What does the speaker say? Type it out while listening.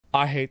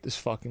I hate this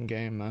fucking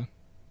game, man.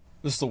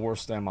 This is the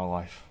worst day of my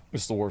life.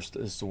 It's the worst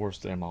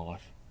day of my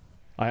life.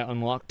 I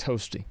unlocked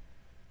Toasty,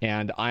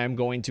 and I am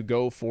going to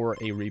go for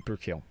a Reaper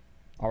kill.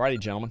 Alrighty,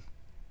 gentlemen.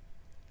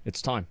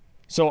 It's time.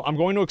 So I'm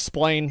going to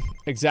explain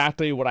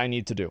exactly what I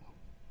need to do.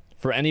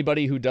 For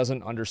anybody who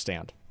doesn't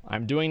understand.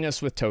 I'm doing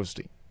this with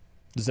Toasty.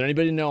 Does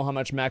anybody know how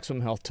much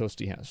maximum health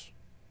Toasty has?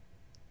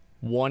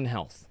 1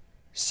 health.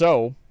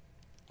 So,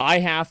 I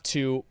have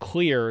to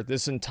clear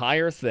this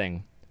entire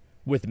thing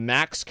with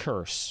max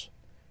curse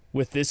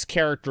with this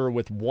character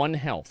with 1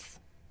 health.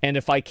 And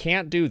if I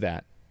can't do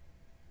that,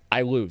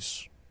 I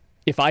lose.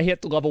 If I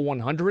hit level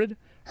 100,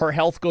 her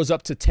health goes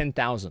up to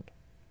 10,000.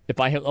 If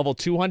I hit level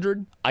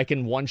 200, I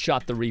can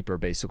one-shot the Reaper,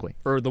 basically.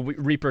 Or the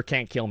Reaper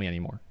can't kill me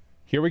anymore.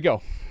 Here we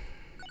go.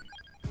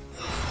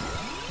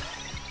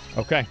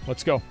 Okay,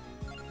 let's go.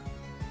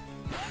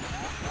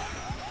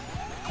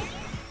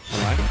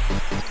 Alright.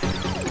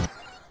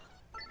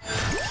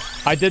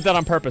 I did that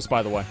on purpose,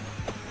 by the way.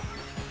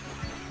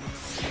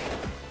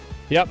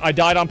 Yep, I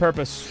died on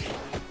purpose.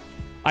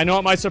 I know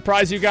it might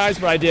surprise you guys,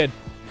 but I did.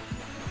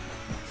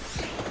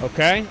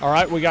 Okay,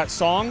 alright, we got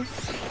Song.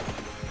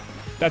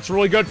 That's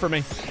really good for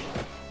me.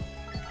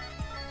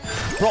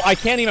 Bro, I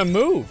can't even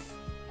move.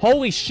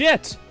 Holy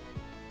shit.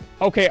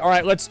 Okay,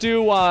 alright, let's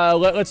do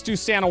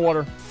Santa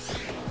Water.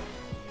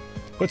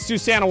 Let's do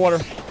Santa Water.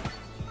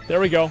 There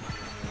we go.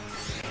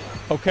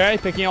 Okay,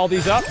 picking all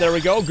these up. There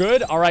we go.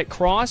 Good. All right,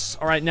 cross.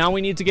 All right, now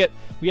we have to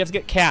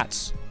get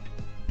cats.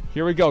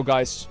 Here we go,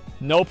 guys.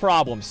 No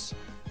problems.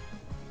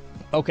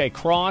 Okay,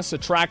 cross,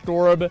 attract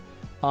orb.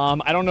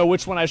 I don't know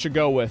which one I should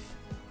go with.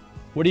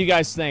 What do you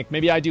guys think?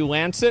 Maybe I do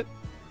Lancet?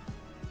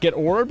 Get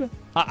orb?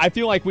 I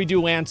feel like we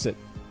do Lancet.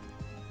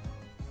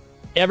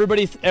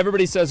 Everybody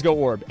says go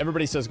orb.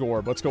 Everybody says go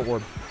orb. Let's go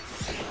orb.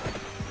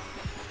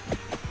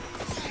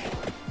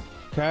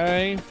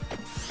 Okay.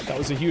 That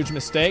was a huge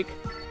mistake.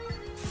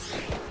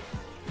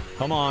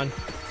 Come on.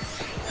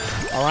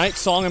 Alright,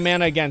 Song of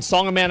Mana again.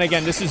 Song of Mana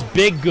again. This is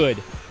big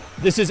good.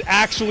 This is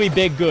actually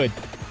big good.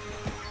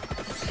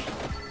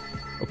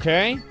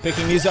 Okay,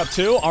 picking these up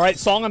too. Alright,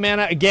 Song of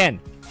Mana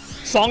again.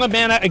 Song of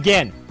Mana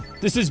again.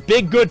 This is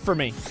big good for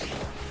me.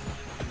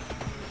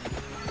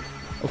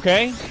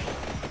 Okay.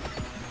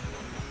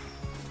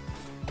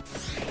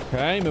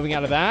 Okay, moving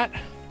out of that.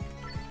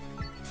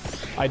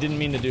 I didn't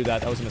mean to do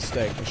that. That was a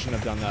mistake. I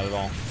shouldn't have done that at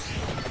all.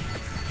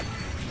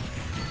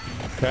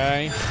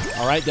 Okay.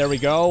 Alright, there we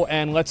go.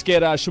 And let's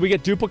get, should we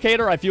get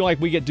Duplicator? I feel like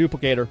we get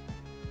Duplicator.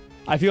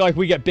 I feel like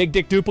we get Big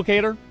Dick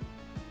Duplicator.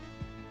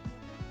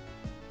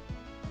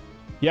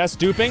 Yes,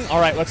 duping.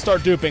 Alright, let's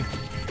start duping.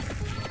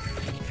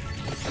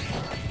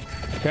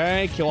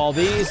 Okay, kill all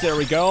these. There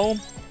we go.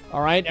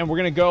 Alright, and we're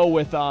gonna go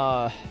with,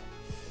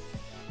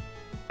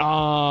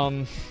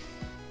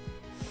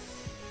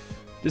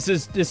 This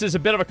is a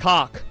bit of a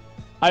cock.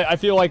 I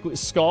feel like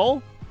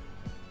Skull?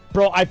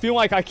 Bro, I feel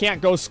like I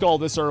can't go Skull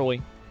this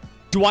early.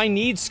 Do I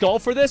need Skull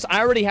for this?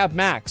 I already have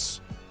max.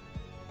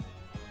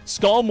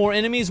 Skull, more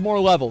enemies, more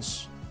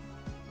levels.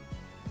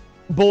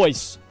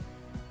 Boys.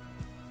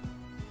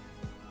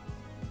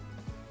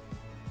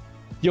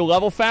 You'll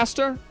level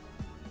faster?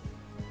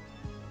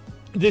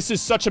 This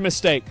is such a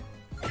mistake.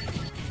 It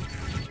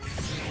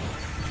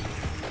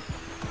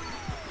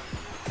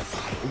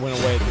went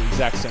away at the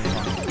exact same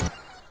time.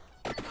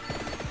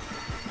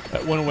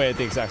 It went away at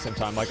the exact same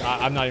time. Like,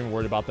 I'm not even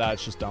worried about that.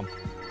 It's just dumb.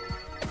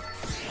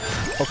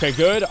 Okay,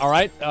 good. All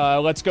right.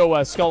 Let's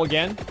go Skull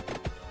again.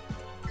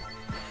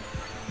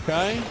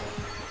 Okay.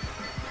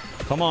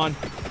 Come on.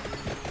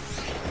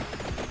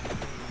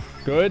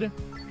 Good.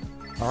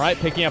 All right,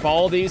 picking up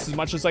all of these as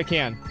much as I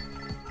can.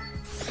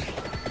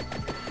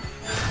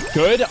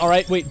 Good. All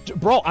right, wait.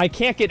 Bro, I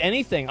can't get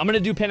anything. I'm going to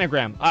do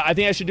Pentagram. I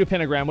think I should do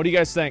Pentagram. What do you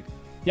guys think?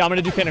 Yeah, I'm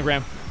going to do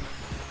Pentagram.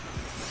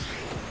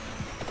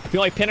 I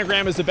feel like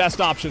Pentagram is the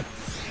best option.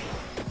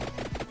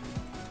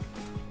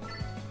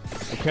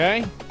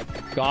 Okay.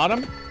 Got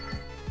him.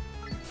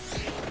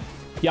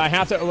 Yeah, I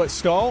have to... What,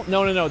 Skull?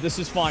 No, no, no. This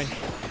is fine.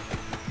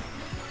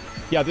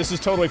 Yeah, this is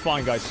totally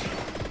fine, guys.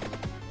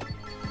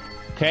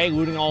 Okay,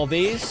 looting all of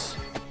these.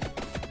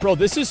 Bro,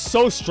 this is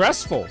so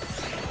stressful.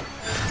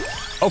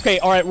 Okay,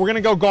 alright, we're gonna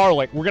go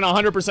Garlic. We're gonna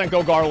 100%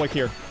 go Garlic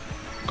here.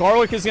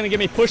 Garlic is gonna give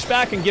me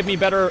pushback and give me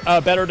better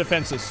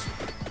defenses.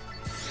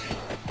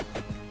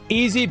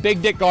 Easy,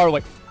 big dick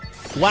Garlic.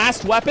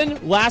 Last weapon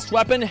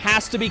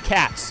has to be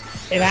cats.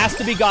 It has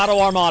to be Gato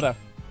Armada.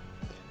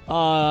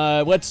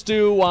 Let's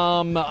do,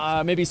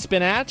 maybe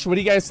Spinach. What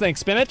do you guys think?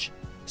 Spinach?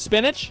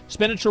 Spinach?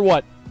 Spinach or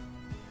what?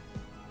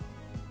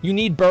 You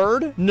need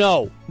bird?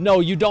 No. No,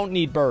 you don't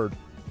need bird.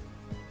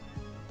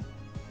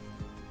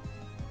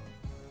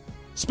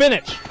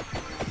 Spinach.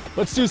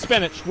 Let's do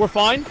spinach. We're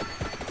fine.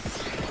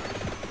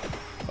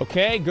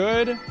 Okay,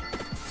 good.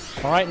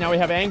 Alright, now we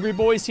have Angry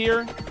Boys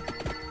here.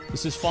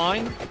 This is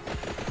fine.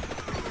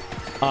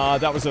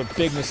 That was a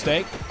big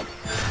mistake.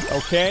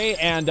 Okay,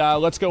 and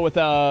let's go with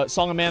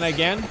Song of Mana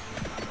again.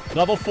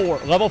 Level 4.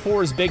 Level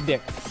 4 is Big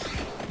Dick.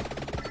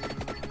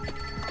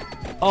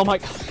 Oh my...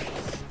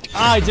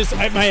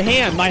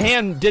 my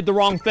hand did the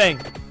wrong thing.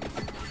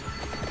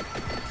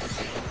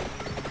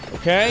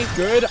 Okay,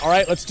 good. All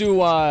right, let's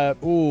do, I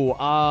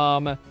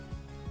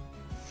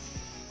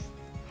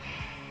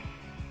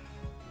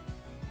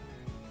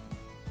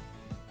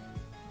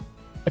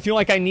feel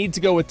like I need to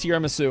go with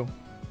tiramisu.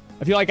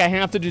 I feel like I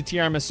have to do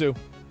tiramisu.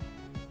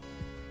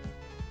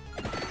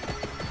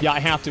 Yeah, I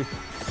have to.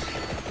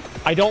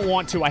 I don't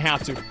want to, I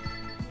have to.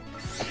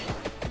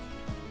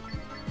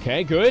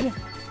 Okay, good.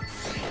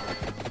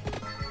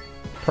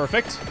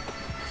 Perfect.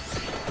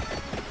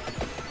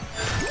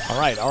 All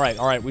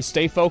right. We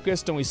stay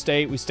focused and we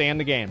stay in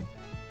the game.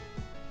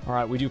 All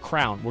right, we do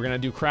crown. We're gonna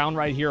do crown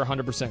right here,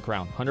 100%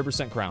 crown.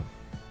 100% crown.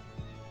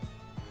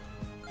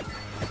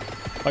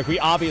 Like, we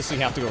obviously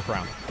have to go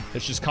crown.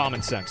 It's just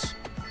common sense.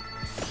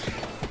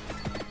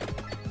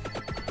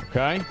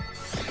 Okay.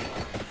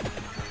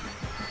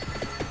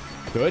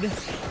 Good.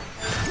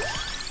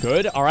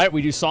 Good. All right,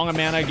 we do Song of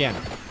Mana again.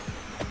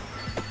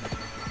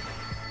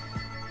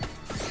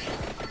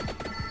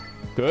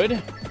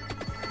 Good.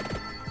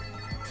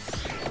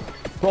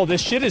 Bro,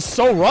 this shit is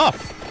so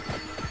rough.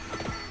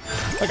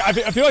 Like, I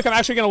feel like I'm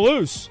actually gonna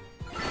lose.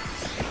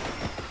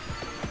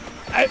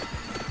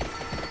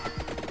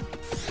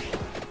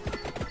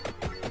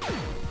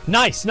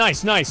 Nice.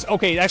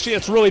 Okay, actually,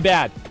 that's really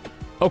bad.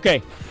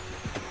 Okay.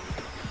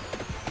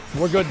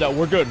 We're good, though.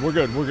 We're good. We're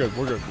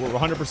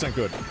 100%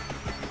 good.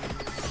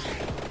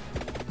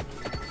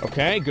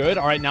 Okay, good.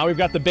 All right, now we've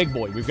got the big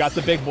boy. We've got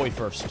the big boy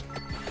first.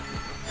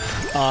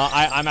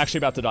 I'm actually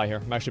about to die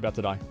here. I'm actually about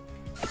to die.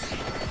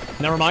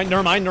 Never mind.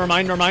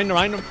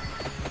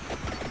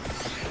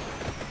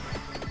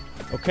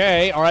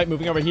 Okay, all right,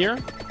 moving over here.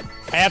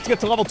 I have to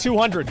get to level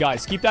 200,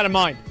 guys. Keep that in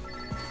mind.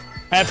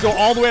 I have to go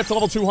all the way up to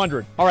level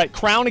 200. All right,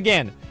 crown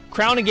again.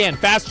 Crown again.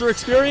 Faster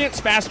experience,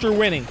 faster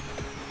winning.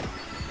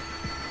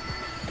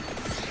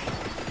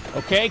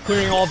 Okay,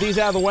 clearing all these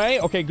out of the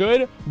way. Okay,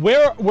 good.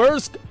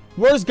 Where's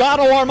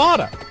Gato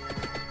Armada?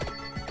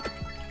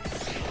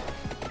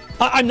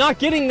 I'm not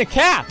getting the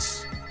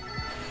cats.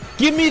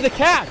 Give me the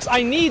cats.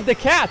 I need the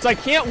cats. I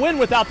can't win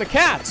without the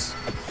cats.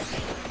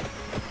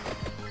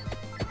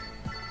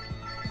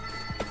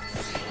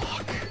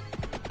 Fuck.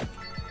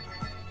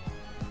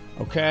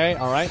 Okay,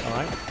 all right.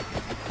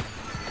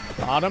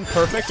 Got him,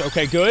 perfect.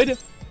 Okay, good.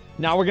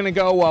 Now we're gonna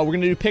go, we're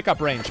gonna do pickup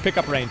range.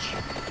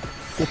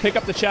 We'll pick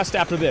up the chest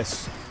after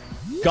this.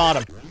 Got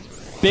him.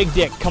 Big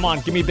dick, come on,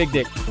 give me big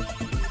dick.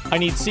 I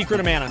need Secret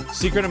of Mana.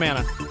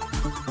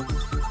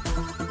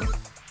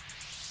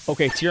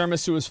 Okay,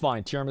 tiramisu is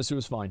fine.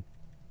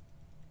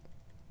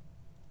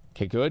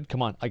 Okay, good.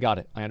 Come on, I got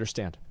it. I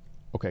understand.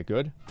 Okay,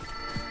 good.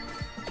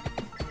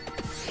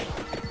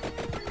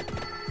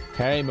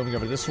 Okay, moving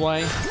over this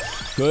way.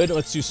 Good,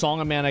 let's do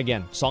Song of Mana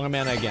again.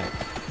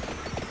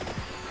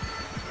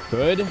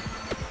 Good.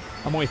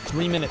 I'm only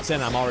 3 minutes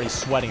in, I'm already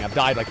sweating. I've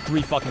died like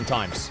 3 fucking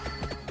times.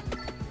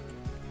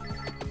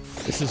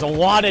 This is a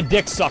lot of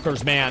dick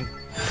suckers, man.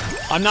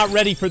 I'm not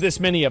ready for this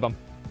many of them.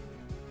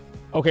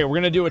 Okay, we're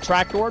gonna do a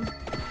track orb.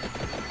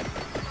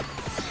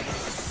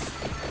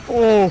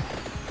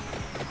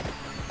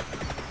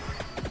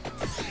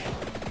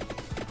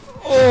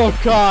 Oh,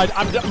 God.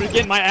 I'm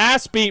getting my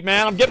ass beat,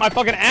 man. I'm getting my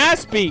fucking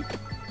ass beat.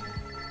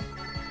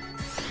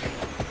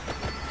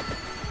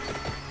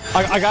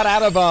 I got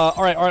out of,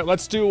 all right,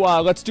 let's do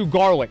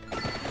garlic.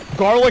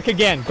 Garlic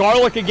again.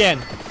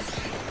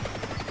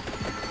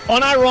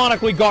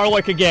 Unironically,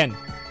 garlic again.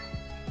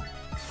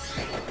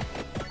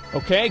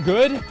 Okay,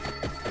 good.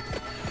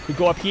 We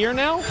go up here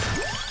now.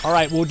 All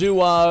right, we'll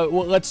do,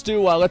 let's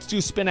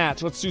do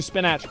spinach.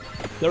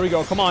 There we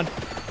go, come on.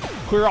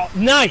 Clear all,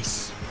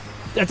 nice!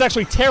 That's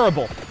actually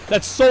terrible.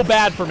 That's so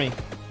bad for me.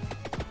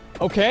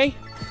 Okay.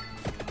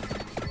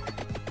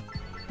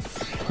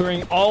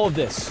 Clearing all of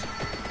this.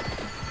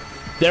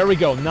 There we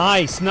go,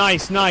 nice.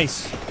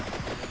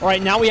 All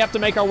right, now we have to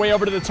make our way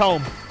over to the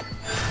tome.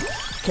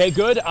 Okay,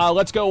 good,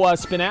 let's go,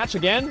 spinach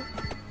again.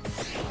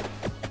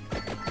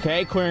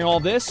 Okay, clearing all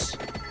this.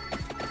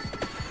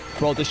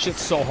 Bro, this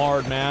shit's so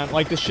hard, man.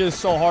 Like, this shit is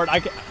so hard. I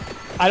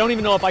don't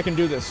even know if I can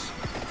do this.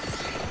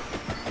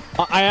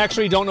 I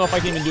actually don't know if I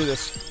can even do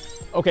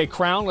this. Okay,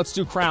 crown. Let's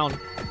do crown.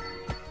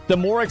 The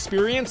more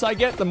experience I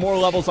get, the more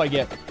levels I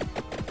get.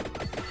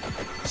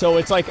 So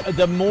it's like,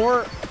 the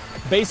more...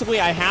 Basically,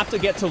 I have to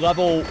get to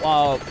level...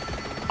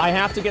 I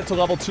have to get to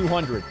level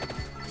 200.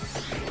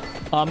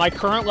 My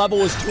current level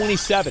is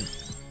 27.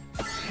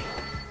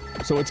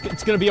 So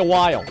it's gonna be a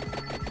while.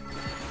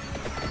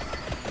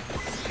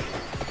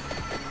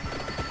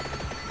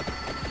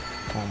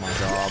 Oh my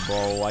god,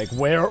 bro. Like,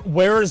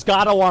 where is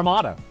Gato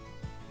Armada?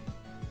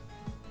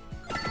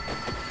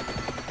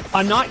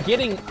 I'm not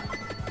getting...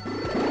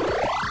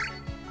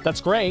 That's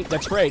great.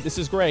 This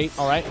is great.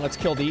 All right, let's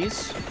kill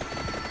these.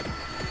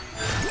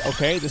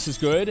 Okay, this is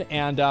good.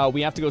 And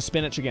we have to go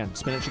spinach again.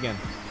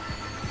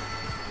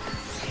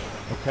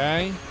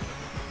 Okay.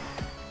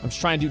 I'm just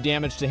trying to do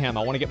damage to him.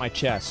 I want to get my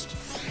chest.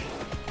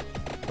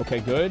 Okay,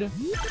 good.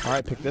 All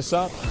right, pick this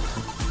up.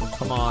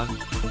 Come on.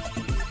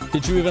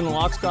 Did you even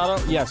unlock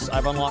Gato? Yes,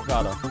 I've unlocked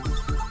Gato.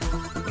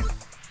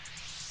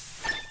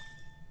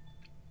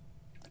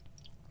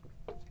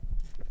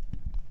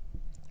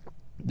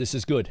 This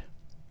is good.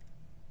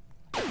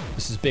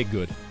 This is big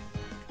good.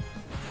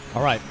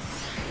 All right.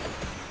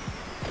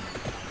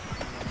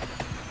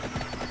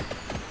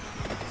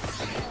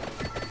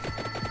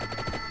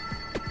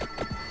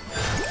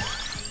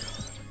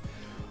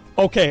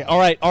 Okay, all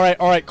right, all right,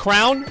 all right.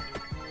 Crown.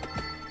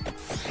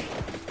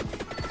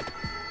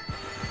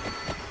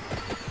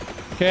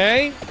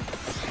 Okay.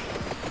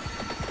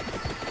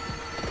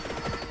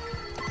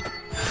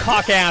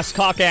 Cock ass,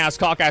 cock ass,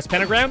 cock ass.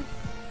 Pentagram.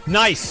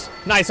 Nice,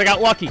 nice. I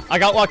got lucky. I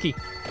got lucky.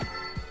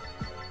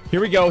 Here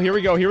we go, here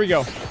we go, here we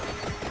go.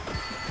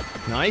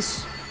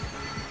 Nice.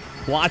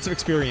 Lots of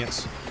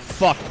experience.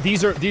 Fuck,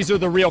 these are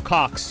the real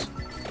cocks.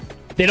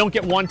 They don't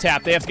get one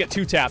tap, they have to get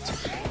two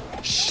taps.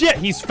 Shit,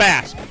 he's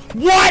fast.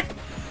 What?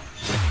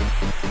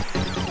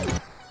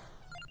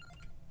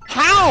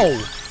 How?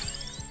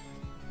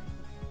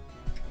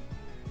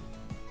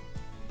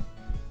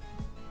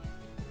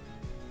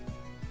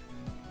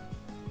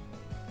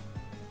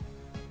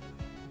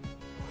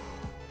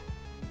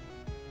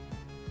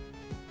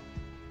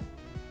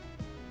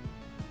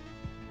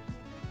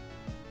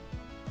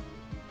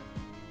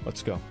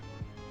 Let's go.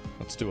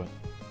 Let's do it.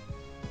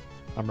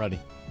 I'm ready.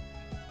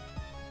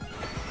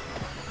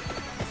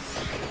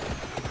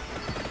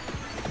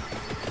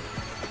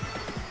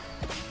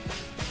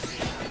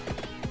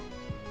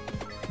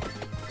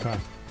 Okay.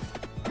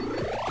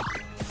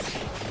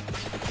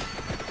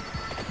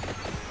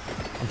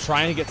 I'm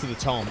trying to get to the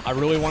tome. I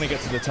really want to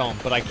get to the tome,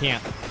 but I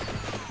can't.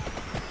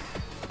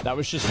 That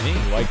was just me.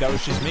 Like, that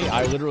was just me.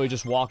 I literally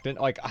just walked in.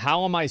 Like,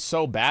 how am I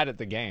so bad at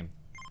the game?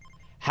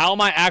 How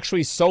am I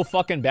actually so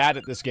fucking bad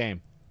at this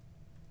game?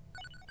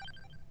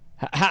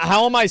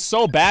 How am I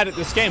so bad at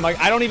this game? Like,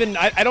 I don't even,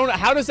 I don't,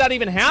 how does that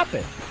even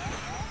happen?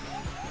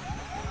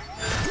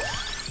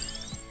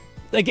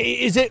 Like,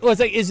 is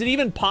it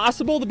even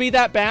possible to be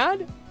that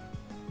bad?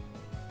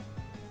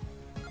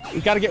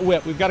 We've got to get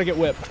whipped. We've got to get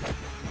whipped.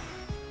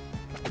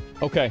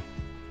 Okay.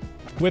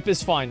 Whip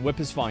is fine.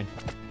 Whip is fine.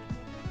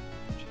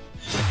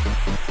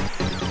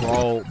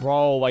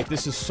 Bro, like,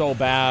 this is so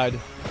bad.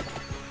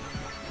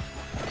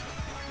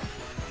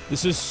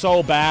 This is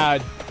so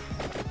bad.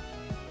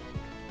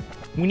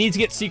 We need to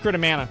get Secret of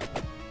Mana.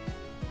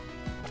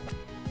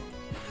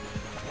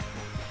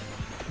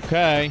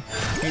 Okay.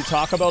 Need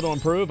Taco Bell to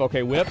improve.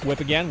 Okay, whip.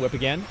 Whip again. Whip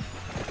again.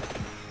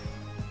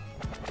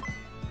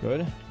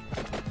 Good.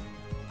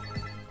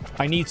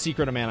 I need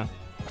Secret of Mana.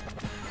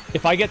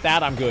 If I get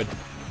that, I'm good.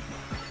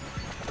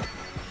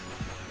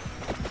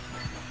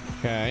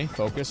 Okay.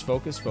 Focus,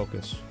 focus,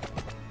 focus.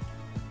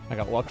 I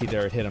got lucky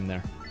there. It hit him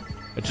there.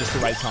 At just the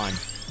right time.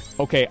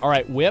 Okay,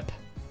 alright, whip.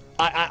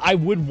 I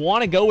would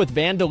want to go with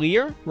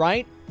Vandalier,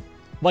 right?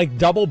 Like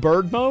double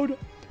bird mode,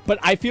 but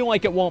I feel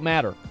like it won't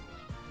matter.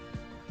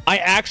 I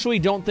actually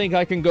don't think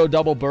I can go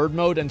double bird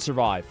mode and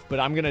survive, but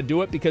I'm going to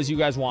do it because you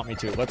guys want me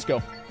to. Let's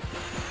go.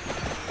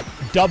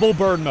 Double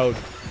bird mode.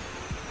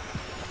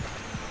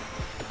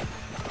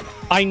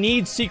 I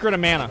need Secret of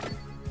Mana.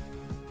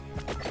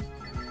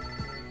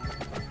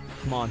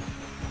 Come on.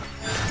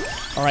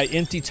 Alright,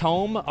 empty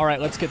tome.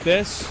 Alright, let's get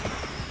this.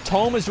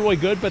 Tome is really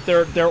good, but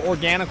they're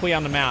organically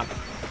on the map.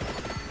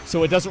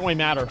 So it doesn't really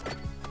matter.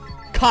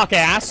 Cock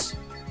ass.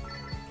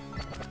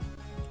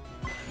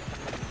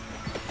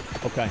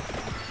 Okay.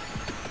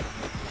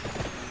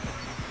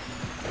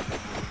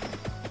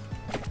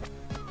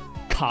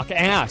 Cock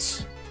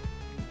ass.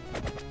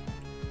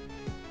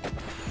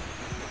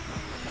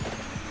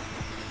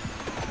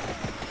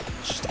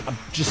 I'm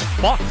just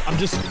fucked. I'm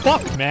just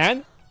fucked,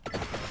 man.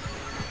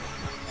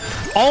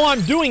 All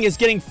I'm doing is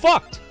getting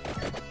fucked.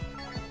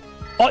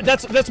 Oh,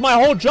 that's my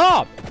whole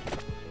job.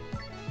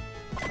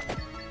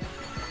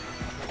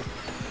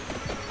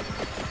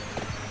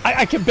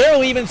 I can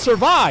barely even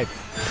survive.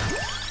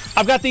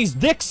 I've got these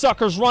dick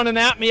suckers running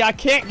at me. I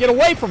can't get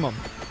away from them.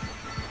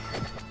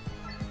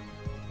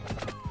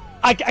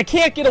 I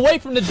can't get away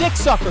from the dick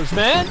suckers,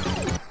 man.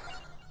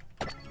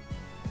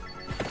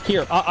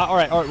 Here. All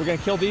right. We're gonna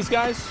kill these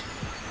guys.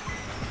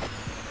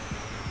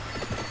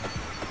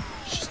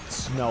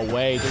 Just no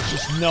way. There's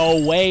just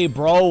no way,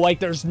 bro. Like,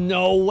 there's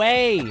no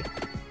way.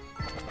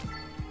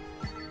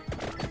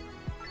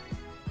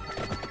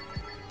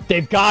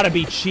 They've got to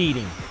be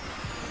cheating.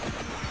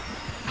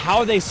 How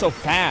are they so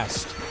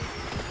fast?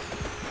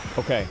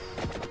 Okay.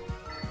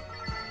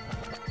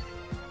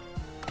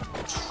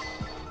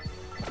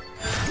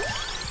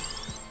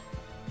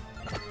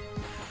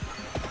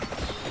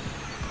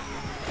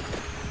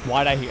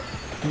 Why'd I hit?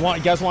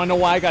 You guys want to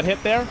know why I got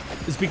hit there?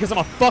 It's because I'm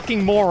a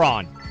fucking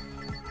moron.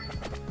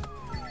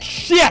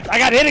 Shit! I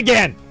got hit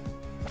again!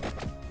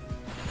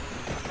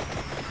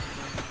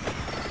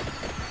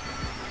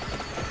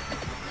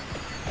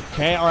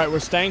 Okay, alright, we're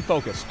staying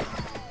focused.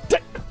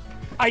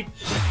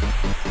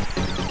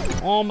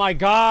 Oh my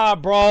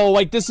god, bro.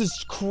 Like, this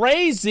is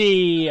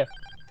crazy.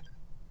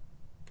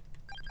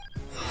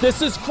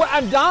 This is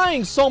I'm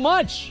dying so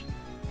much.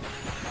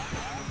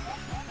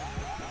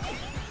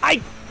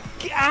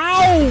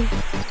 Ow!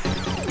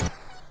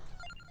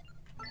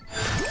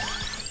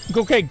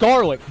 Okay,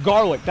 garlic.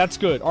 Garlic. That's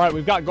good. Alright,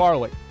 we've got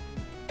garlic.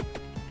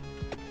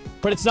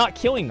 But it's not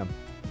killing them.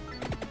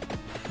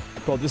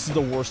 Bro, this is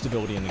the worst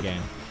ability in the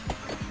game.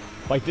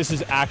 Like, this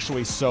is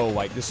actually so,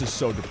 like, this is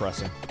so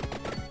depressing.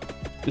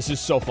 This is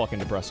so fucking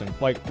depressing.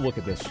 Like, look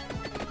at this.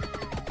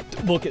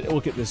 Look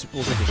at this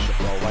shit,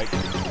 bro. Like,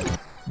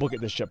 look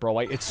at this shit, bro.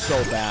 Like, it's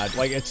so bad.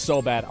 Like, it's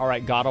so bad.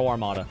 Alright, Gato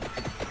Armada.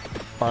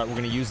 Alright, we're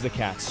gonna use the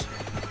cats.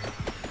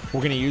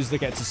 We're gonna use the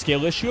cats. It's a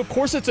skill issue? Of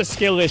course it's a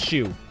skill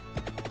issue!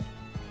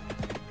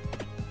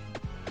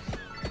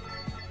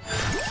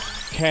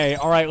 Okay,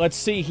 alright, let's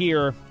see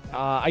here.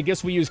 I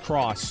guess we use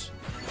cross.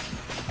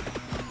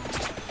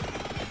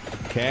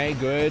 Okay,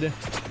 good.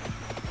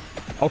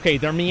 Okay,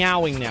 they're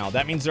meowing now.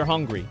 That means they're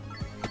hungry.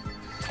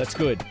 That's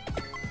good.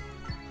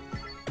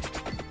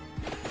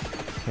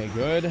 Okay,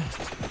 good.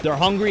 They're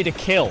hungry to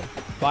kill,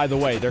 by the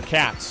way. They're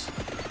cats.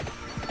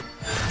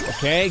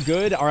 Okay,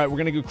 good. Alright, we're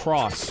gonna do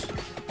cross.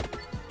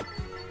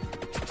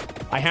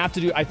 I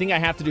think I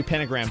have to do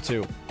pentagram,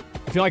 too.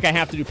 I feel like I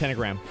have to do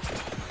pentagram.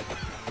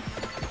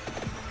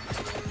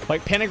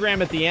 Like,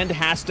 pentagram at the end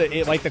has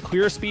to... like, the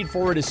clear speed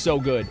forward is so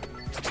good.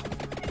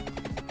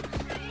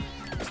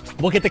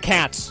 Look at the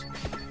cats.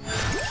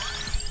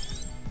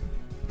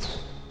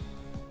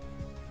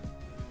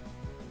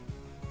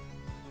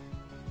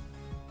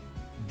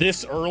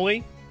 This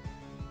early?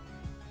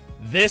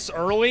 This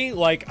early?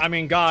 Like, I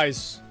mean,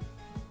 guys.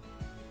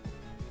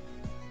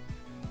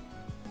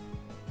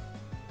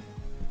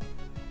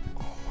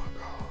 Oh my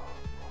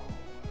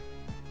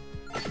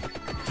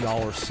god.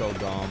 Y'all are so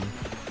dumb.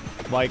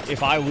 Like,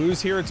 if I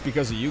lose here, it's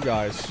because of you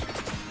guys.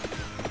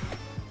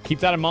 Keep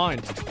that in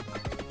mind.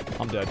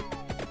 I'm dead.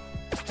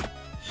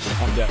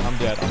 I'm dead. I'm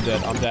dead. I'm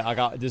dead. I'm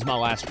dead. This is my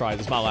last try.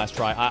 This is my last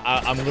try.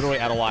 I'm literally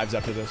out of lives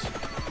after this.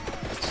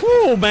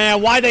 Whew,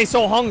 man. Why are they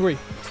so hungry?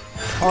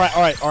 Alright,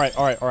 alright, alright,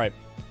 alright, alright.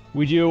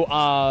 We do,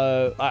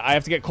 I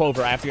have to get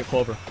Clover. I have to get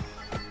Clover.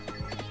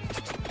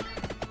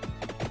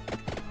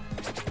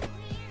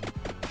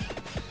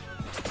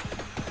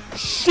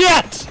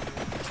 Shit!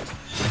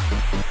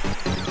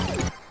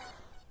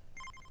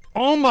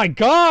 Oh my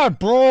god,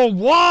 bro.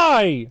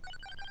 Why?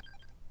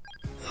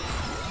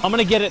 I'm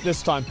gonna get it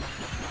this time.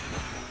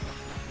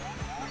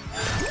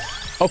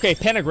 Okay,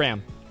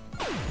 pentagram.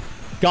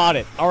 Got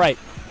it. Alright.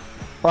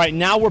 Alright,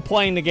 now we're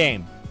playing the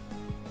game.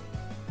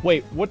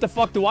 Wait, what the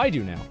fuck do I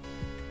do now?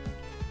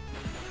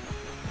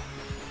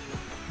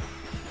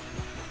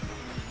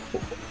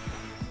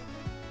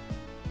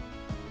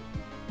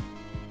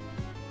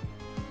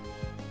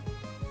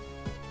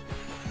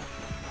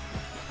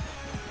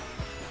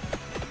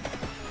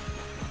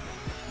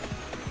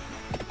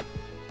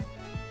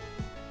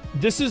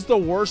 This is the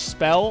worst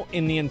spell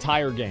in the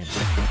entire game.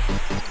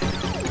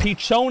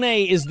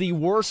 Pichone is the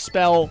worst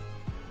spell.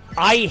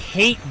 I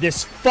hate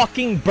this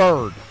fucking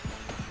bird.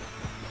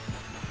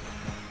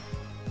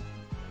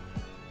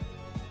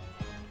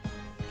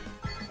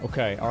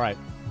 Okay, alright.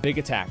 Big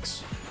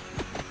attacks.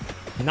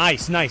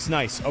 Nice, nice,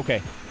 nice.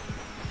 Okay.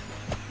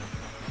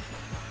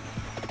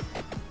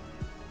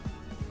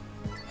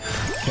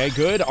 Okay,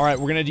 good. Alright,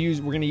 we're gonna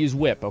use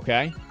whip,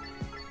 okay?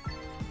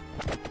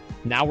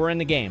 Now we're in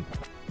the game.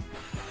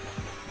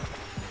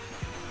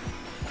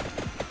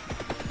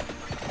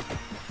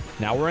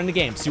 Now we're in the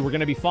game. See, we're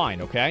gonna be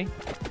fine, okay?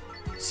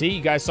 See,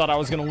 you guys thought I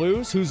was gonna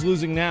lose? Who's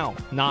losing now?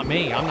 Not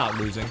me. I'm not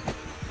losing.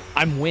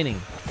 I'm winning.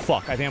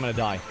 Fuck, I think I'm gonna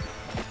die.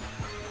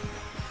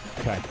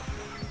 Okay.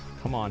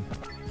 Come on.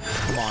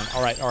 Come on.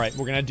 Alright, alright.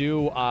 We're gonna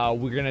do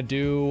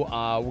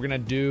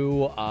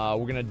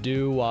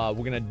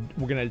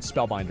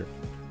Spellbinder.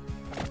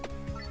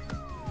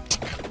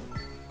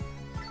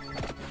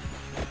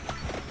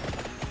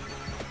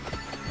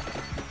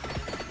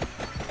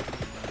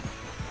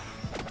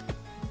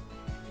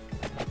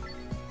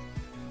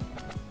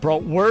 Bro,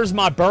 where's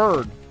my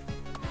bird?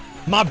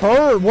 My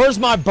bird! Where's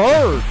my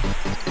bird?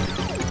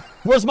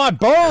 Where's my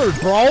bird,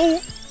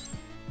 bro?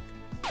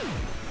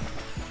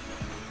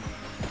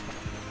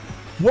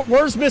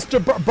 Where's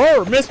Mr.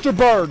 Bird? Mr.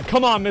 Bird!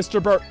 Come on,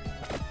 Mr. Bird.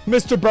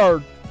 Mr.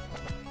 Bird.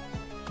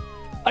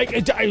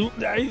 Alright,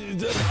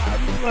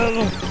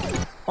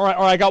 alright,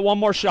 I got one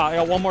more shot. I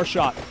got one more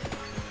shot.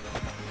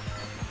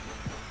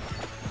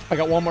 I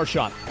got one more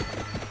shot.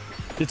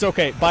 It's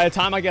okay. By the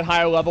time I get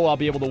higher level, I'll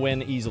be able to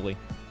win easily.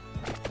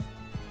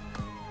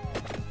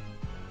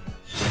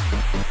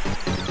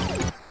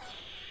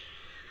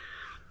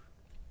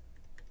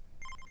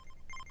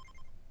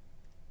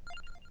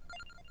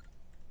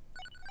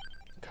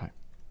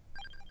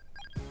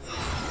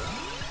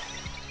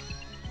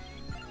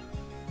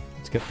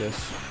 Get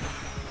this.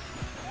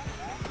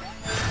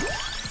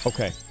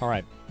 Okay,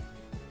 alright.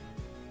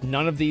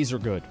 None of these are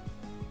good.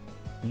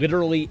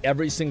 Literally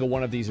every single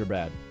one of these are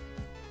bad.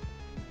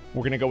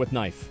 We're gonna go with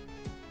knife.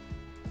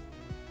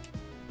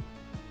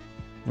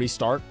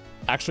 Restart?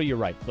 Actually, you're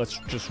right. Let's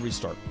just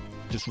restart.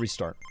 Just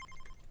restart.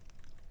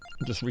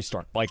 Just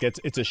restart. Like,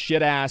 it's a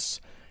shit-ass...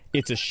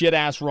 It's a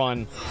shit-ass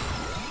run.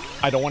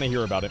 I don't want to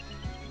hear about it.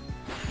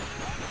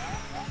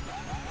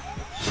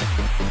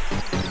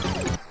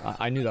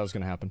 I knew that was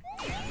gonna happen.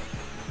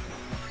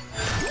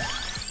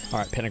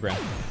 Alright, pentagram.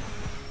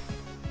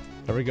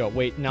 There we go.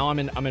 Wait, now I'm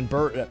in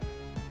bird.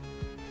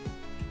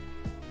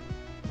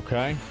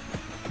 Okay.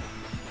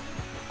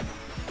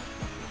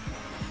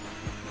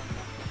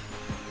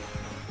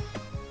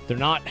 They're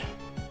not.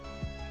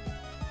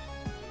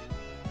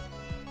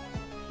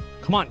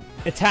 Come on,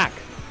 attack.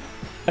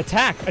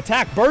 Attack,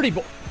 attack, birdie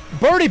boy.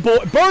 Birdie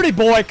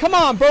boy, come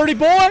on, birdie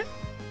boy.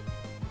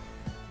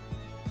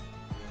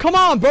 Come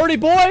on, birdie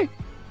boy.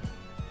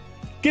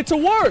 Get to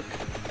work.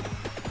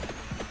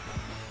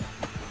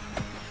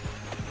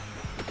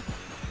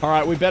 All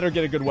right, we better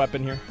get a good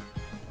weapon here.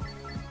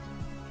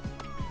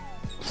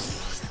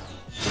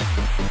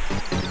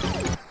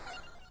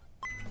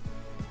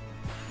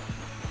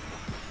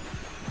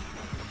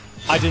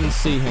 I didn't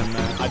see him,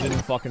 man. I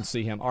didn't fucking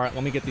see him. All right,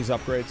 let me get these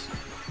upgrades.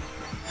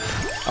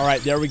 All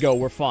right, there we go.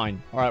 We're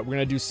fine. All right, we're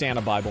gonna do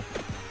Santa Bible.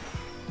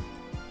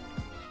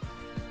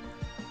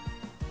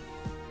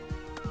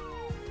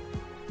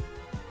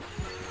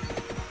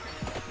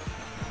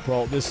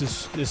 Bro, this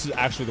is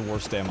actually the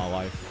worst day of my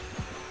life.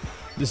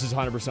 This is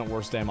 100%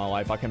 worst day of my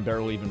life. I can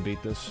barely even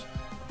beat this.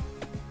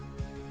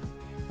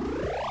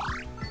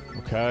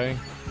 Okay.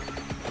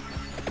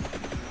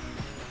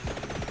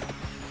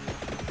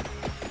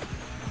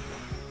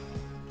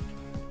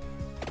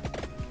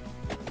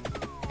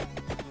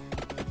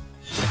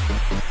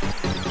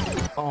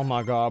 Oh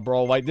my god,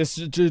 bro. Like, this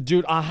is...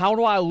 Dude, how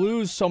do I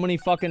lose so many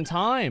fucking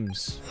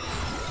times?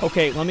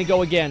 Okay, let me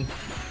go again.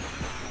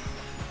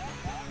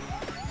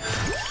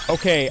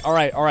 Okay,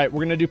 alright, alright.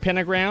 We're gonna do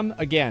pentagram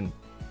again.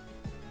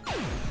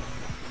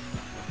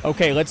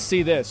 Okay, let's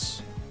see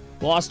this.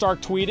 Lost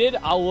Ark tweeted.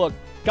 I'll look.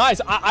 Guys,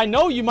 I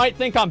know you might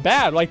think I'm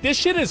bad. Like, this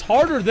shit is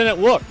harder than it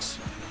looks.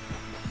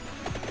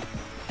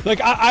 Like,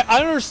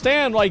 I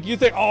understand, like, you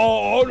think,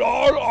 oh,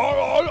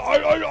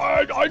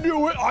 I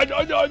knew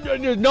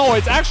it. No,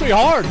 it's actually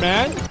hard,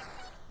 man.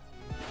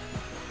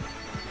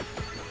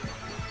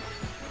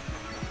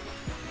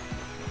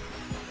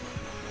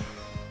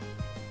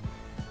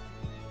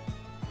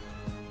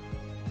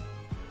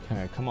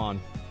 Okay, come on.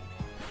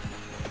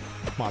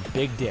 Come on,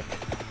 big dick.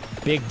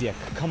 Big dick.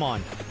 Come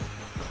on.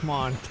 Come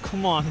on.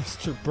 Come on,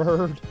 Mr.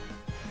 Bird.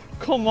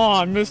 Come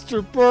on,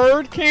 Mr.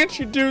 Bird. Can't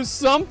you do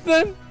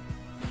something?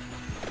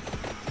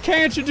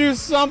 Can't you do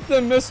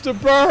something, Mr.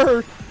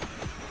 Bird?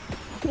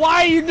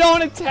 Why you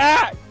don't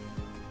attack?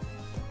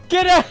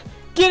 Get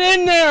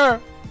in there!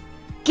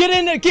 Get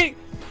in there!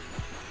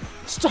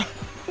 Stop!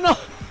 No!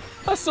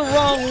 That's the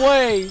wrong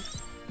way!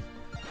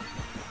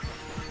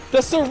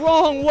 That's the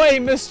wrong way,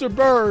 Mr.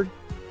 Bird!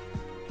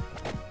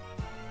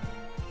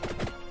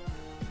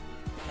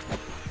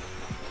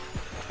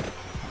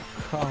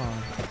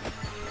 God.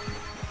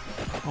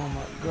 Oh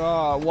my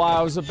god.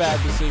 Wow, it was a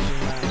bad decision,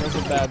 man. It was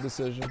a bad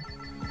decision.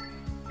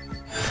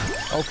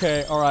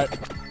 Okay, alright.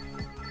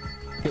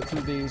 Get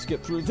through these,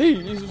 get through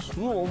these.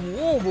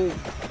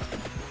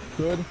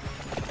 Good.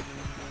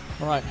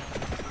 Alright.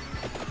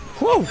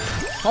 Whew!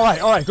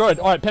 Alright, good.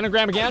 Alright,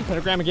 pentagram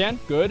again.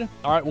 Good.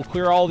 Alright, we'll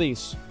clear all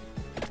these.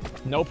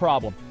 No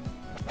problem.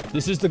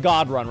 This is the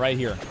God run right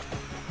here.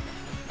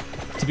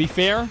 To be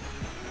fair,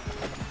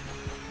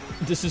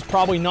 this is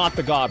probably not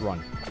the God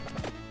run.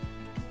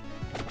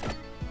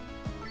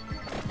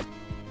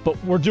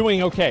 But we're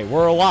doing okay.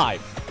 We're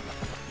alive.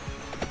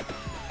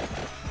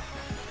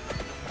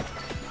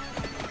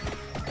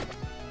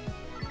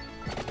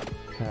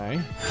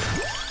 Okay.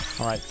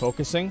 Alright,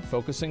 focusing.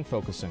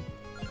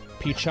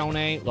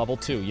 Pichone, level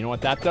 2. You know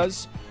what that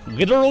does?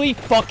 Literally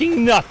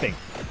fucking nothing.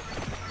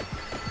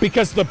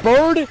 Because the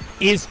bird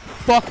is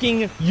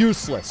fucking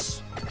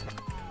useless.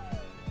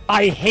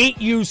 I hate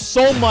you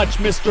so much,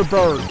 Mr.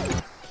 Bird.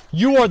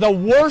 You are the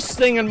worst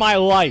thing in my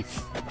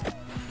life.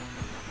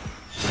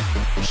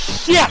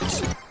 Shit!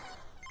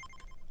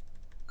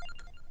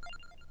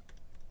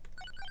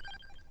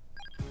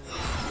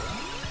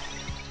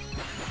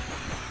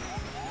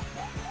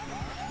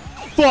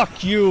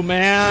 Fuck you,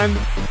 man.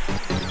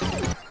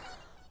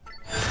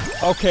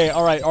 Okay,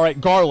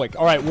 alright, garlic.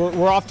 Alright,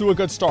 we're off to a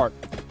good start.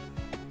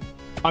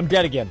 I'm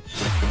dead again.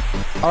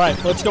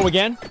 Alright, let's go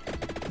again.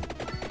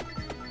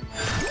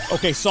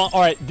 Okay, so,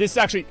 alright, this is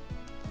actually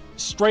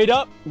straight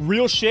up,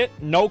 real shit,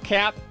 no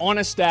cap, on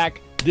a stack.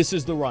 This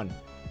is the run.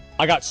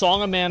 I got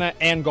Song of Mana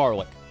and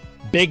garlic.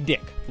 Big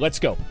dick. Let's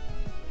go.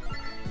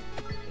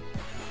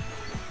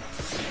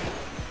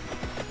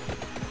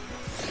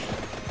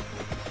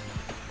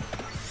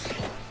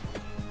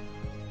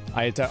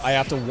 I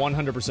have to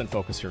 100%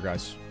 focus here,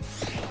 guys.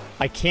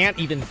 I can't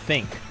even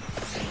think.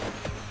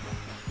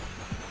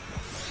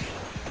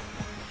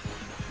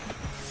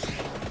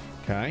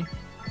 Okay.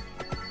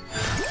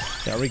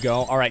 There we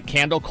go. All right,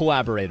 Candle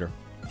Collaborator.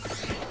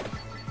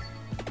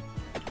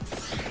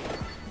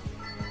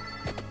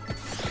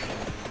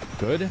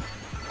 Good.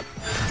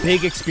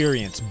 Big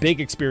experience.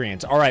 Big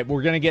experience. All right,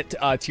 we're going to get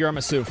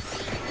Tiramisu.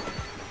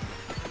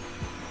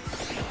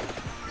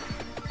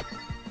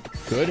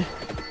 Good.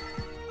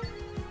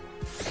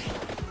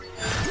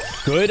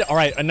 Good. All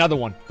right, another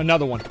one.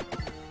 Another one.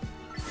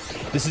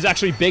 This is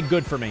actually big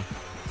good for me.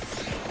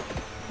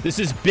 This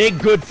is big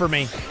good for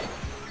me.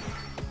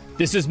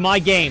 This is my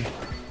game.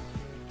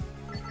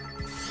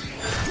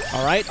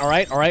 All right, all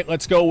right, all right.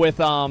 Let's go with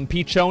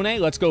Pichone.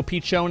 Let's go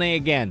Pichone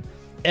again.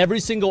 Every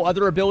single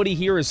other ability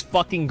here is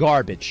fucking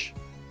garbage.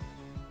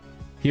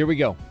 Here we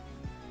go.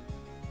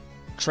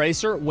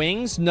 Tracer,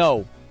 wings,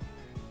 no.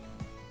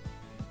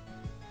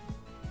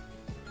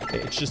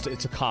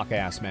 It's a cock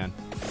ass, man.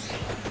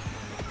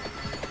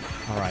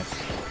 All right.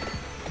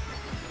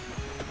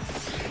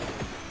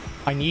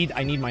 I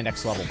need my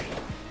next level.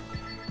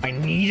 I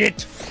need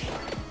it.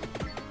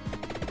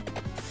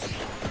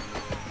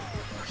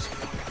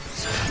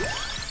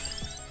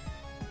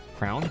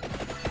 Crown.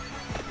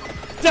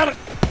 Damn it!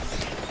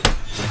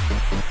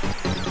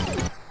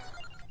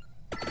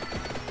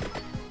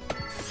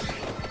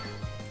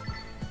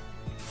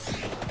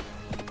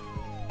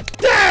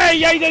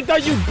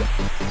 You.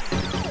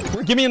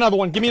 Give me another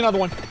one. Give me another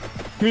one.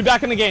 Give me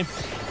back in the game.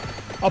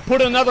 I'll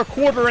put another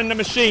quarter in the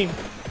machine.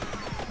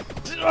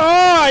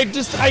 Oh, I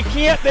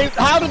can't.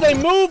 How do they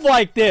move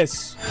like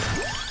this?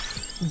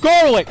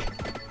 Garlic.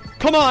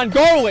 Come on,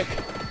 garlic.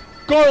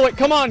 Garlic,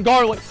 come on,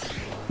 garlic.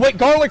 Wait,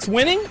 garlic's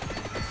winning?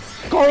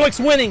 Garlic's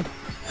winning.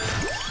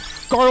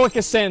 Garlic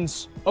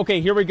ascends.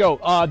 Okay, here we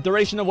go.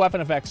 Duration of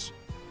weapon effects.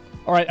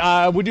 All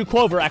right, we'll do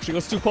Clover, actually.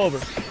 Let's do Clover.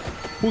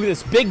 Look at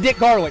this. Big dick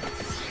garlic.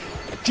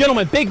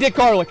 Gentlemen, big dick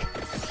garlic.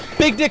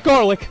 Big dick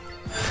garlic.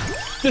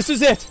 This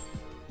is it.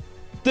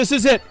 This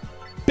is it.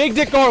 Big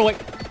dick garlic.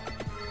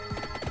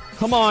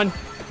 Come on.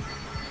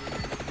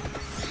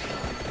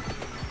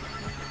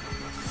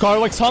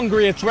 Garlic's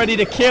hungry. It's ready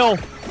to kill.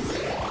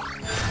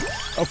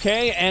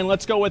 Okay, and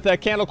let's go with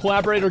Candle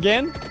Collaborator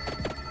again.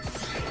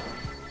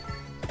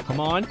 Come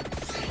on.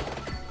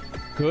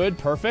 Good,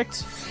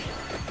 perfect.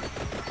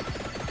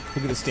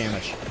 Look at this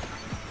damage.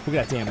 Look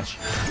at that damage.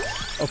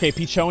 Okay,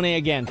 Pichone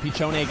again.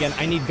 Pichone again.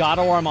 I need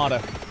Gato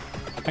Armada.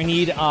 I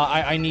need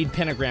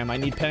Pentagram. I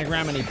need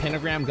Pentagram. I need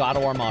Pentagram,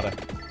 Gato Armada.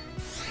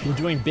 We're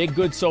doing big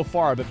good so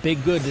far, but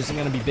big good isn't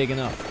going to be big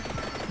enough.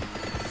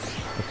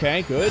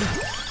 Okay, good.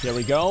 There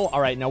we go.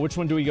 All right, now which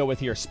one do we go with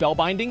here?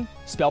 Spellbinding?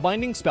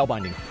 Spellbinding?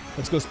 Spellbinding.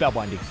 Let's go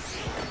Spellbinding.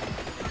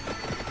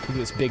 Look at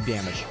this big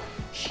damage.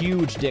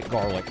 Huge dick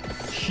garlic.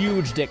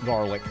 Huge dick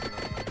garlic.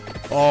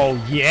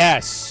 Oh,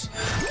 yes.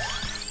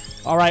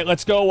 All right,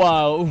 let's go.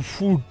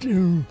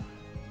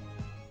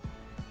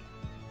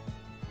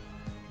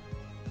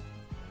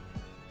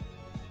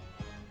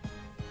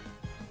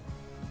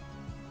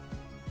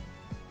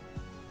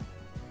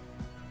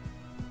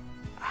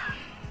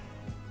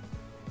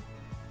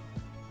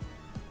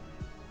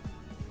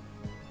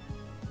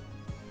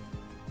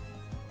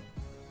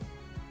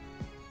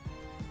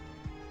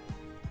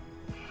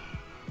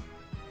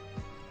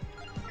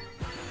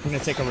 I'm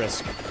gonna take a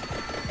risk.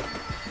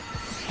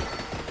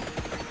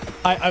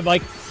 I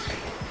like...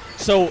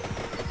 So,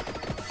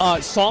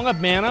 Song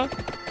of Mana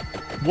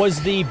was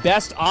the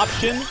best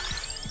option.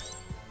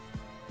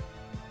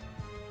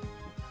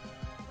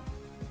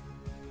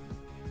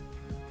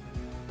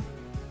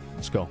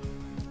 Let's go.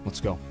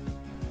 Let's go.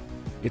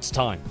 It's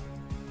time.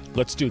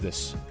 Let's do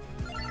this.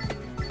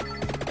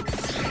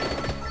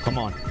 Come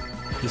on.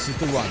 This is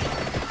the run.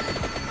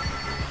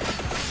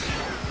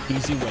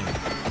 Easy win.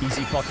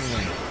 Easy fucking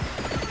win.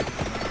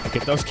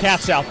 Get those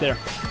cats out there.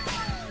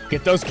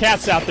 Get those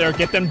cats out there.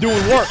 Get them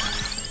doing work.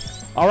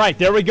 All right,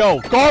 there we go.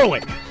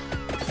 Garlic.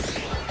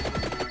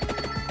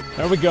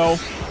 There we go.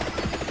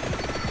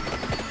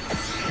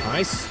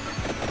 Nice.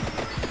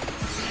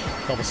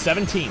 Level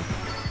 17.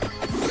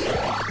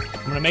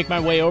 I'm going to make my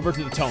way over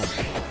to the tome.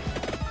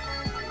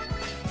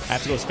 I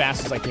have to go as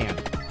fast as I can.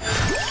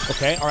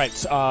 Okay, all right.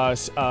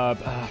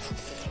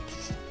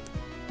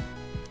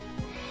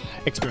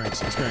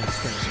 Experience.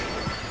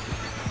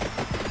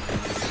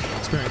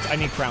 I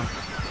need crown.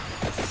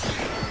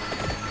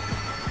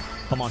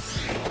 Come on.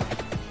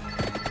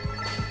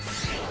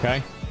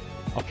 Okay.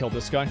 I'll kill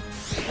this guy.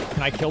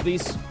 Can I kill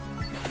these?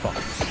 Fuck.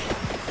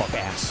 Fuck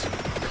ass.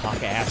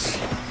 Cock ass.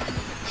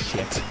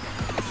 Shit.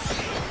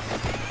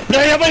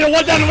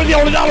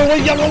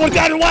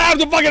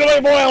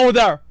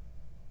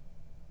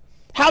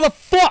 How the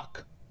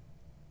fuck?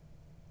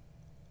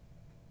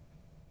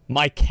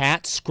 My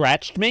cat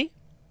scratched me?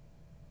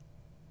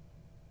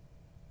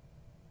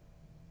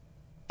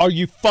 Are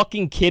you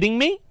fucking kidding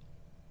me?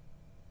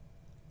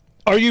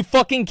 Are you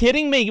fucking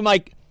kidding me,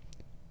 Mike?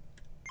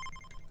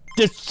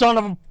 This son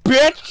of a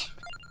bitch!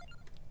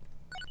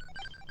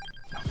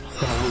 I'm not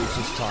gonna lose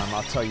this time.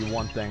 I'll tell you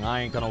one thing.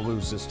 I ain't gonna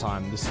lose this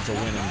time. This is a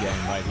winning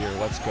game right here.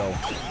 Let's go.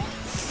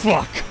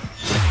 Fuck!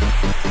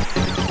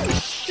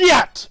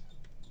 Shit!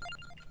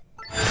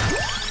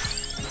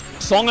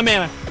 Song of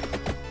Mana.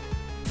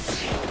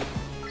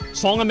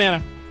 Song of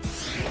Mana.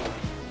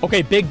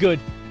 Okay, big good.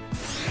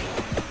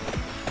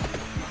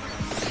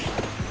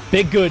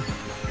 Big good.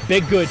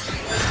 Big good.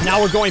 Now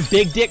we're going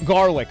big dick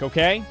garlic,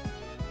 okay?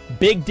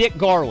 Big dick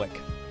garlic.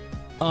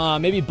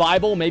 Maybe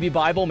Bible, maybe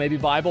Bible, maybe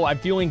Bible. I'm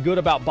feeling good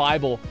about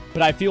Bible,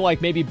 but I feel like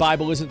maybe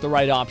Bible isn't the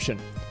right option.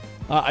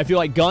 I feel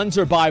like guns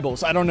or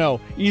Bibles. I don't know.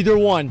 Either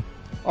one.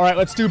 All right,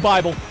 let's do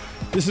Bible.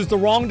 This is the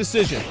wrong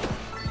decision.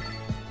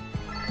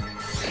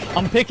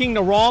 I'm picking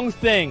the wrong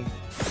thing.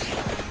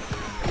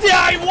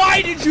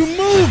 Why did you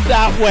move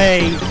that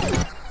way?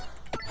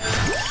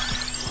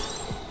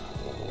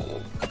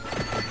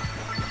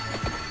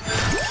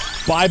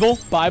 Bible,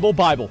 Bible,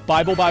 Bible,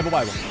 Bible, Bible,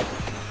 Bible.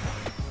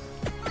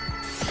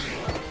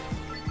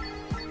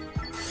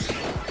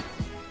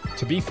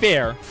 To be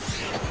fair,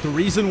 the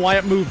reason why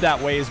it moved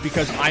that way is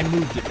because I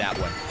moved it that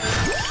way.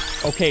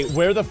 Okay,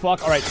 where the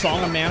fuck? All right,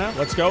 Song of Mana.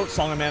 Let's go.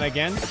 Song of Mana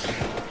again.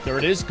 There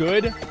it is.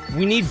 Good.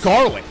 We need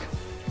garlic.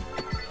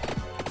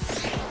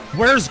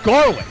 Where's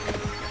garlic?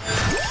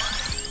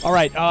 All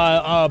right,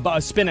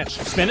 spinach.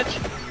 Spinach?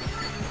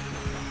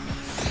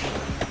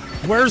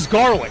 Where's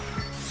garlic?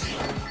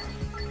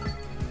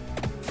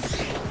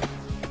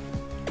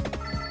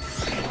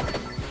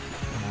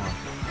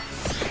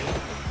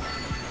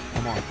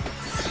 Come on.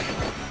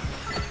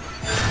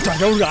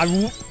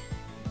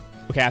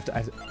 Okay, I have to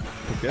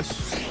pick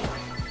this.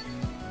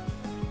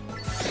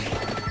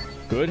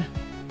 Good.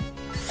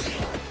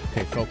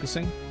 Okay,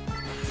 focusing.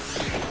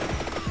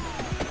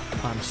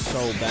 I'm so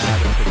bad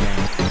at the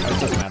game. Oh, it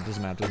doesn't matter,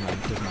 doesn't matter, doesn't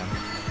matter, doesn't matter,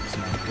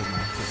 doesn't matter, doesn't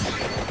matter,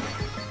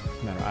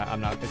 doesn't matter.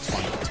 I'm not, it's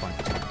fine, it's fine,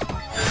 it's fine, it's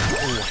fine.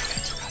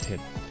 Oh, I got hit.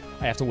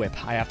 I have to whip,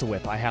 I have to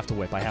whip, I have to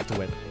whip, I have to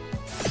whip.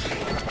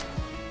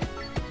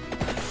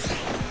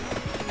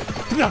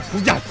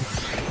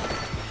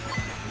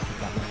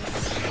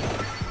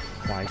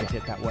 Why I get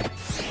hit that way?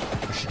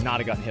 I should not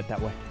have gotten hit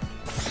that way.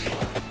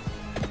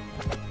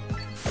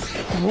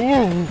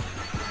 Ooh.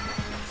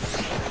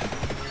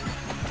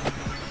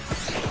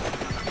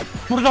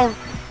 Put it on.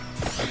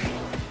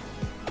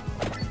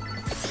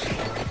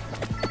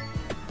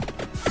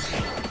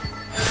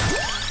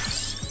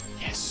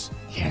 Yes,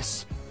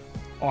 yes.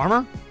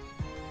 Armor?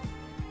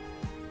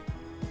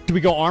 Do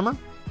we go armor?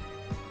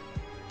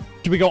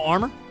 Do we go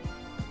armor?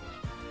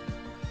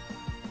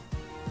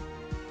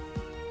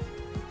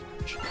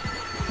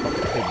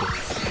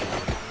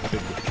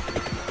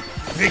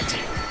 Big deal.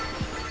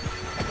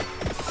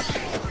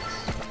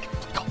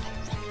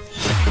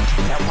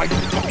 Why did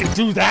you fucking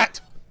do that?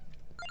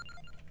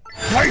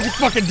 Why did you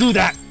fucking do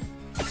that?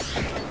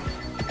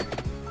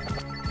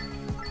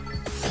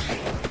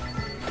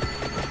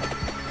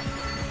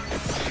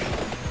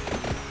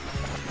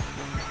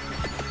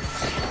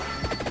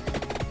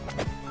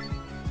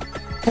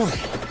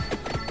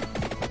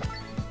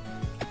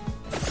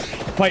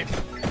 Wait,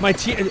 my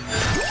team.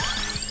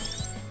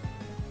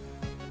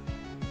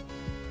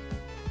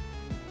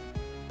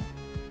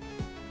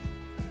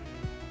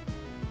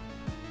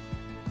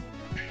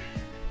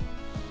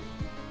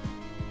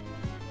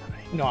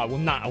 No, I will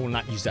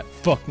not use that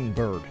fucking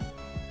bird.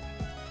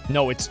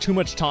 No, it's too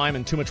much time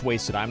and too much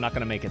wasted. I'm not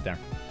gonna make it there.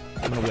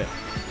 I'm gonna whip.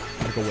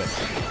 I'm gonna go whip.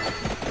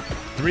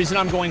 The reason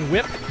I'm going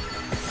whip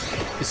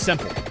is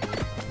simple.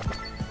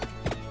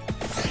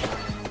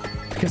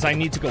 Because I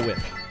need to go whip.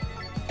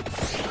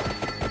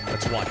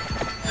 That's why.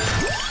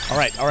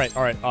 Alright, alright,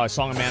 alright.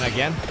 Song of Mana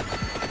again.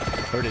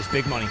 There it is.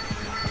 Big money.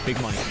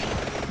 Big money.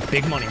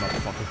 Big money,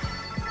 motherfucker.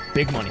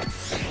 Big money.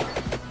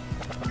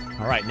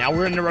 Alright, now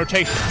we're in the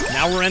rotation.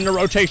 Now we're in the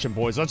rotation,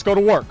 boys. Let's go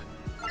to work.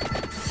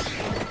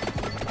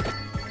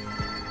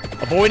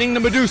 Avoiding the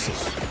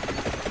Medusas.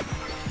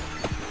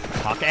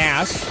 Cock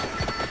ass.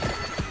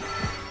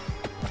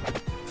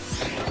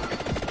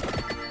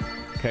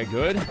 Okay,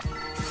 good.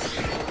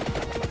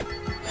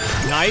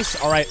 Nice.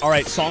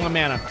 Alright, Song of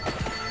Mana.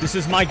 This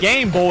is my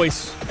game,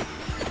 boys.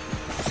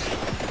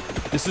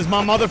 This is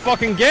my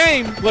motherfucking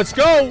game. Let's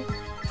go.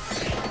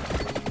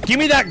 Give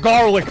me that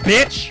garlic,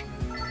 bitch.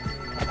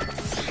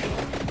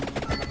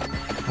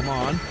 Come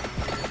on.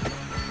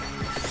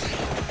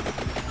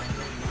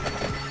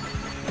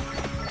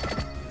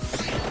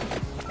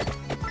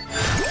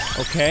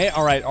 Okay,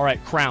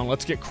 alright. Crown.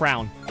 Let's get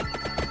crown.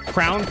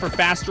 Crown for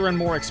faster and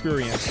more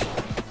experience.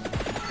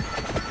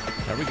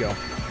 There we go.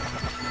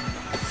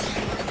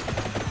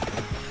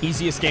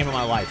 Easiest game of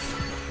my life.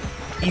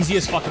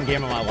 Easiest fucking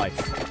game of my life.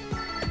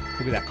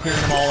 Look at that.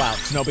 Clearing them all out.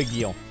 It's no big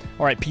deal.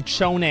 Alright,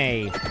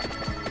 Pichone.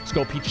 Let's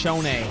go,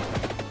 Pichone.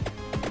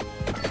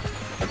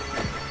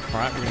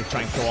 Alright, we're gonna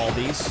try and kill all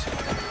these.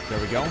 There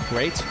we go.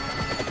 Great.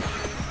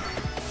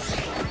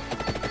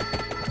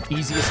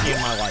 Easiest game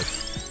of my life.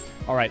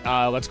 Alright,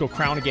 let's go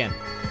crown again.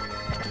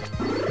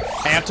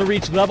 I have to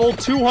reach level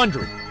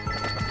 200.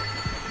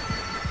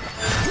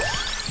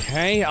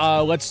 Okay,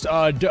 let's,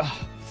 I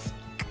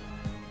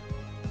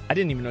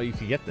didn't even know you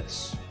could get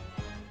this.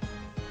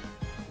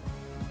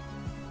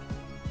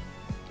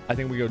 I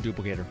think we go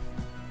duplicator.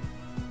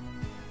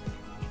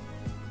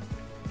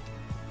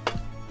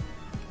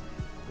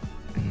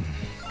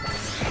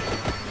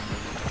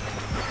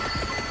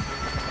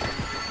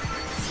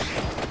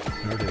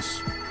 There it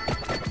is.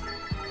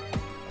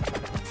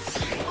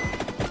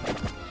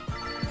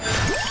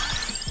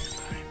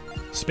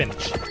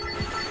 Spinach.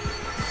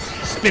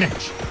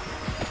 Spinach.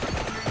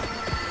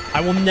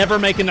 I will never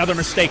make another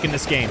mistake in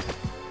this game.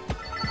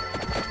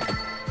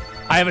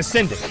 I have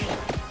ascended.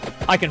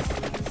 I can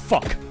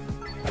fuck.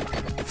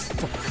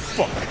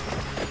 Fuck.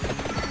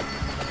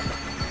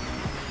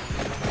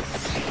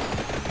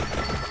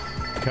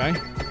 Okay.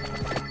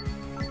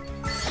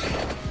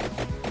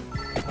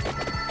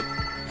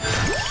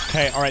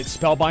 Okay, alright,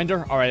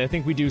 Spellbinder. Alright, I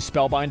think we do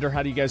Spellbinder.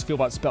 How do you guys feel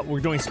about Spell? We're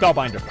doing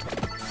Spellbinder.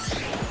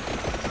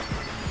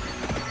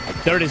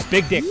 There it is.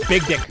 Big dick,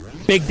 big dick,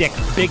 big dick,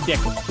 big dick.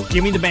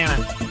 Give me the mana.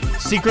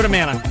 Secret of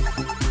mana.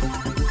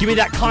 Give me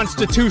that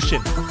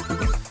Constitution.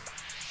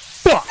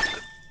 Fuck!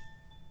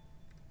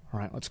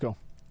 Alright, let's go.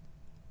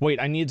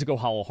 Wait, I need to go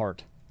Hollow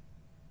Heart.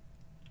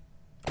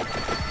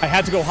 I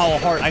had to go Hollow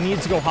Heart. I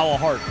need to go Hollow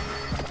Heart.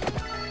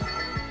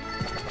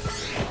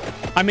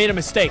 I made a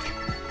mistake.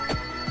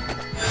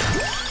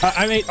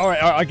 I made...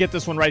 Alright, I'll get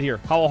this one right here.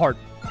 Hollow Heart.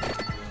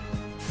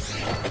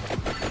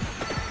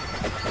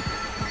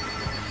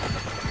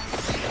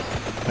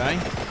 Okay.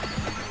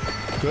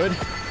 Good.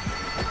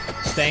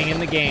 Staying in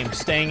the game.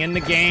 Staying in the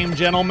game,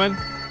 gentlemen.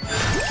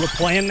 We're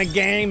playing the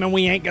game and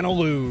we ain't gonna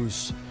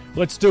lose.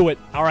 Let's do it.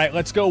 Alright,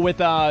 let's go with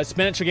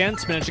spinach again.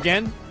 Spinach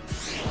again.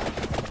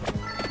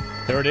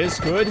 There it is.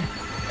 Good.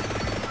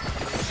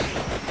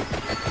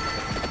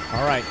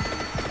 Alright.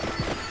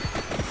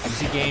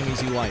 Easy game,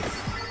 easy life.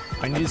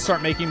 I need to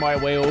start making my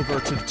way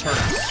over to the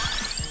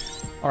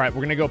turnips. Alright,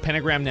 we're gonna go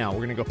pentagram now. We're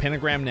gonna go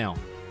pentagram now.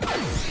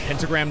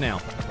 Pentagram now.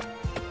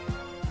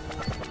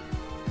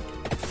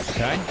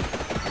 Okay.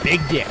 Big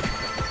dick.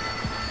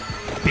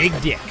 Big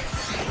dick.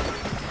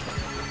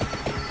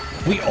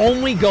 We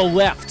only go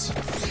left.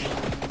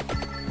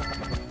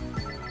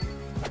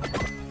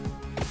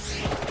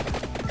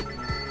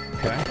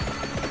 Okay.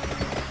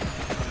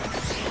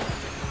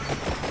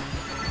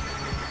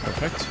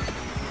 Perfect.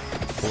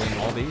 Pulling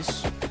all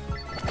these.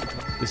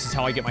 This is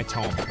how I get my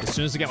tome. As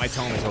soon as I get my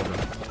tome, it's over.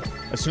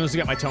 As soon as I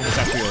get my tome, it's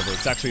actually over.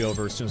 It's actually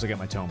over as soon as I get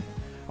my tome.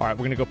 Alright,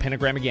 we're gonna go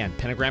pentagram again.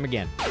 Pentagram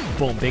again.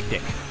 Boom, big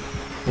dick.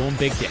 Boom,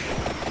 big dick.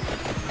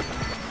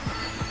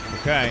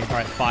 Okay,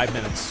 alright, 5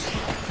 minutes.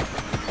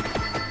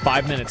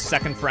 5 minutes,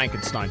 second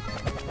Frankenstein.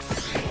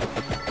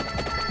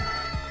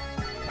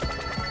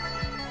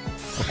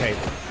 Okay.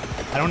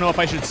 I don't know if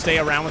I should stay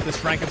around with this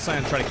Frankenstein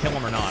and try to kill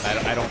him or not.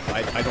 I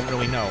don't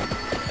really know.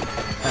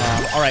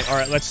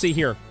 Alright, let's see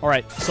here.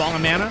 Alright, Song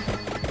of Mana.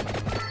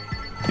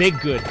 Big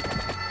good.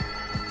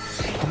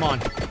 Come on.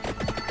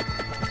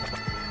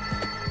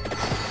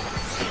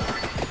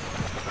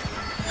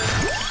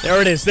 There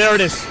it is, there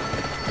it is.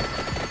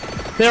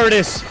 There it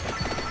is.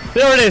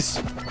 There it is.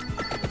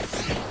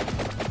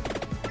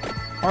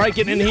 Alright,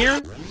 getting in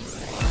here.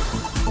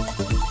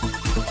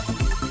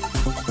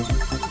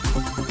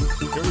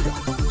 Here we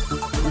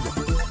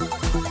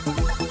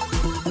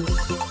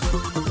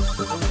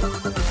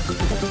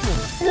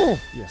go.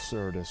 Yes,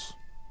 there it is.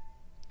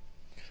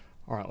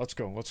 Alright, let's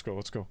go, let's go,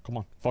 let's go. Come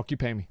on. Fuck you,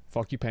 pay me.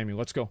 Fuck you, pay me.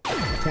 Let's go.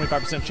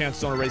 25% chance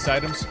don't erase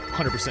items.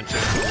 100%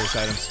 chance don't erase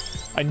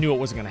items. I knew it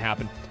wasn't going to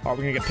happen. Alright,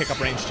 we're going to get pickup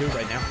range too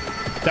right now.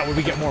 That way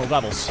we get more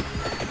levels.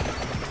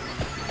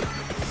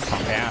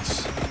 Cock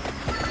ass.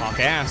 Cock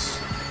ass.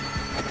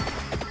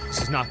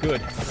 This is not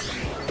good.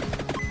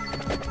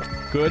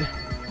 Good.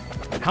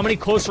 How many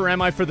closer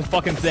am I for the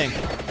fucking thing?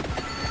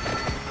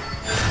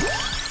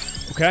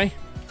 Okay.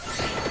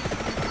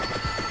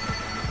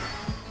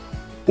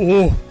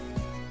 Oh.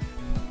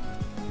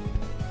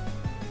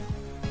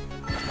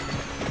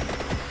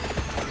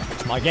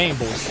 It's my game,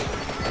 boys.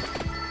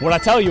 What'd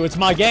I tell you? It's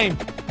my game.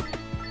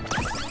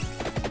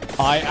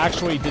 I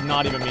actually did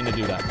not even mean to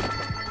do that.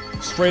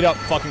 Straight up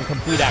fucking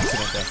complete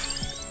accident there.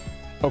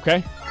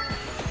 Okay.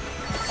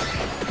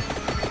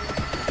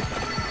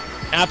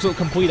 Absolute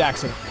complete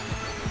accident.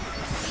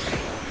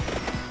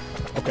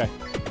 Okay.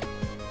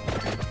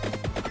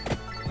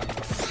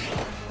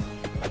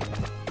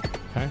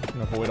 Okay, I'm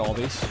gonna avoid all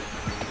these.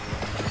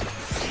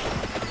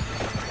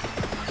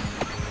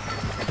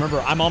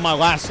 Remember, I'm on my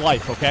last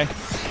life, okay?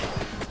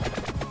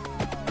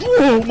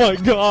 Oh my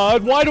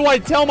god, why do I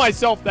tell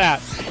myself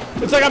that?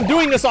 It's like I'm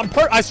doing this on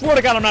purpose. I swear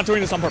to god I'm not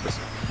doing this on purpose.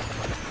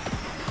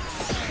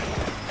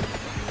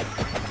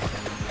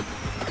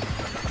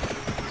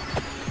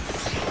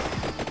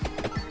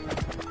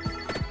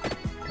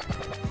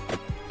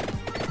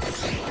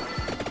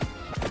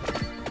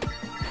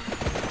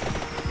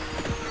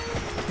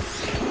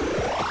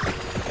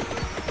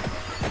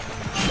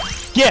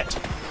 Get!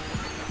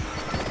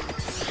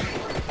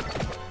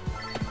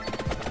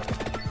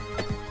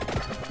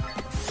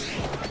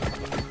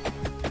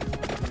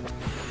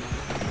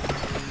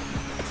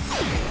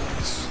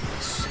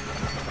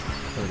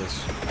 There it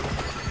is.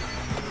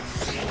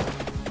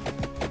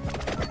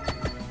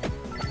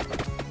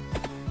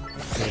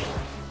 Okay.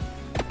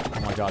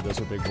 Oh my god, those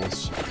are big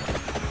boys.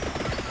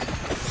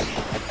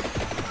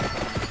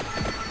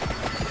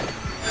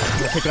 We're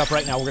gonna pick it up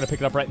right now. We're gonna pick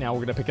it up right now.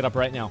 We're gonna pick it up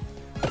right now.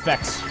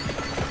 Effects.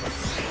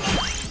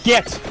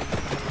 Get!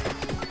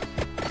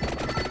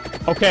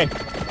 Okay.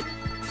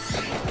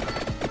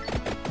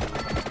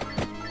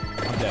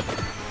 I'm dead.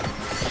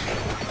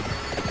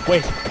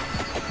 Wait.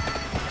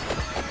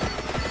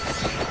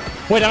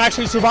 Wait, I'm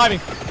actually surviving.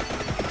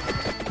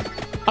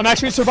 I'm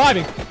actually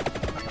surviving.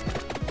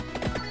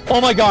 Oh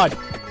my god.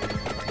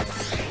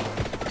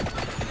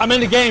 I'm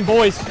in the game,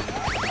 boys.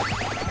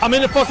 I'm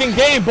in the fucking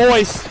game,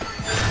 boys.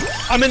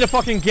 I'm in the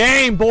fucking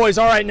game, boys.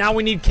 Alright, now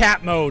we need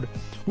cat mode.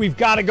 We've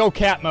got to go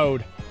cat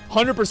mode.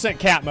 100%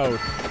 cat mode.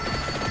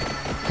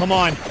 Come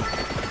on.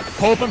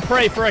 Hope and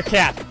pray for a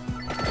cat.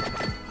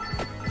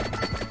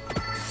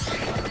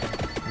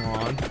 Come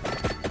on.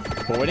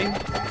 Voiding.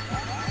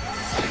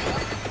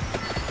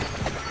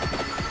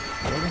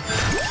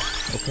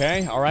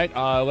 Okay, alright.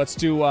 Let's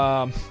do,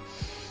 ooh.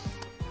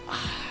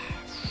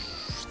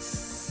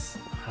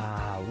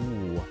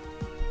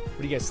 What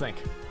do you guys think?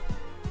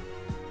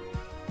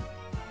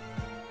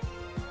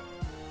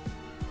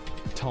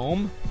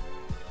 Tome?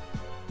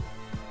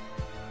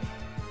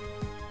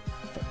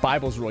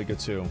 Bible's really good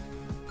too.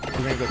 We're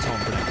gonna go tome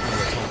for now.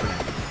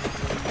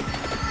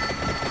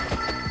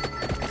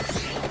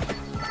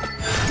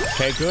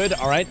 Okay, good.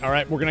 Alright.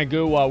 We're gonna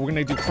do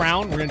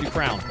crown. We're gonna do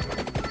crown.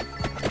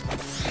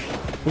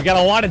 We got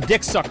a lot of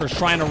dick suckers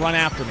trying to run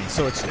after me,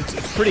 so it's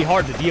pretty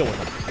hard to deal with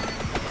them.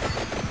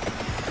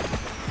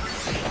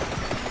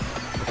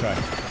 Okay.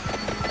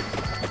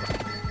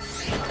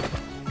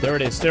 There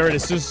it is.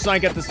 As soon as I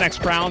get this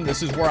next crown,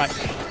 this is where I...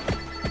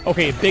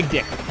 Okay, big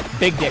dick.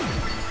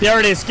 There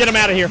it is. Get him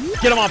out of here.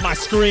 Get him off my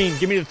screen.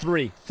 Give me the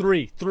 3.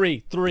 3.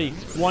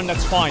 1,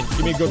 that's fine.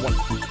 Give me a good one.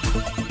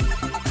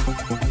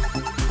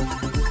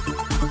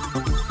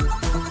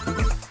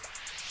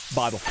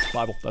 Bible.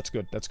 That's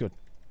good.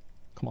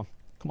 Come on.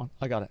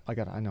 I got it.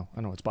 I know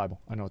it's Bible.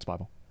 I know.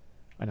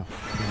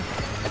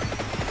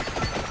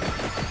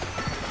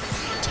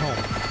 Tome.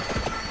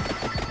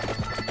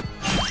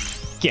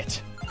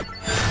 Get.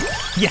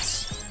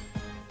 Yes.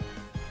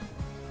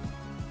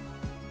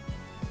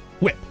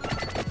 Whip.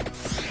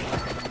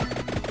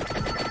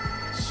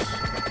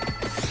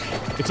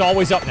 It's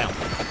always up now.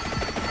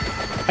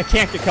 I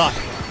can't get caught.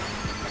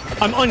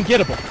 I'm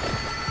ungettable.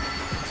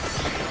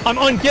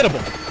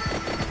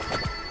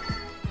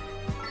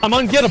 I'm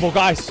ungettable,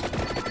 guys.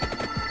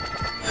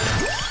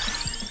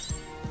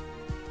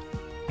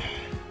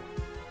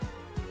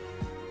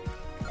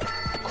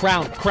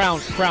 Crown.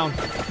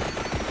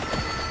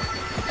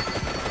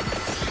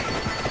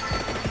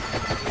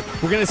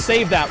 We're gonna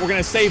save that.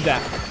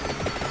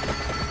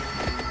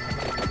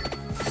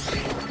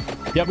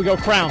 Yep, we go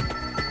crown.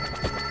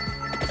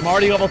 I'm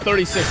already level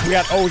 36. We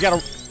got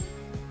a...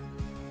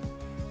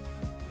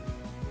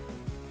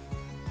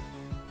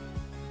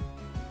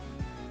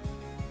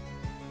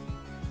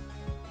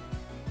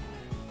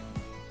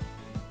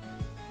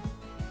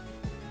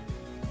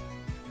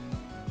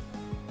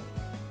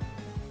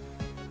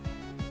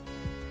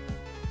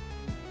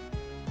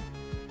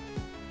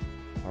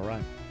 All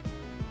right.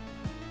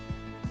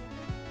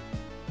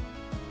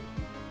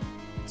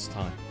 It's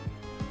time.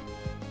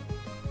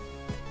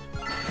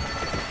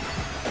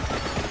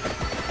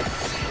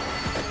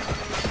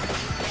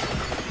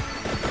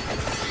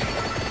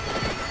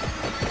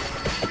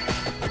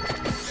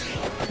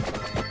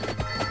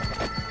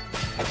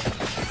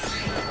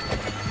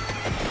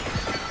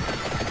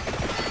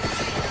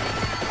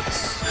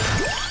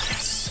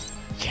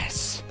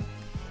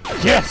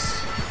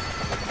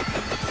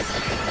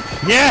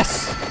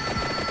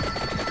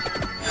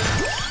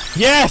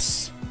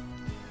 Yes!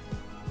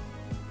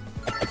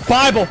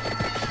 Bible!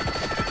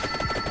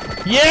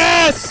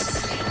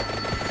 Yes!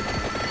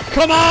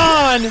 Come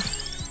on!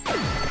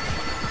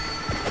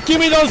 Give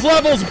me those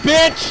levels,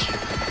 bitch!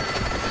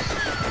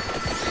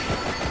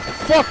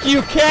 Fuck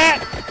you,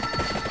 cat!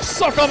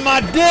 Suck on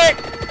my dick!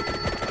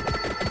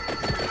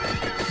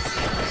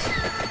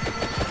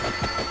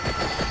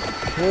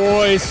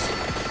 Boys.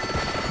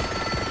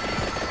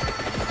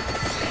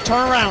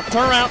 Turn around.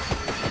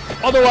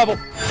 Other level.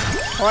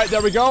 Alright,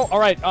 there we go.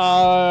 Alright,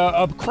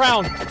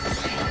 crown.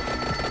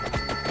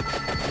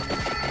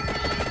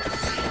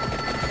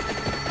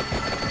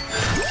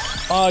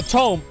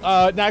 Tome.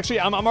 Actually,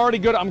 I'm already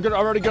good. I'm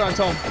already good on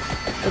tome.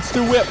 Let's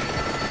do whip.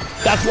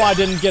 That's why I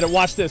didn't get it.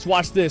 Watch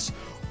this.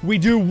 We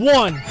do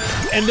 1,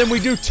 and then we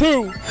do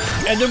 2,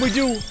 and then we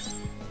do...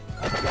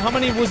 How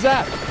many was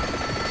that?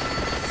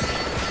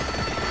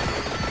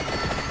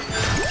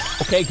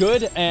 Okay,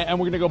 good. And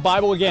we're gonna go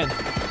Bible again.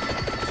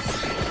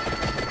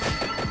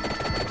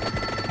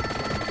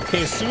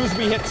 Okay, as soon as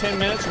we hit 10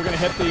 minutes, we're gonna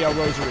hit the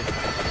rosary.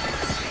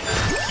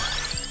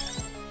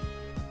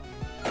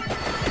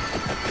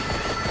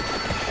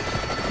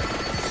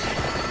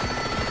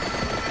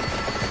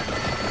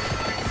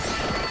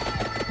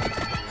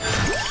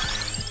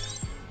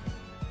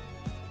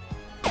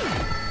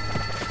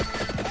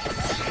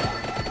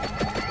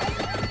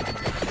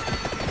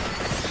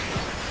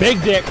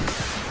 Big dick.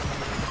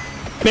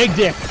 Big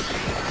dick.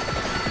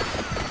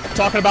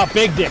 Talking about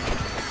big dick.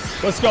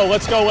 Let's go.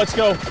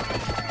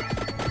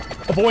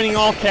 Avoiding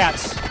all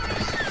cats.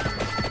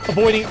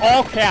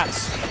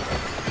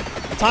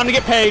 Time to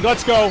get paid.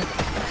 Let's go.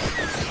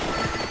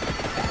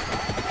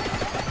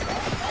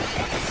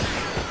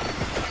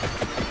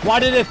 Why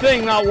did the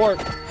thing not work?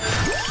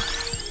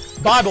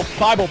 Bible.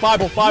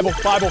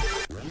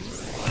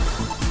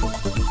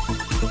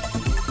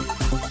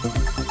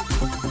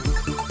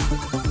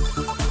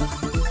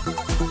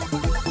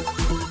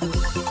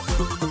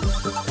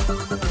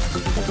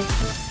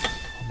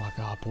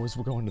 Boys,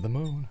 we're going to the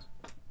moon.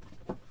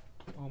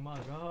 Oh my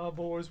god,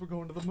 boys, we're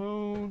going to the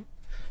moon.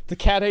 The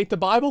cat ate the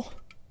Bible?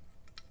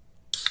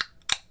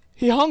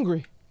 He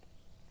hungry.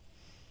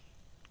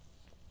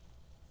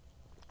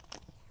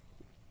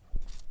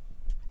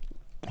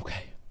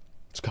 Okay,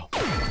 let's go.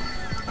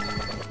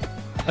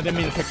 I didn't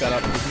mean to pick that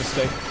up. It was a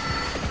mistake.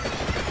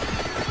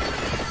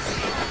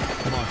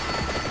 Come on.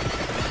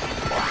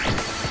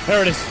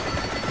 There it is.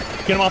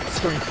 Get him off the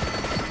screen.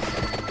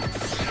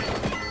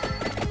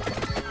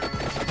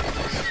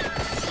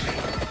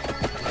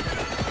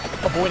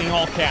 Avoiding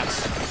all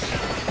cats.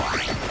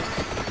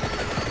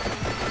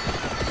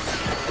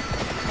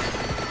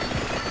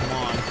 Come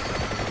on.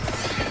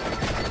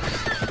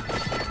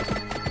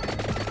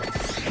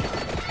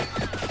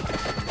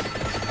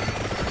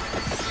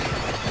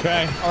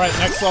 Okay. All right.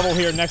 Next level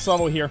here. Next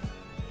level here.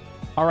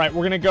 All right.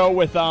 We're gonna go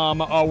with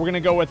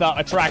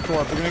a tractor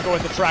orb. We're gonna go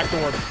with a tractor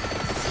orb.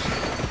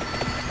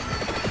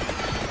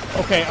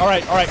 Okay. All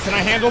right. All right. Can I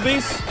handle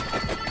these?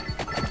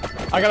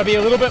 I gotta be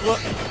a little bit.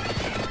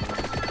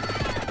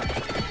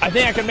 I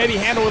think I can maybe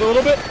handle it a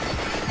little bit.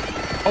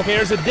 Okay,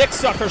 there's a dick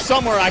sucker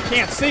somewhere. I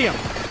can't see him.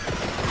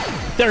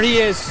 There he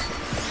is.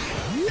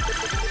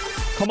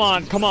 Come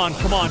on, come on,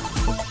 come on.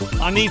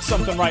 I need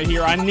something right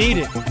here. I need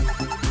it.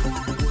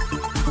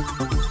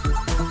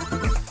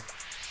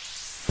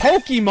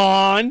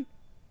 Pokemon.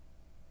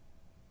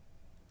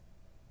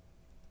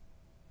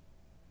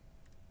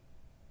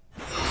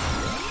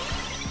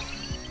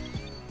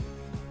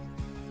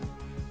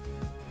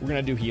 We're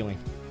gonna do healing.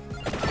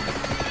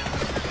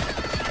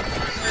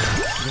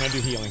 We're gonna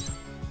do healing.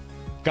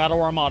 Gato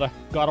Armada.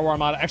 Gato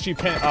Armada. Actually,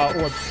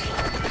 orb.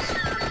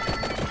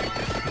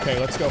 Okay,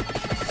 let's go.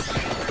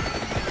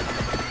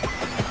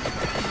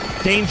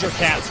 Danger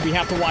cats. We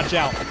have to watch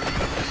out.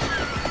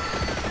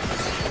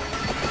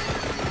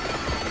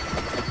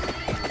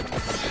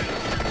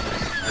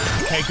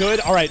 Okay,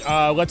 good. All right.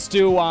 Let's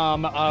do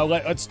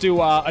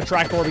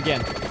attract orb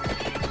again.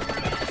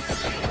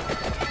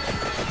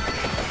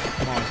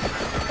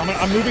 Come on.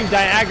 I'm moving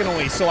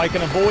diagonally so I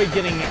can avoid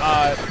getting you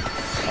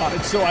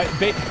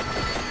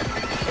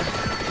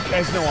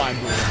guys know I'm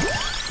doing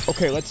it.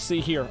 Okay, let's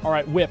see here. All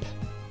right, whip.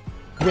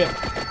 Whip.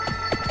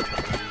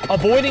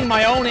 Avoiding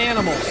my own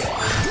animals.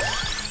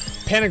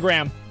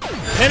 Pentagram.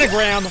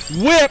 Pentagram.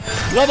 Whip.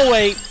 Level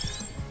 8.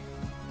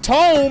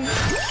 Tome.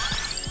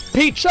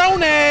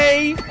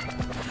 Pichone.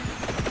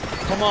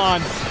 Come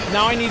on.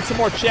 Now I need some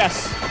more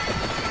chests.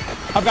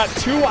 I've got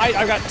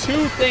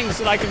two things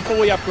that I can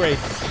fully upgrade.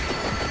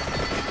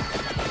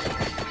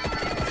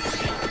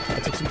 I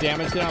took some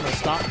damage there. I'm gonna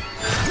stop.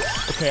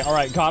 Okay,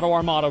 alright, Gato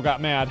Armado got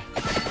mad.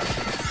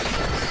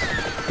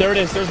 There it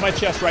is, there's my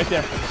chest right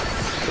there.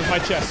 There's my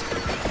chest.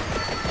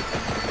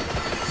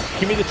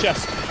 Give me the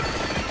chest.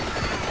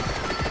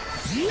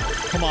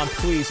 Come on,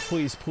 please,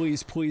 please,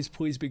 please, please,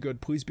 please be good.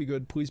 Please be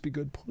good, please be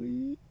good,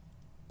 please.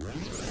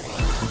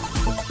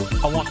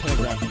 I want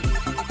pentagram.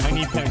 I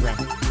need pentagram.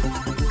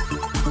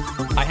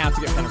 I have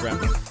to get pentagram.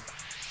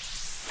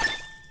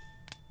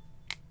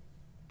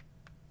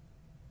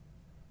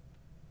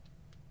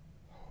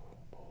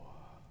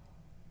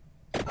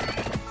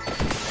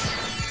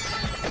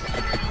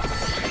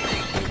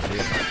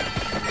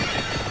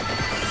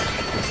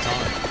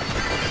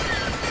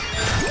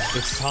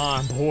 It's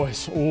time,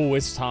 boys. Ooh,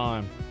 it's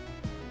time.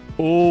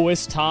 Ooh,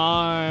 it's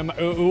time.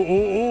 Ooh, ooh,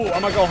 ooh, ooh.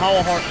 I'm gonna go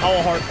Hollow Heart,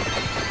 Hollow Heart.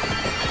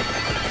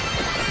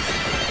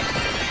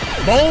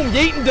 Boom,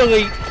 yeet and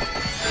delete.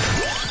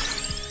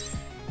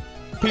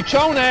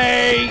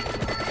 Pichone.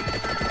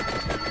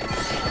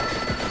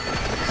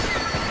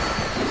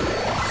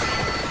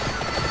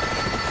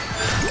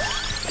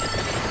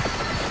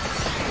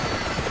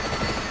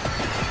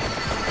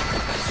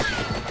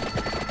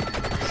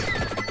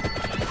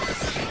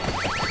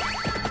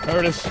 There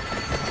it is.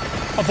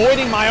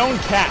 Avoiding my own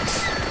cats.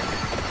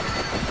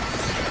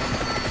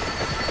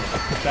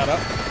 Pick that up.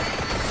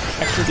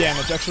 Extra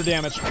damage, extra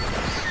damage.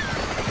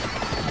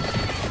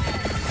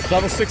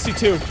 Level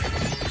 62.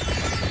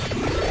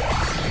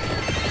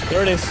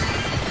 There it is.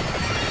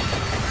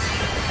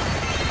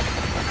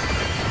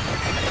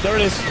 There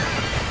it is.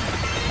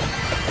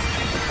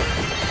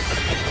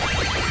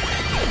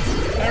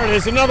 There it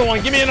is. Another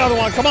one. Give me another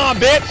one. Come on,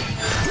 bitch.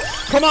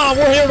 Come on.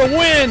 We're here to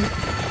win.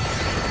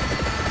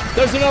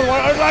 There's another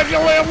one.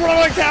 I'm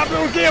rolling cap.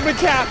 Give me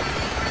cap.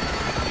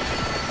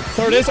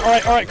 There it is. All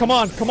right. All right. Come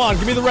on. Come on.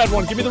 Give me the red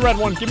one. Give me the red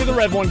one. Give me the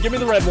red one. Give me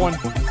the red one.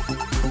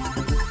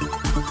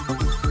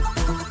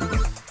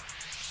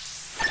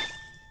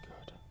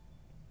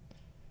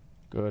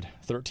 Good.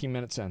 13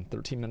 minutes in.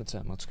 13 minutes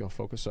in. Let's go.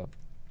 Focus up.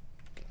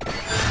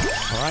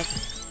 Alright.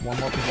 One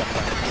more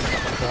projectile.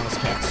 Bonus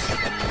cats.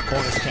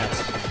 Bonus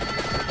cats.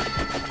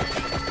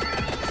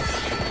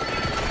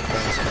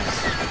 Bonus cats.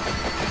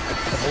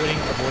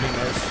 Avoiding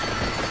those.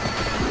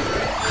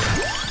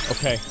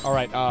 Okay.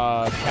 Alright.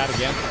 Cat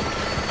again.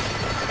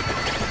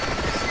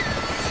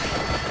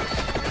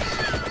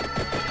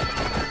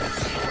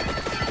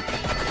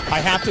 I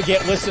have to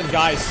get, listen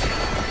guys.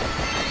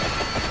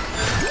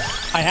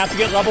 I have to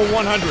get level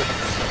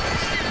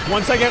 100.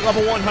 Once I get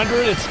level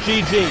 100, it's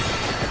GG.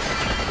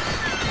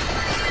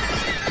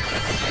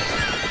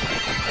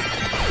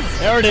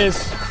 There it is.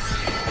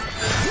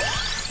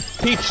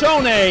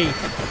 Pichone.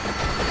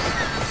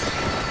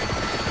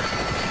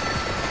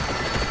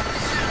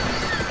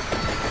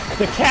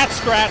 The cat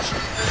scratched.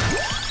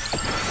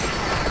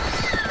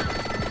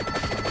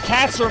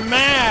 Cats are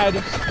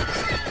mad.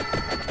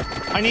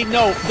 I need,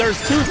 no, there's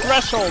 2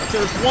 thresholds.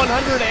 There's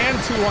 100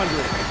 and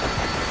 200.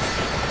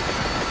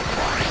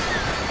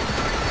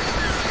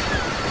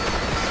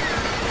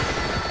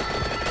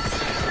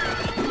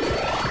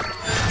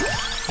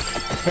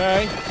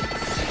 Okay.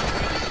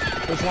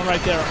 There's one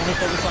right there. Let me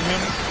focus on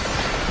him.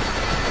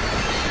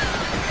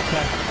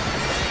 Okay.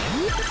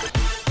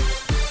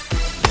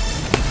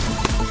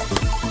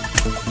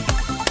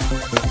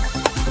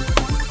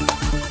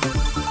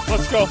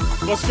 Let's go.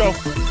 Let's go.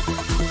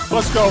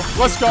 Let's go.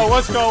 Let's go.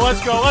 Let's go.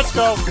 Let's go. Let's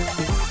go.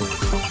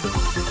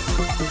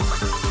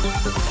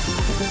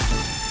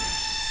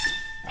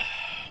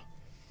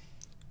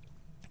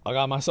 I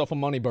got myself a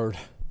money bird.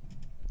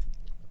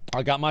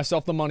 I got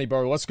myself the money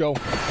bird. Let's go.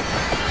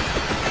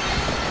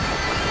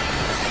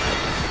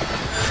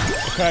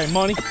 Okay,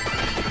 money.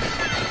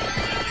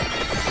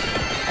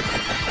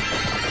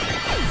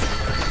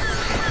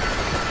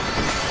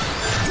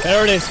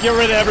 There it is. Get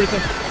rid of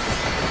everything.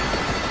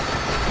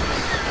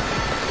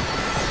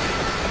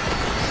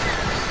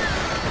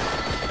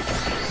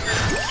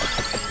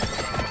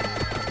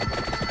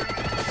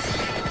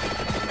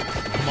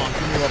 Come on,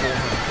 give me level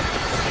 100.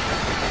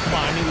 Come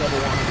on, I need level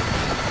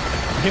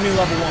 100. Give me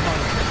level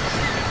 100.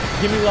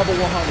 Give me level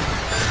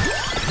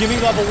 100. Give me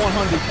level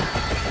 100.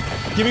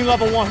 Give me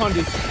level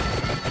 100.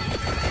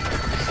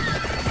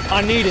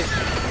 I need it.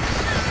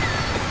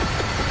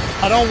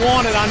 I don't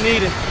want it, I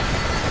need it.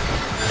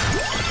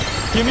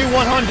 Give me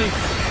 100.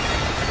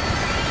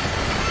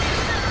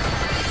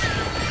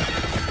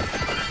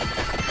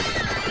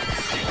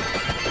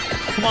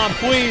 Come on,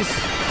 please.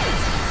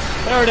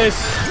 There it is.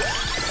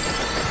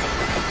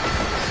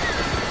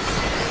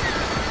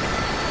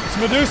 It's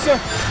Medusa.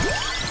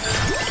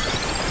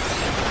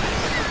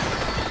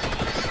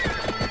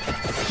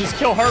 Just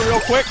kill her real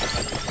quick.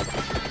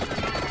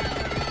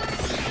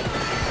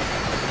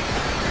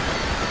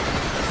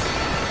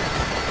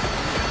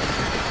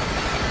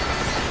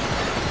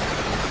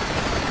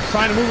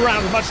 Trying to move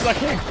around as much as I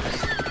can.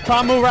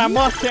 Trying to move around as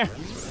much as I can.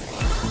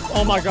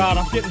 Oh my god,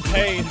 I'm getting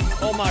paid.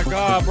 Oh my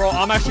god, bro.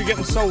 I'm actually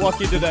getting so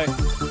lucky today.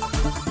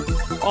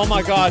 Oh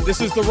my god, this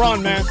is the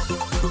run, man.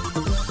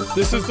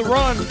 This is the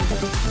run.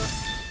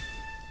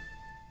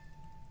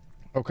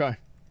 Okay.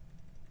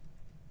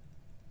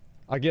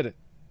 I get it.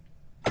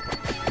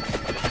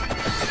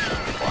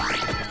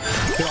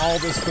 Get all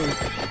this food.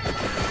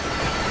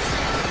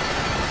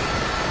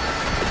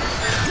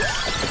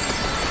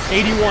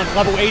 81,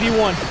 level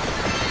 81.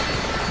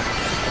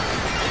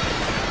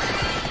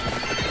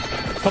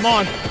 Come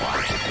on.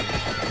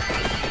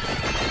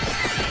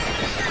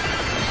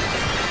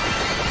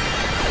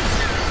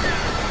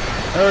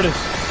 There it is.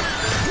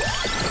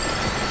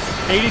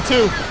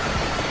 82.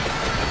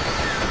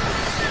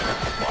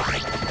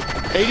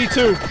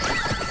 82.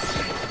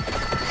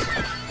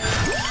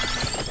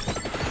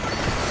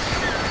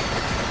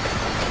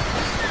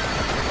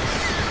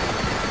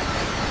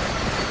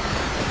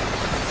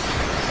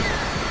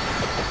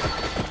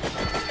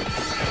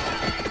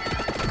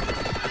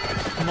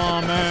 Come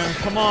on, man.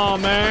 Come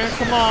on, man.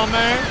 Come on,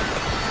 man.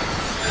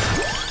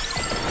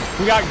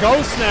 We got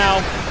ghosts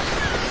now.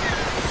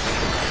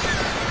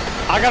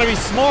 I gotta be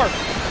smart.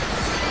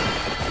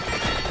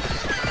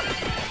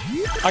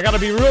 I gotta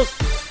be real.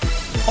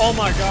 Oh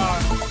my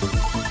god.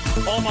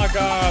 Oh my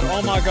god.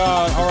 Oh my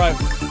god. Alright.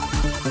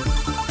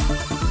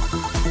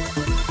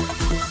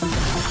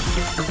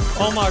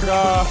 Oh my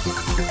god.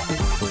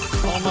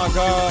 Oh my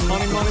god.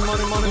 Money, money,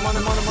 money, money,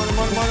 money, money, money,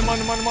 money,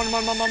 money, money, money,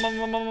 money,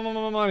 money, money,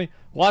 money, money.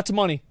 Lots of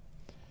money.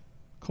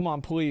 Come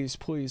on, please,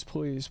 please,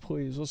 please,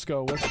 please. Let's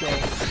go. Let's go.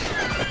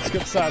 Let's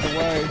get this out of the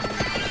way.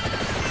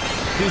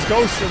 These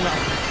ghosts are not.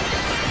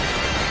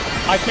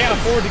 I can't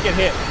afford to get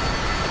hit.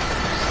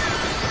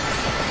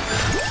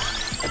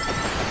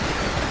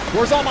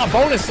 Where's all my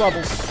bonus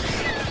levels?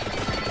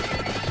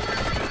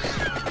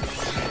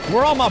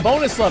 Where are all my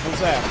bonus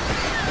levels at?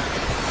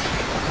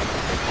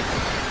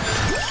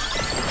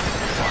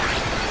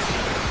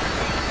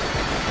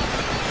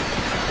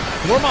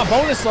 Where are my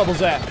bonus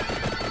levels at?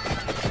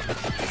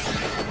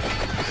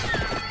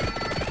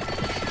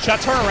 Should I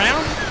turn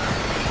around?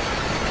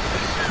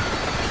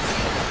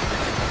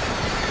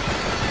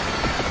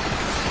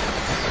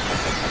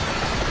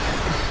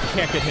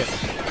 Can't get hit.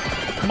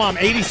 Come on,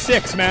 I'm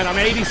 86, man. I'm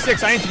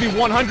 86. I need to be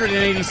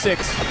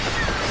 186.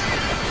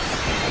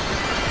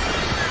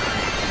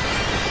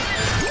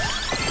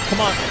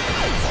 Come on.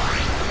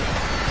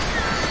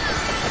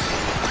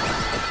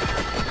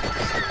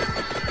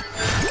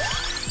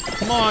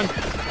 Come on.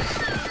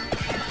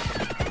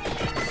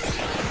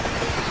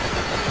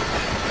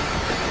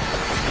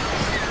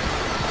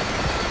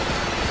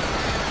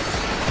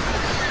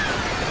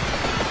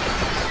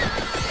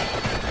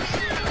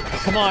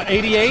 Come on,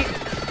 88.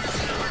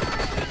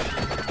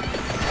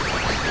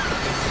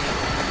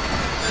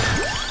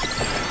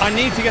 I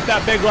need to get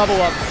that big level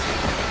up.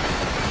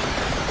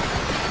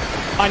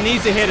 I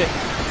need to hit it.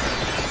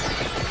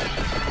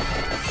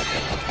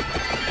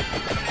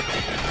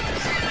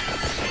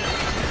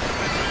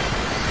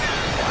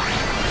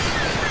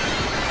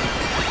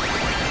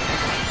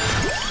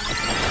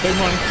 Big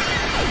money.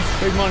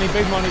 Big money,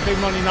 big money, big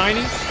money.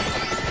 90.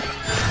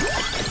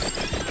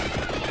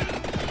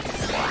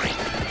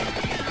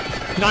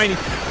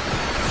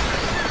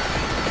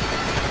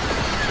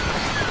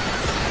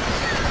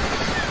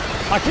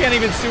 I can't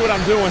even see what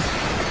I'm doing.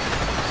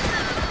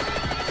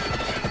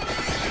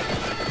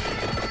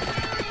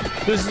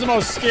 This is the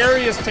most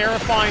scariest,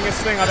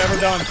 terrifyingest thing I've ever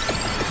done.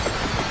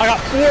 I got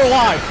 4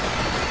 alive.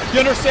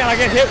 You understand? I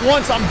get hit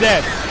once, I'm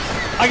dead.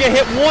 I get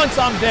hit once,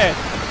 I'm dead.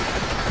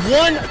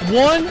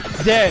 One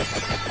dead.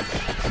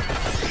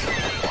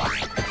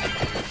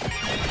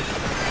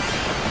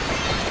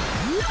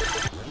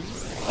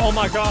 Oh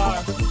my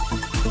god.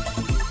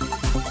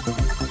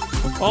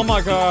 Oh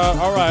my god.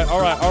 Alright.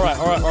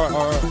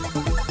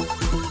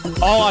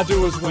 All I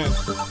do is win.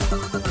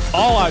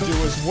 All I do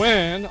is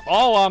win.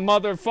 All I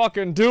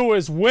motherfucking do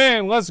is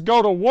win. Let's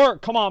go to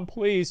work. Come on,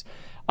 please.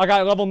 I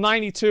got level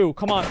 92.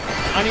 Come on.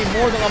 I need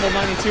more than level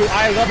 92.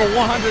 I have level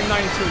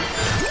 192.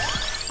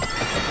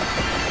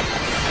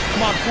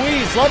 Come on,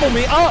 please. Level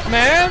me up,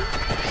 man.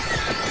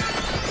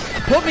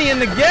 Put me in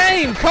the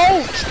game,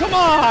 coach. Come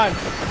on.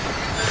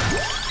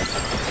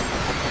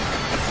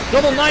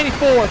 Level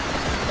 94.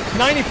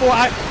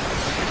 94.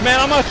 Man,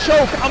 I'm gonna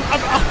choke.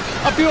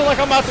 I feel like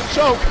I'm about to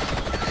choke.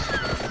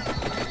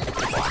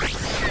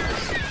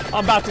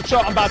 I'm about to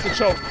choke. I'm about to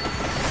choke.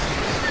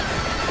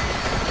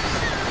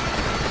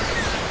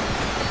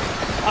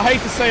 I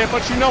hate to say it,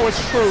 but you know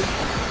it's true.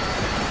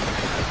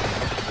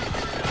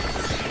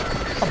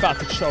 I'm about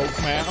to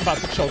choke, man. I'm about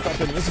to choke up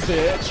in this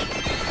bitch.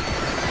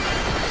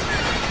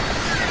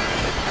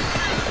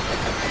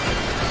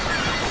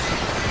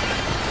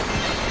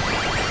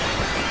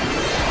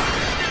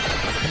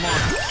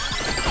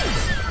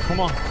 Come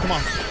on. Come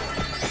on.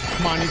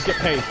 Come on, I need to get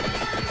paid.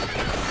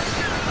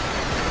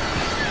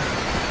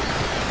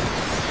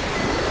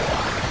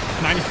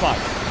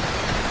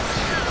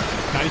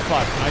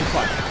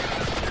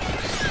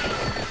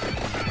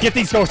 $95. Get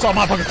these ghosts on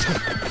my fucking screen.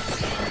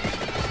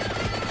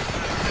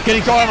 Get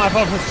these ghosts on my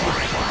fucking screen.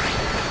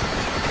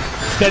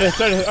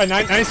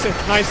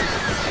 96.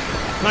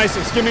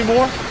 96. Give me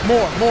more.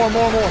 More.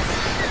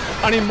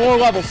 I need more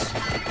levels.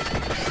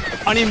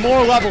 I need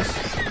more levels.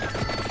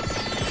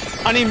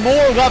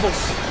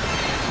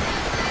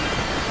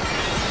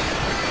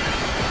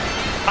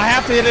 I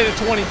have to hit it at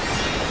 20.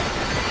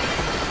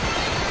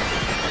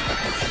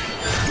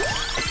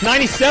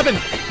 97.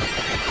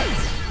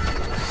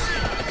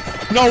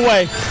 No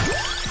way.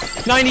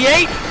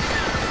 98.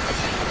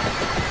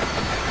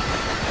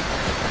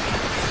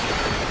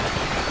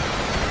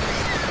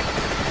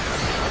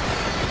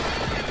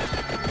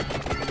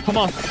 Come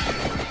on.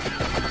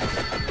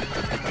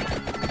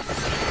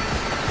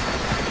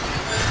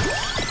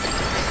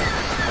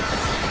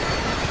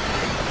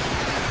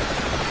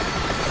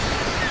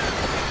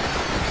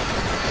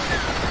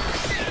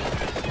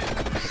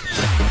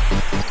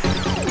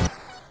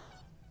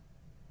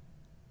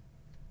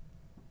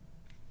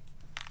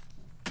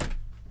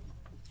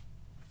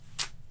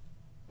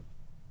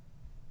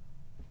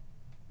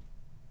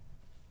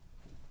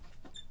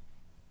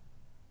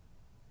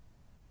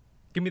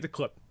 Give me the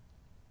clip.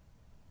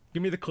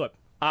 Give me the clip.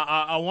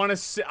 I want to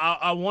see.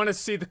 I want to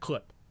see the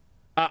clip.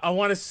 I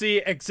want to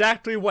see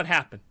exactly what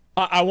happened.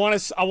 I want to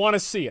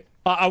see it.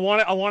 I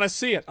want to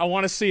see it. I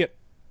want to see it.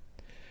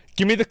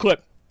 Give me the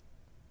clip.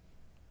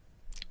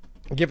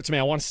 Give it to me.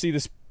 I want to see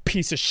this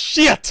piece of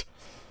shit.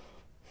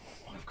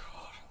 Oh my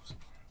god.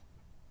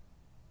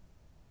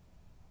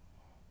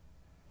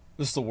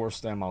 This is the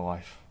worst day of my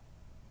life.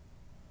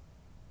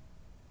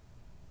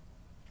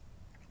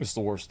 It's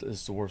the worst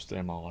day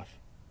of my life.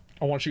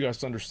 I want you guys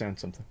to understand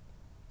something.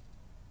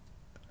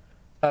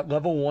 At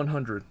level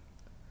 100,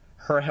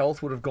 her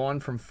health would have gone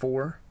from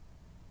 4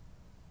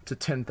 to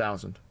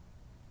 10,000,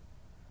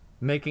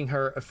 making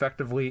her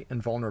effectively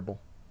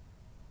invulnerable.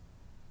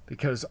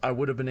 Because I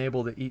would have been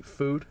able to eat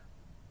food,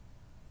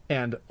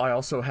 and I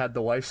also had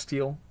the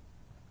lifesteal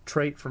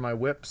trait for my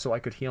whip so I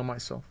could heal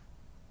myself.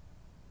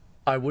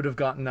 I would have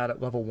gotten that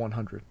at level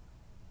 100.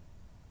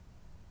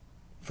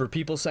 For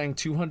people saying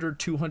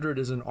 200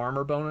 is an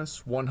armor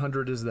bonus,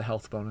 100 is the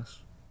health bonus.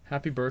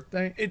 Happy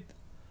birthday.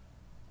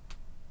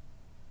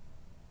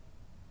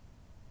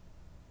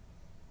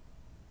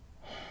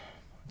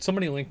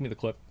 Somebody link me the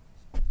clip.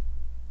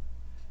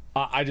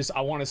 I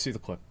want to see the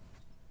clip.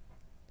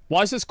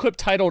 Why is this clip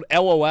titled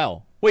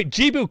LOL? Wait,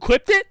 Jibu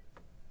clipped it?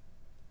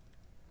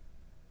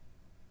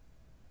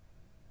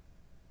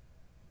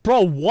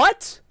 Bro,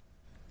 what?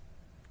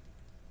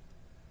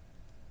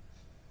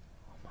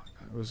 Oh my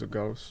god, it was a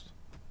ghost.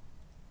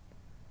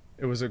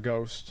 It was a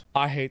ghost.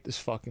 I hate this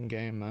fucking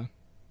game, man.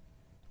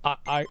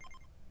 I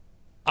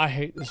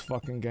hate this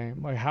fucking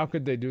game. Like, how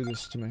could they do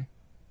this to me?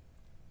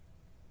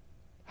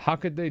 How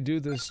could they do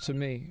this to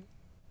me?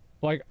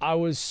 Like, I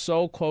was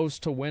so close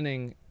to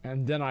winning,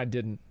 and then I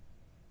didn't.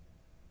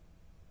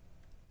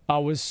 I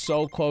was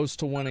so close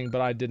to winning,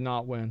 but I did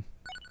not win.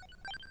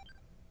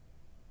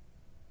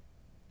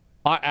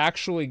 I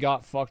actually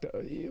got fucked.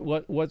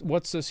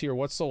 What's this here?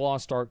 What's the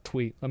Lost Ark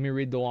tweet? Let me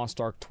read the Lost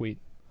Ark tweet.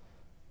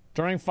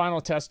 During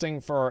final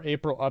testing for our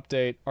April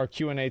update, our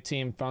Q&A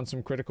team found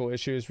some critical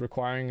issues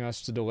requiring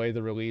us to delay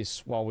the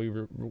release while we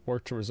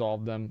work to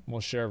resolve them. We'll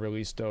share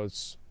release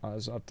notes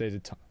as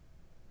updated time.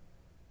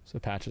 So the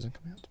patch isn't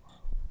coming out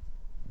tomorrow.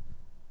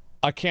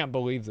 I can't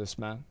believe this,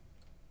 man.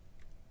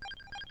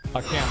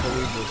 I can't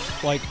believe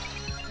this. Like...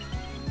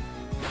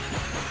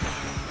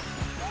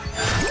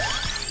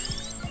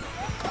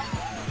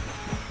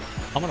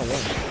 I'm gonna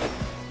win.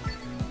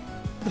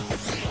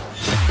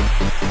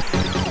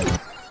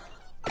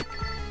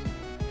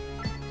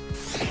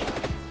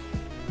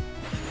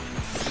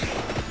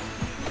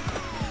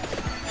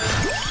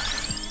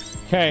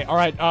 Okay, all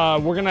right.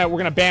 We're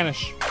gonna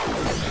banish.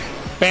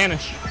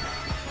 Banish.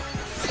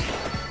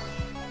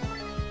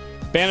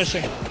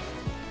 Banishing.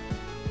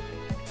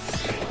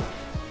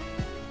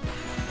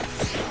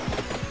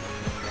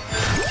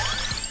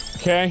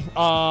 Okay.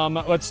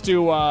 Let's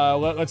do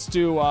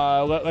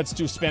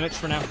spinach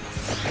for now.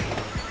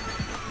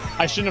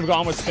 I shouldn't have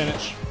gone with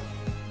spinach.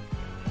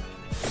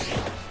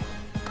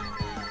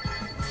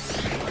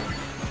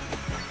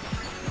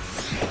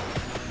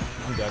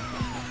 I'm dead.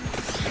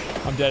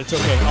 I'm dead. It's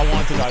okay. I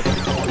wanted to die there.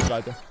 I wanted to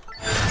die there.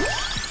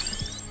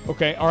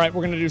 Okay. All right.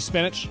 We're gonna do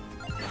spinach.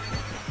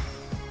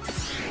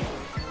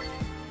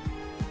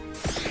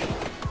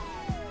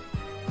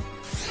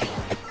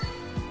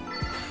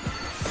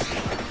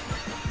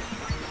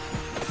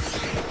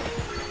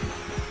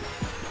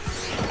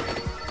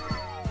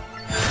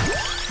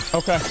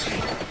 Okay.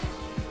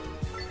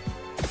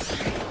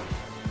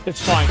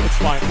 It's fine, it's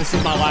fine. This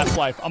is my last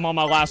life. I'm on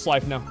my last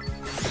life now.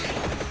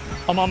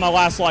 I'm on my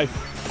last life.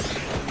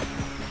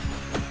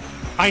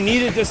 I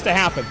needed this to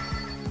happen.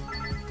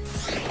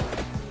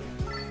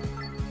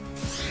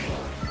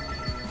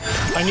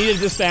 I needed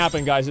this to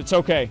happen, guys. It's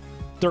okay.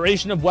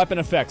 Duration of weapon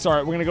effects.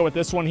 Alright, we're gonna go with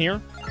this one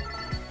here.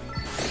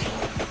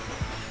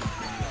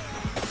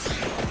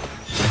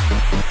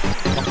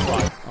 I'm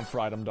fried. I'm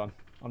fried. I'm done.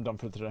 I'm done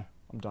for today.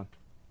 I'm done.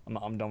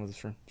 I'm done with the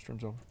stream.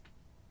 Stream's over.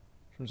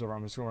 Stream's over.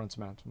 I'm just gonna run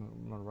some ads.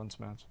 I'm gonna run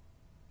some ads.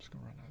 I'm just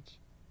gonna run ads.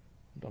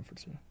 I'm done for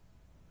today.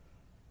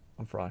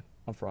 I'm fried.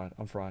 I'm fried.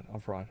 I'm fried. I'm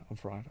fried. I'm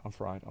fried. I'm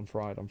fried. I'm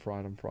fried. I'm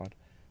fried. I'm fried.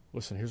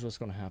 Listen, here's what's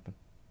gonna happen.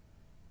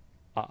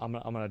 I'm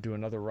gonna do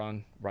another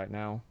run right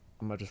now.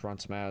 I'm gonna just run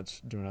some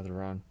ads. Do another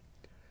run.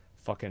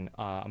 Fucking.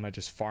 I'm gonna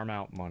just farm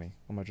out money.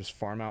 I'm gonna just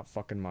farm out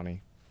fucking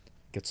money.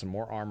 Get some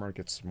more armor.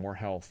 Get some more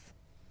health.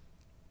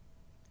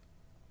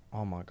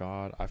 Oh my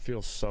god, I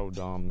feel so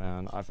dumb,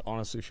 man. I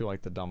honestly feel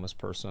like the dumbest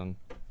person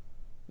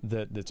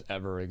that's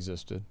ever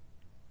existed.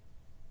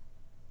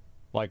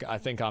 Like, I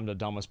think I'm the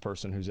dumbest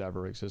person who's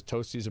ever existed.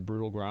 Toasty's a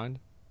brutal grind?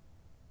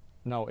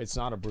 No, it's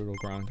not a brutal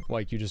grind.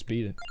 Like, you just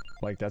beat it.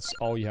 Like, that's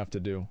all you have to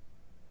do.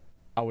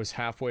 I was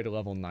halfway to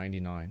level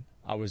 99.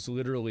 I was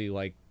literally,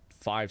 like,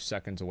 5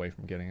 seconds away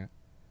from getting it.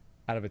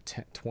 Out of a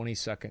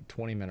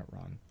 20-minute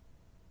run.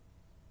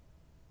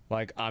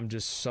 Like, I'm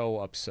just so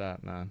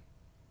upset, man.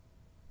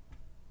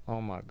 Oh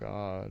my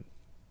god.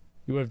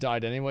 You would have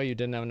died anyway? You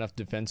didn't have enough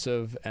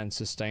defensive and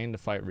sustain to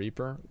fight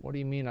Reaper? What do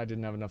you mean I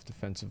didn't have enough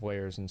defensive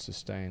layers and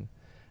sustain?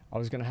 I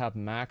was gonna have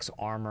max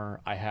armor.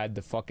 I had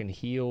the fucking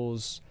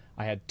heals.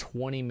 I had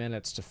 20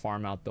 minutes to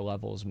farm out the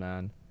levels,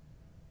 man.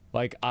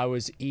 Like, I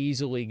was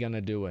easily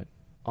gonna do it.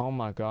 Oh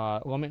my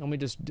god. Let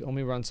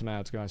me run some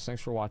ads, guys.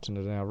 Thanks for watching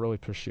today. I really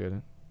appreciate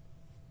it.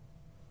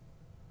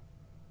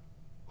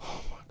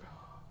 Oh my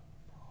god.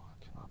 Bro,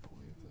 I cannot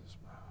believe this,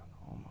 man.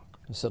 Oh my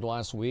god. I said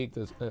last week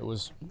that it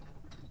was...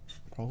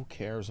 Bro, who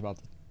cares about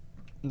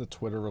the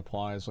Twitter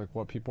replies? Like,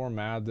 what, people are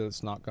mad that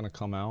it's not gonna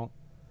come out?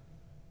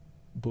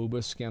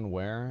 Booba skin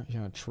where?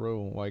 Yeah,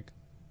 true. Like,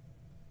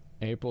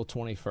 April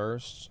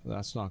 21st?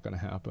 That's not gonna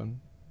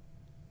happen.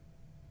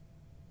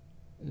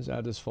 Is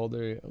that this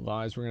folder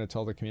lies we're gonna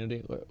tell the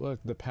community? Look,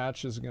 the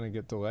patch is gonna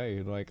get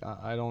delayed. Like,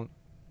 I don't...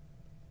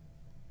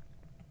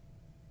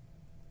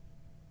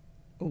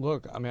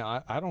 Look, I mean,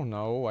 I don't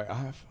know. Like, I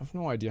have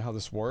no idea how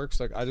this works.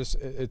 Like,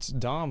 it's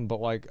dumb,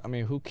 but like, I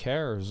mean, who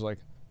cares? Like,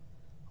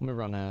 let me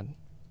run ad.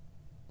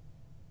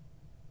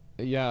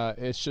 Yeah,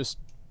 it's just...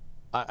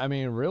 I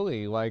mean,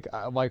 really, like,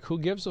 who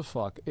gives a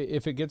fuck?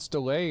 If it gets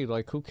delayed,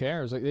 like, who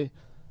cares? Like,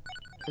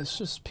 it's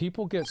just,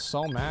 people get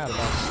so mad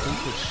about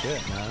stupid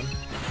shit, man.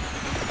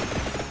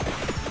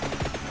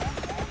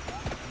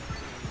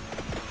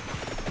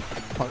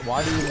 Like,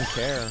 why do you even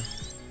care?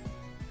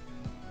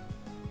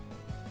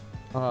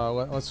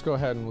 Let's go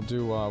ahead and we'll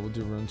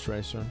do Rune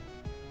Tracer.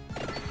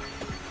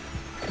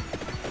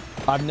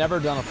 I've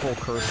never done a full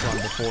curse run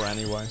before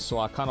anyway, so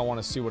I kind of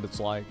want to see what it's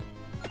like.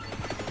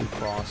 Do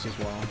cross as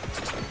well.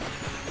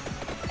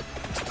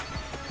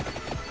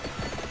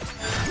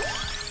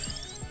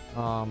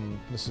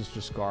 This is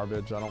just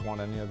garbage. I don't want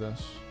any of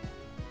this.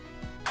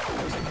 I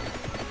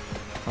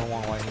don't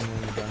want lightning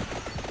when you're done.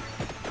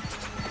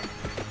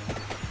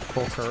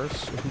 Full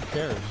curse? Who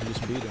cares? You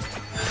just beat it.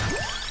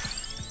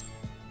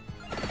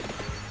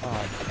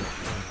 Oh,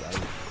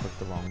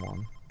 wrong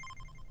one.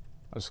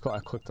 I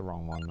clicked the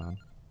wrong one, man.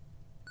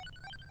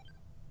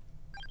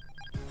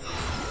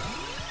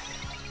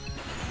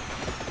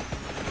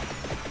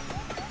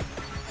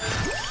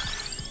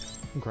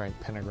 Great,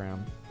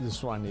 pentagram. This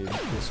is what I needed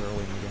this early in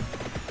the game.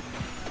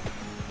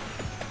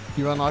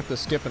 You unlock the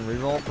skip and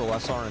reroll for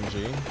less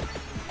RNG?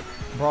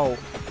 Bro,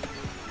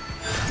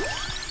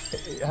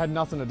 it had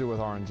nothing to do with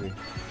RNG.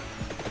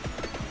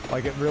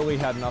 Like, it really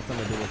had nothing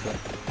to do with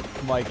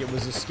it. Like, it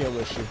was a skill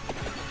issue.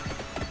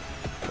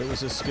 It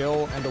was a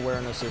skill and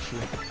awareness issue.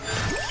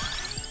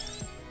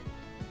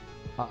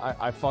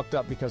 I fucked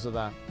up because of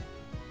that.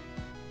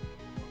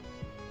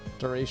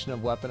 Duration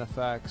of weapon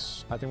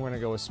effects. I think we're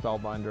gonna go with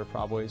Spellbinder,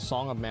 probably.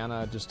 Song of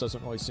Mana just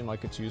doesn't really seem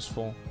like it's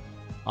useful.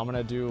 I'm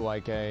gonna do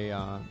like a,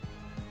 I'm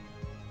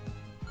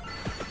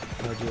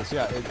gonna do this.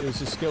 Yeah, it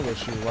was a skill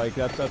issue. Like,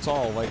 that's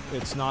all. Like,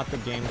 it's not the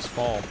game's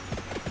fault.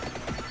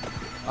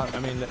 I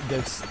mean,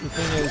 that's, the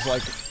thing is,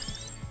 like,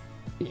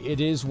 it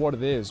is what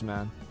it is,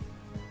 man.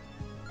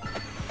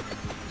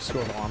 Let's go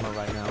with armor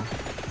right now.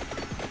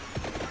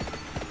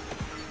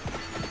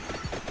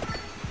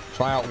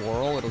 Try out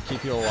Laurel, it'll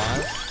keep you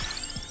alive.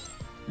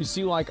 You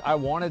see, like, I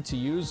wanted to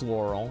use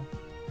Laurel,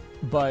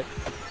 but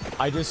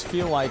I just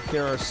feel like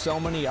there are so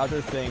many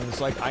other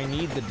things. Like, I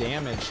need the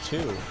damage,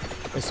 too.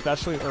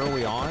 Especially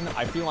early on,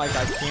 I feel like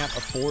I can't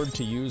afford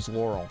to use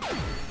Laurel.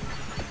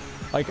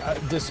 Like,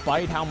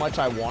 despite how much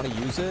I want to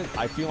use it,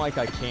 I feel like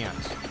I can't.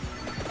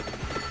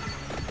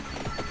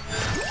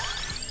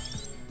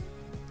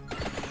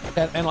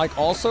 And like,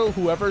 also,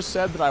 whoever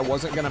said that I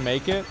wasn't gonna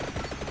make it,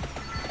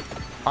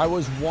 I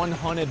was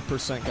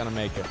 100% gonna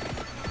make it.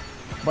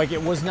 Like,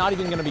 it was not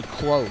even gonna be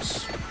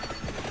close.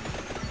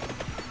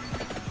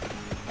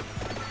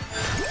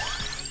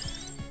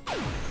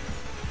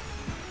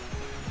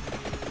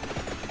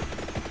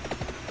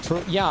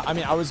 Yeah, I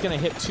mean, I was gonna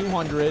hit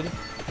 200.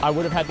 I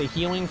would have had the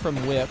healing from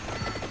Whip.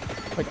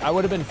 Like, I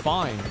would have been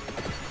fine.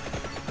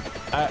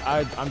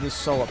 I'm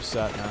just so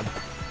upset, man.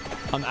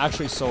 I'm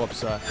actually so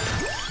upset.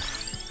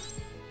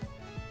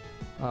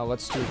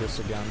 Let's do this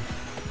again.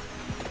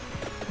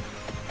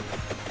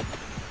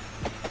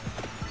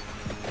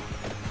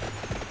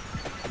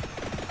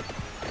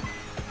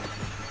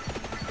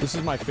 This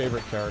is my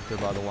favorite character,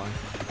 by the way.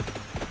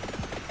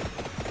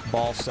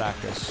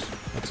 Balsacus.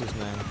 That's his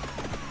name.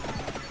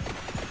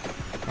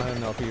 I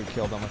didn't know if he could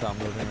kill them without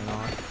moving or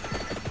not.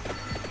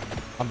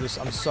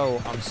 I'm so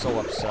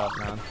upset,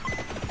 man.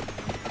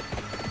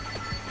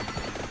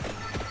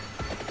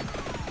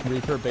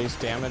 Reaper base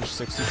damage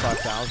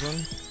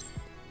 65,000.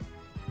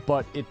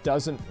 But it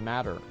doesn't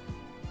matter.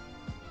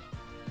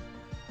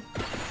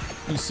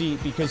 You see,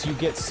 because you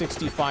get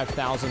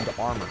 65,000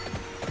 armor.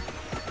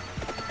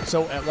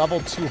 So at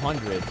level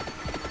 200,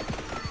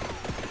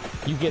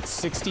 you get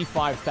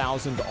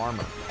 65,000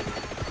 armor.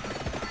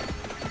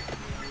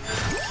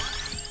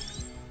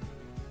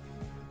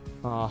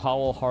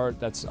 Hollow Heart,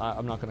 that's,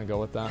 I'm not gonna go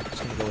with that. I'm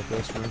just gonna go with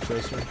this, Rune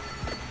Tracer.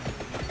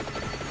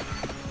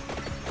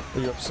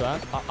 Are you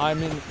upset? I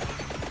mean,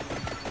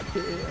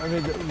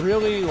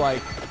 really,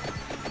 like,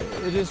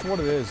 it is what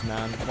it is,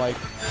 man. Like,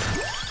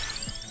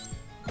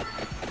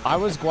 I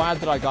was glad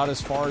that I got as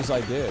far as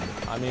I did.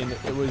 I mean,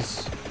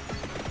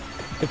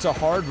 it's a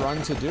hard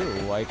run to do.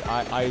 Like,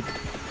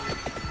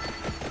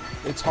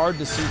 it's hard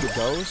to see the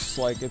ghosts.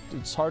 Like,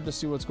 it's hard to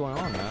see what's going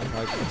on, man.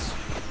 Like,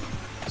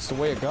 it's the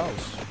way it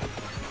goes.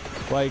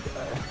 Like,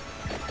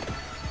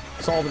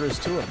 that's all there is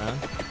to it, man.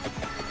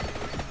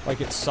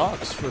 Like, it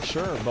sucks, for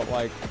sure, but,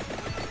 like,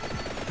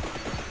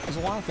 there's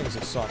a lot of things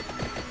that suck.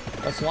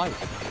 That's life.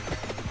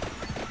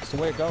 It's the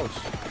way it goes.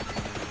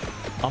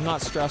 I'm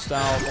not stressed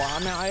out. Well, I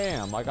mean, I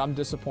am. Like, I'm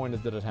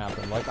disappointed that it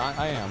happened. Like,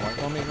 I am. Like,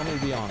 let me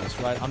be honest,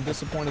 right? I'm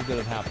disappointed that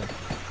it happened.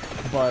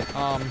 But,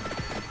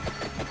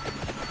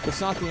 it's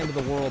not the end of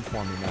the world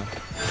for me, man.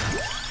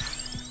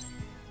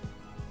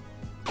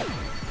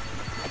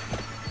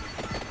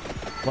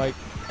 Like,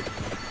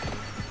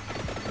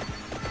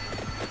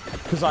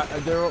 because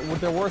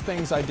there were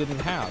things I didn't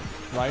have,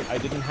 right? I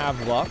didn't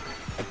have luck,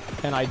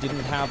 and I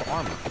didn't have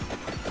armor,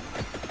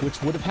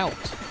 which would have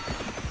helped.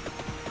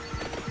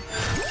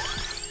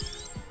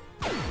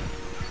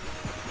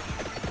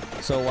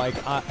 So, like,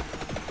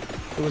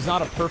 it was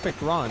not a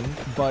perfect run,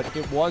 but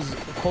it was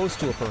close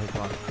to a perfect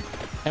run.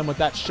 And what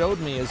that showed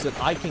me is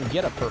that I can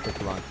get a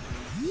perfect run.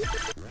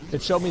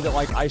 It showed me that,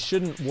 like, I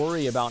shouldn't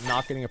worry about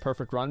not getting a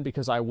perfect run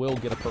because I will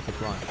get a perfect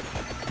run.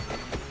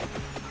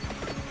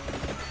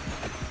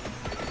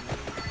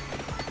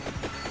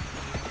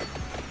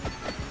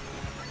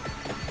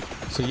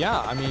 So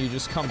yeah, I mean, you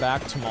just come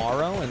back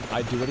tomorrow and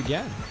I do it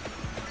again.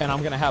 And I'm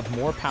going to have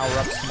more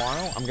power-ups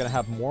tomorrow. I'm going to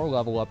have more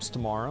level-ups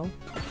tomorrow.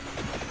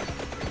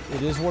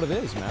 It is what it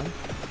is, man.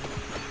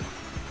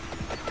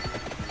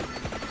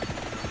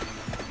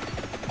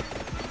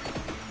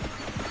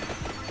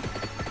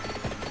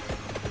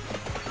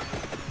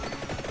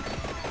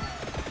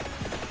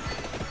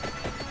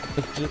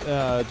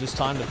 Just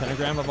time to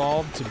pentagram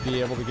evolve to be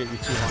able to get you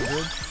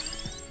 200.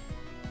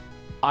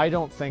 I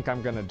don't think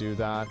I'm gonna do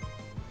that.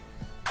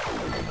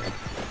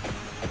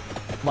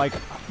 Like,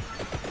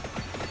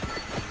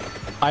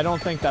 I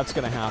don't think that's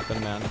gonna happen,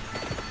 man.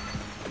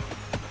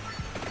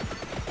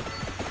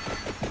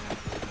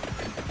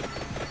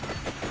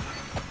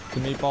 The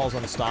meatball's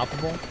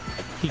unstoppable.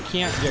 He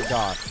can't get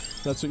got.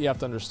 That's what you have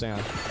to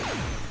understand.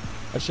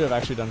 I should have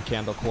actually done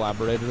Candle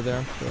Collaborator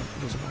there. But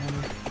it doesn't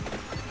matter.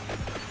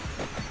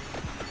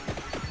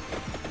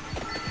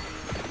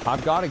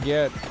 I've got to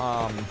get,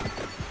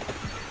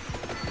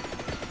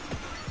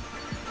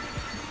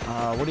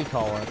 what do you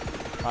call it?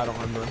 I don't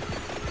remember.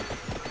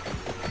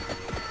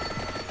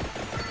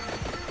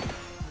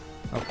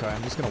 Okay,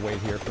 I'm just gonna wait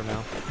here for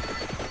now.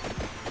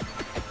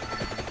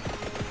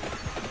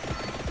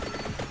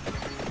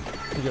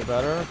 You get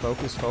better?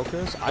 Focus,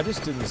 focus. I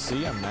just didn't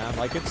see him, man.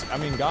 Like, it's, I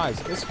mean, guys,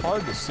 it's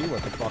hard to see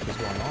what the fuck is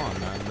going on,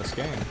 man, in this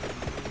game.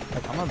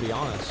 Like, I'm gonna be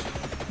honest.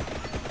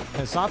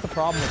 And it's not the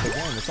problem with the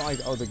game. It's not like,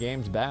 oh, the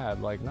game's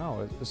bad. Like,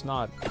 no, it's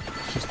not.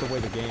 It's just the way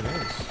the game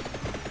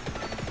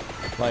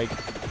is. Like,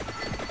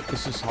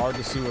 it's just hard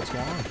to see what's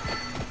going on.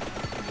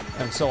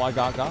 And so I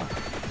got.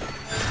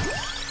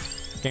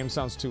 Game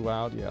sounds too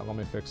loud. Yeah, let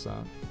me fix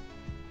that.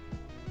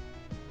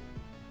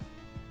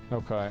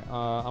 Okay,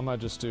 I'm gonna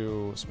just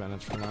do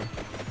spinach for now.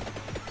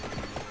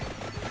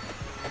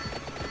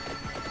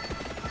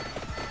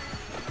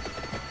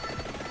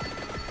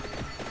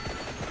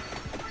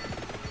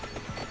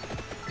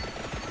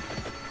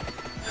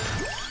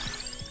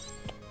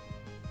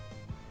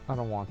 I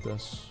don't want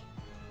this.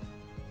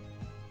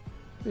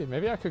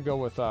 Maybe I could go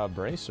with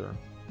Bracer.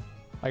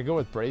 I could go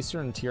with Bracer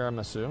and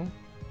Tiramisu.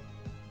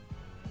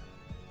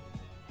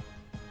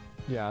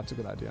 Yeah, that's a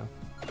good idea.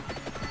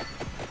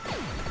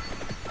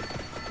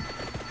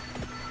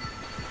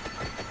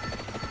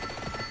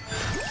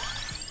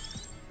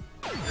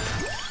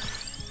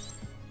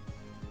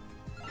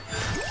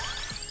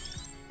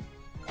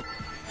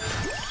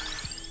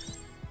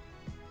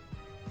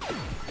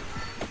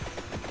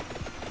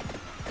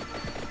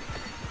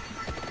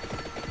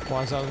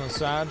 Why is that a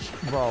massage?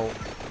 Bro.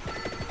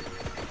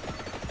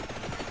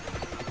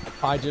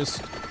 I'm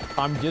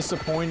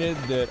disappointed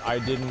that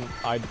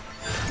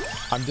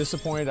I'm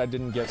disappointed I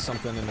didn't get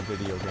something in a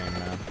video game,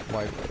 man.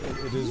 Like,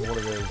 it is what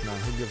it is, man.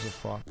 Who gives a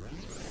fuck?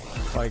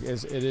 Like,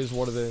 it is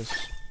what it is.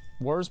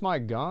 Where's my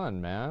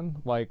gun, man?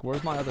 Like,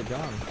 where's my other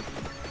gun?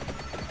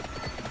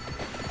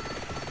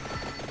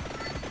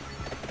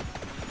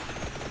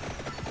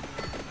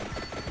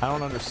 I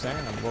don't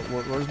understand.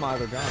 Where's my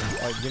other gun?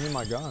 Like, give me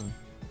my gun.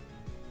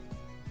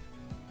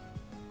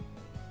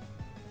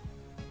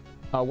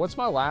 What's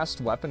my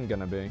last weapon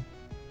gonna be?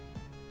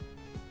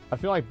 I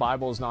feel like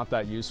Bible is not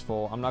that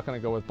useful. I'm not gonna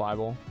go with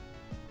Bible.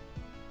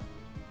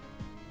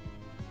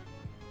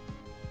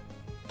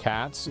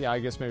 Cats? Yeah, I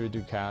guess maybe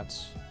do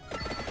cats.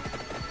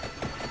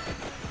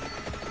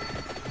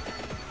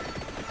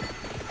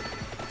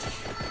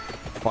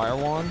 Fire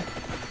wand?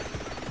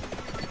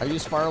 I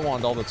use fire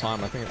wand all the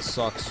time. I think it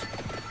sucks.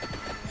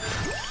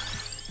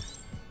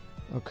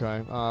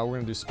 Okay, we're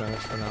gonna do spinach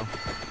for now.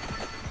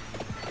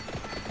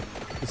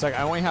 It's like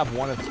I only have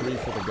 1 of 3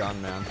 for the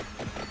gun, man.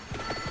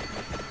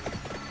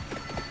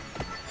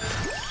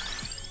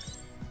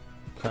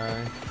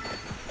 Okay.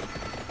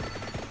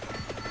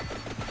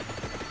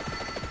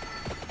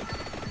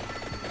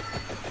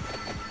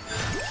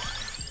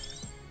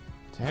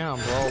 Damn,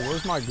 bro,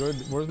 where's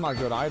my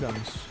good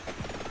items?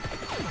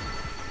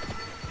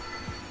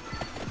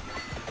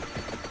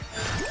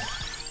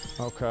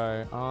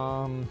 Okay,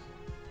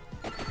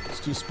 let's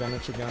do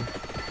spinach again.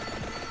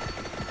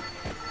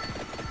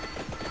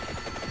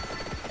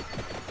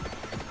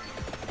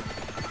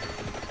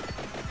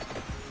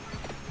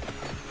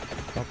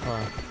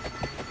 Okay.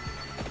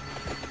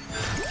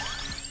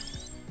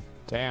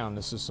 Damn,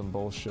 this is some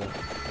bullshit.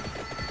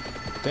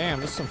 Damn,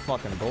 this is some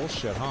fucking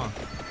bullshit, huh?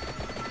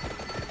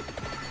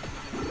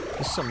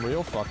 This is some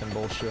real fucking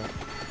bullshit.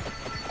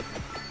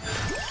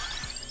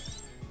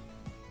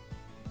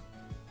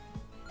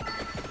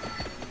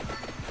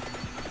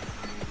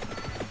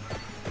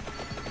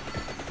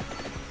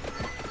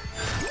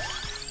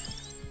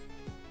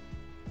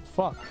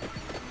 Fuck.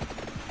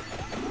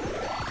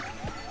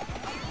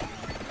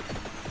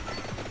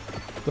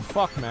 The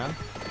fuck, man?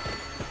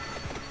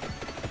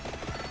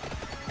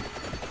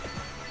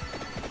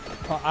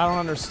 I don't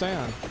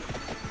understand.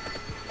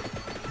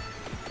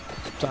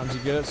 Sometimes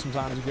you get it,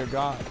 sometimes you get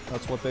got.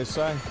 That's what they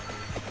say.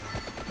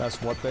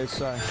 That's what they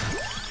say.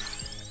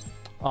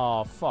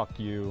 Oh, fuck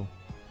you.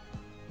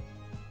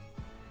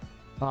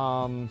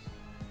 I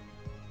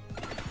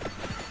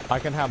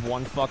can have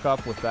one fuck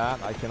up with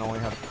that. I can only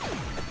have...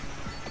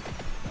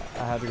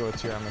 I had to go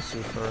with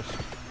tiramisu first.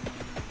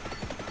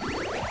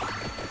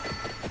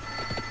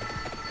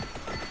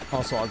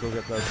 Also, I'll go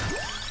get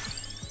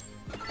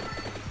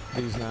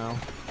these now.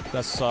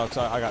 That sucks.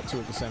 I got 2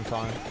 at the same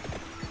time.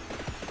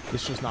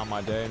 It's just not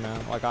my day, man.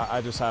 Like,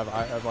 I just have,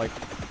 I have, like...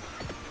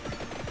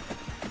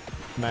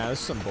 Man, this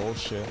is some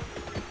bullshit.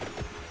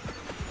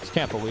 Just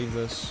can't believe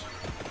this.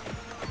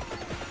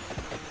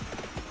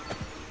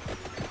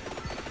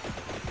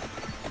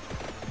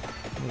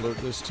 Loot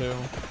this too.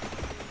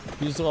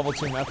 Use the level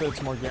 2 method,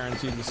 it's more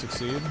guaranteed to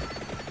succeed.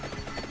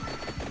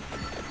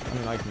 I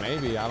mean, like,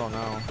 maybe, I don't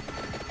know.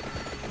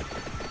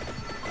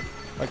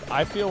 Like,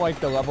 I feel like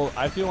the level,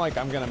 I feel like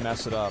I'm gonna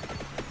mess it up.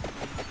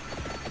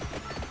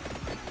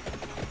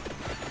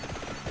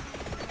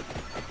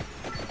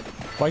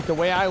 Like, the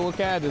way I look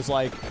at it is,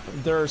 like,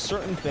 there are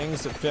certain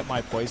things that fit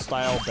my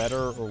playstyle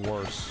better or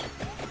worse.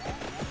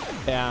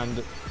 And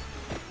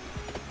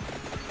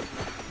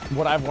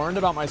what I've learned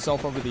about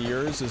myself over the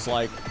years is,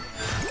 like,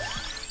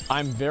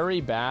 I'm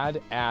very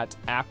bad at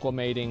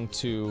acclimating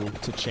to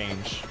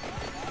change.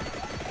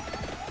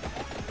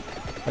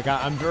 Like,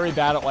 I'm very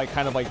bad at, like,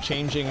 kind of, like,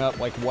 changing up,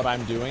 like, what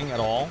I'm doing at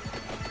all.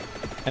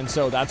 And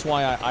so that's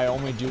why I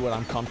only do what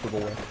I'm comfortable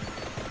with.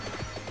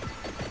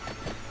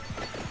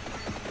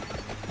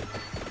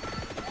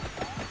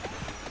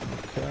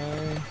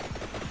 Okay.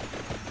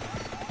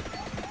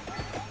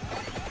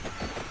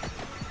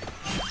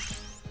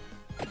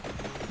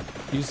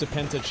 Use the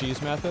penta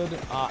cheese method?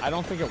 I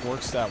don't think it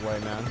works that way,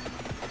 man.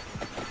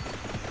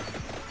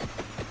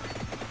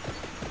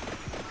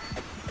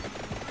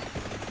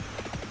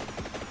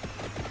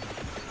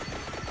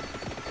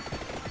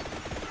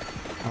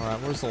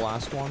 Alright, where's the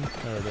last one?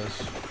 There it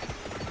is.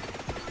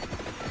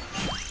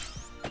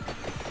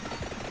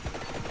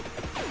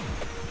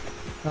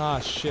 Ah,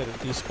 shit, it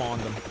despawned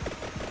him.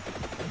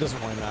 It doesn't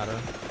really matter.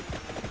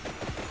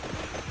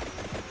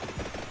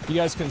 You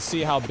guys can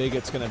see how big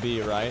it's gonna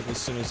be, right? As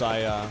soon as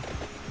I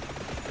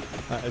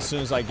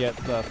get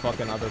the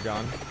fucking other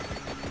gun.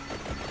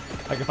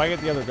 Like, if I get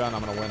the other gun,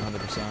 I'm gonna win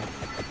 100%.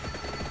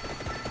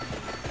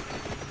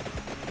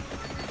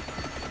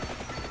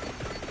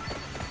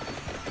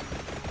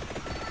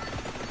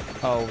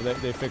 Oh,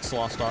 they fixed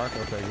Lost Ark?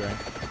 Okay, great.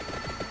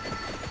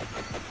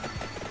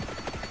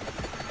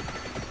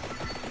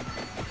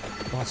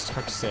 Lost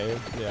Ark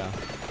saved? Yeah.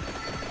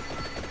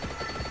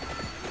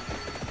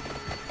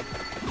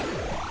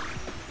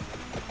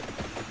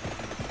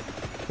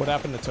 What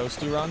happened to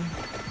Toasty Run?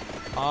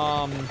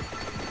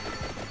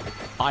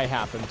 I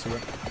happened to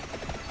it.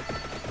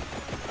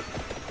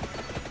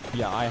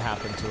 Yeah, I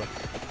happened to it.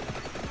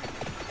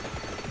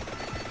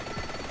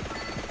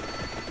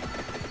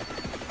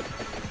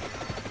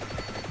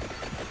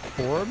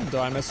 Orb? Did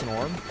I miss an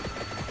orb?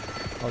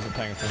 I wasn't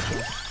paying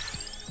attention.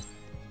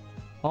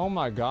 Oh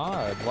my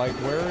god, like,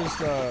 where is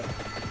the...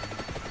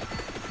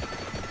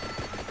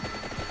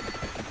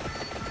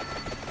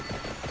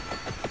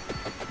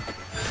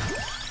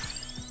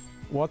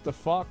 What the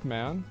fuck,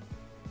 man?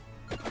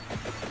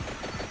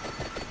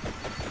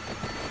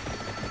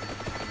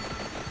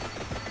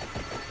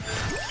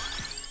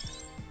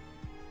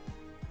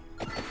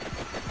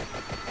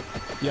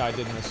 Yeah, I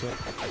did miss it.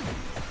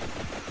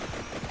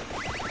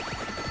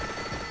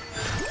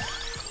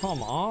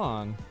 Come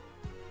on.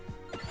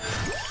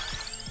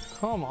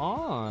 Come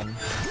on.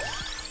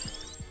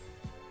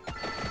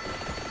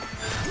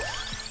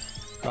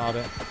 Got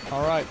it.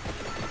 Alright.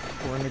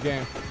 We're in the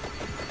game.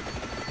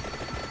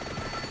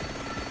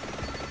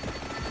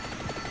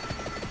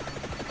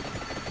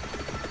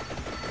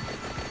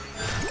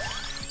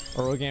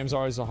 Early game's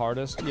always the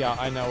hardest. Yeah,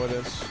 I know it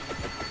is.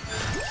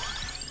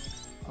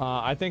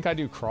 I think I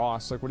do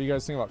cross. Like, what do you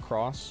guys think about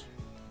cross?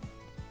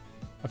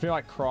 I feel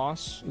like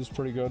cross is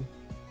pretty good.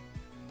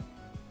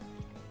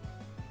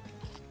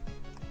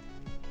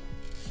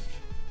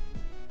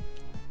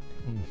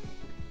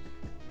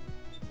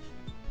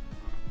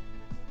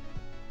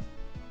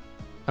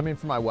 I mean,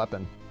 for my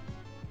weapon.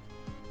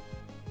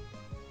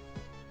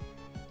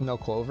 No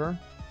clover?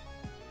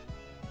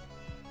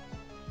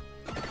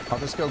 I'll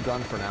just go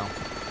gun for now.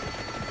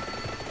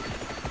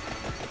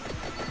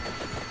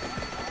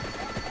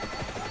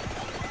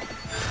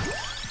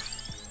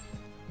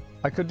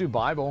 I could do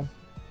Bible.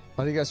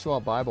 How do you guys feel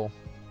about Bible?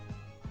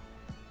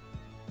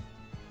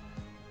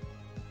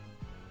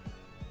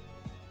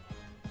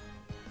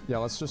 Yeah,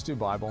 let's just do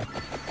Bible.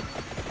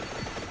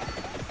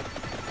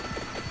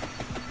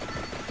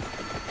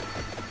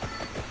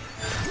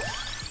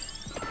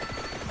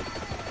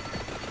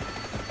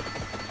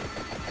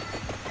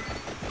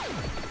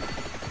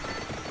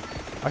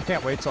 I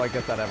can't wait till I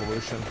get that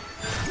evolution.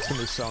 It's gonna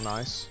be so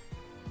nice.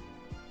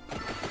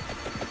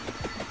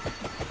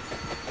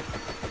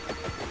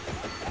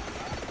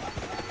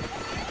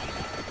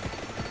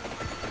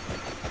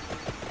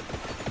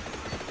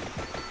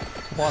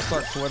 Lost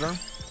Ark Twitter?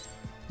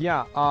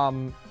 Yeah, I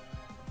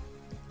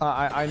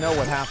know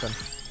what happened.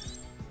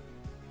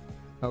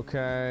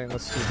 Okay,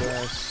 let's do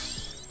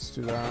this. Let's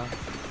do that.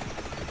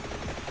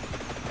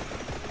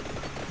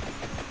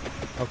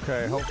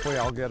 Okay, hopefully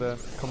I'll get it.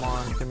 Come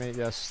on, give me...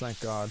 Yes, thank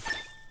God.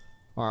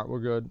 Alright, we're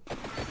good.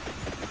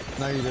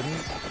 No, you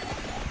didn't?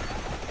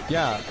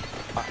 Yeah,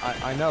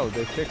 I know,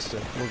 they fixed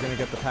it. We're gonna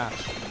get the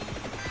patch.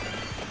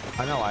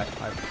 I know, I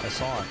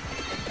saw it.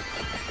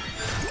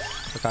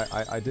 Look,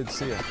 I did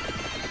see it.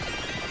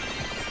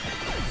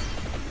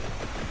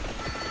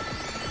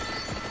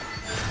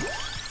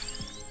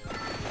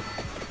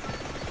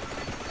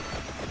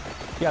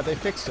 Yeah, they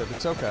fixed it.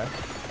 It's okay.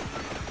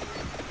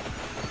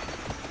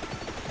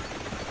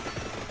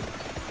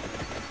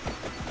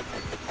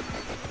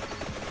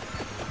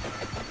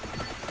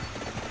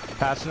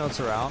 Patch notes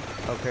are out.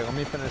 Okay, let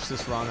me finish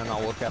this run and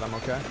I'll look at them,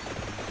 okay?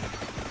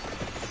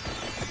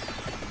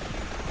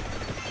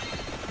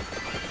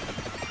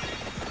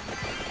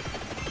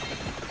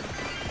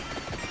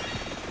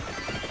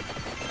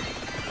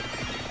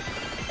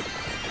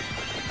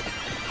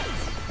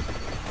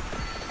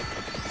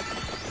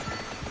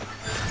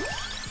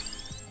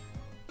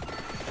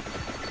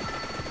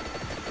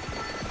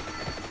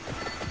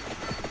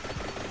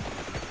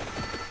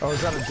 Oh,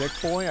 is that a dick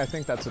boy? I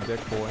think that's a dick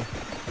boy.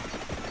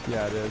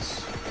 Yeah, it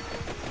is.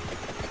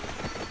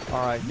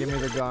 Alright, give me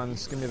the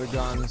guns, give me the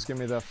guns, give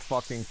me the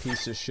fucking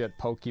piece of shit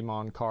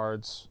Pokemon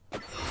cards.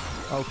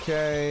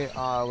 Okay,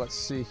 let's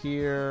see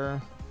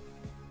here.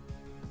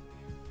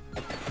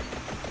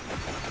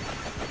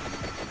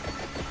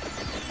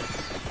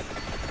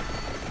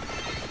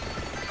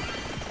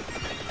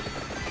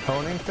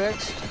 Honing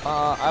fixed?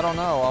 I don't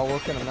know, I'll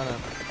look in a minute.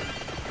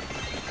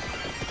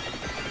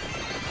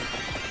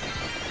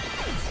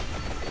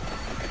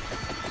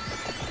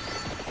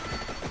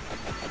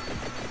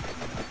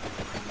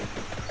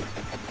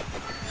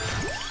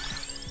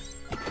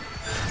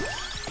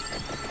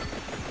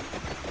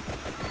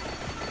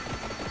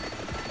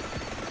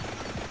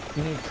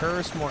 You need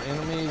curse, more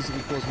enemies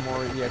equals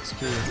more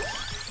EXP.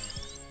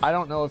 I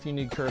don't know if you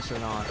need curse or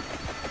not.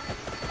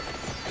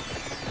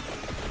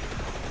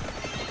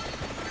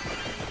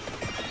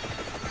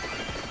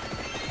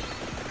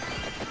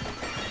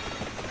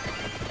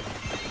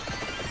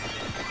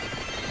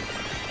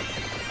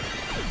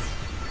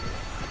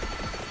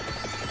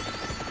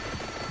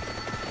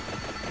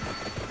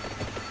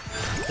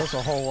 That's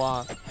a whole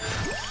lot.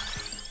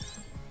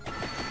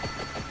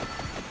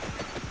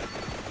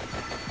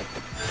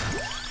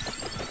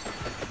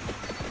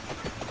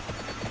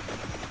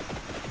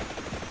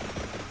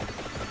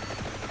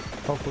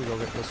 Hopefully we'll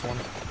get this one.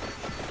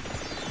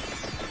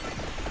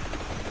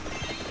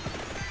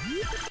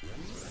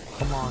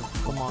 Come on,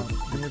 come on.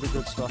 Give me the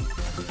good stuff.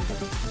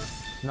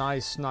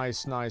 Nice,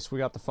 nice, nice. We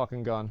got the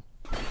fucking gun.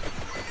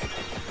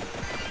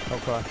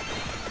 Okay.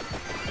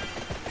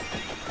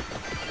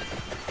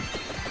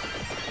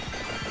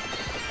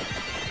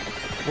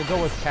 We'll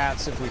go with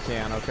cats if we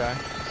can, okay?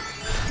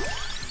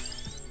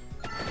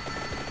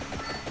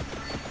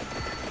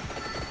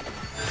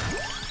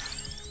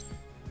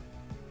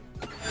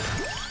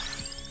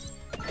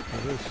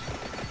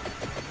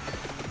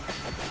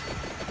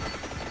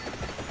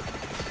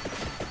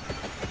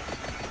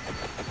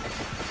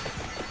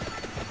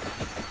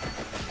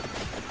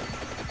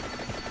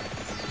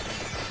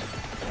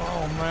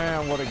 Oh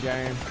man, what a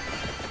game.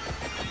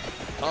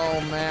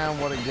 Oh man,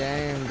 what a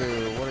game,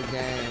 dude. What a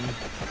game.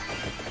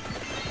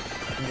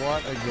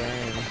 What a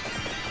game.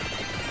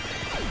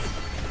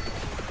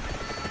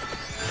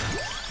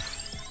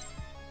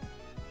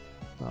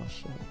 Oh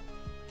shit.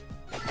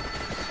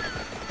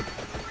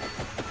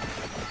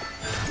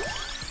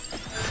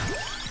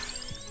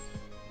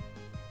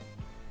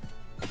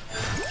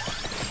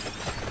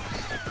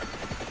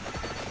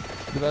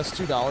 The best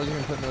 $2 you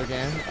can put into a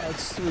game?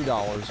 It's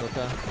 $3,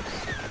 okay?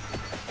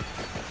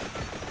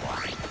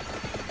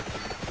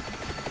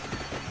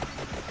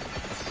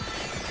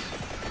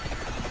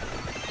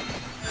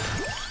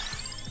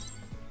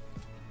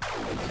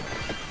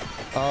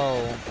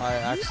 Oh, I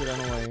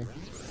accidentally...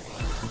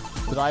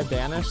 Did I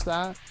banish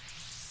that?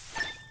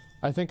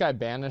 I think I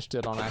banished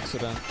it on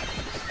accident.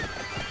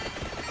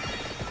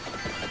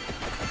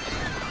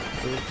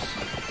 Oops.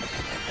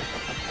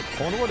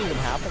 I wonder what even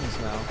happens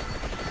now.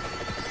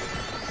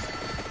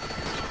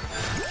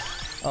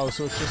 Oh,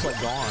 so it's just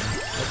like gone.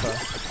 Okay.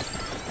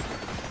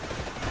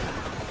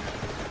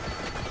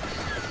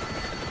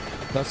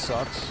 That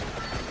sucks.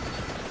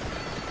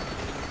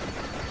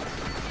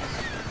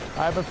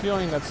 I have a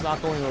feeling that's not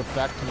going to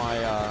affect my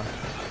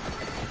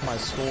my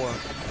score.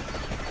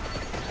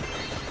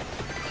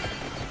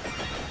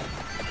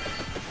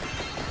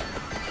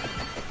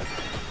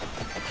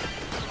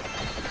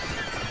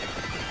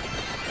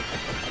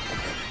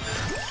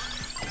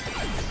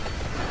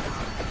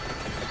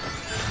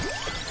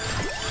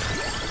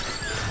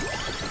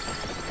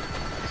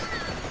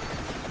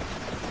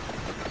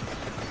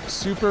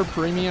 Super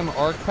Premium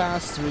Arc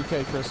Pass,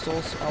 3K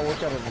crystals. I'll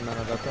look at it in a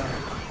minute, okay?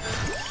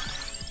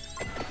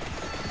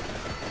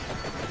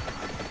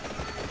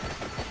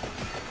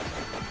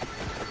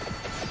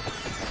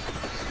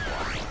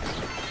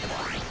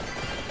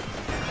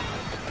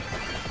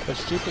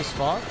 That's cheap as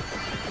fuck.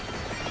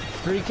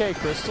 3K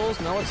crystals?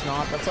 No, it's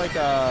not. That's like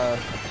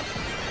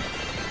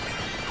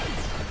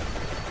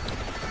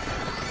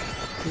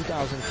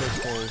 2,000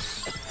 crystals.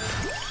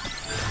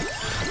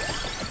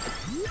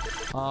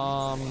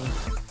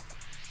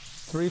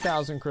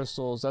 3,000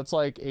 crystals. That's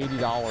like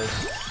 $80.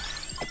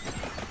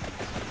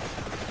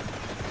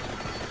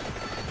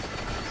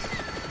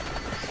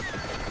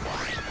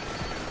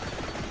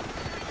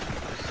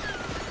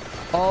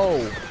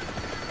 Oh.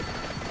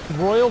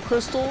 Royal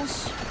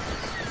crystals?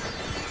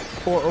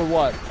 Or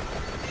what?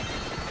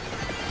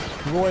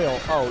 Royal.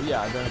 Oh,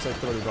 yeah, then it's like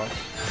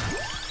 $30.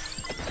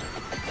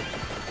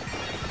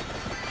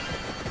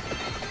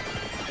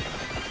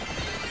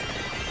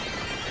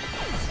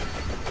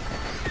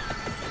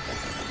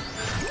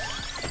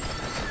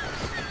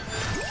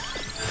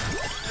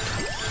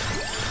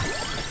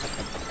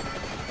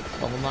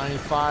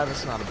 95.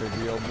 It's not a big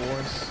deal,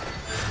 boys.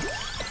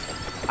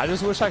 I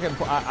just wish I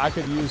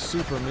could use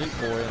Super Meat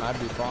Boy and I'd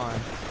be fine.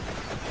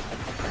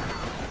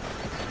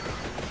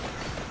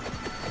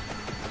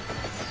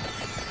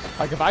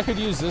 Like, if I could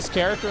use this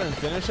character and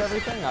finish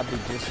everything, I'd be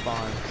just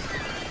fine.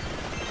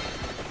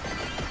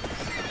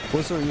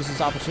 Blizzard use this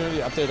opportunity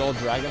to update old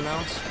dragon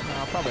mounts?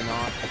 No, probably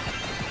not.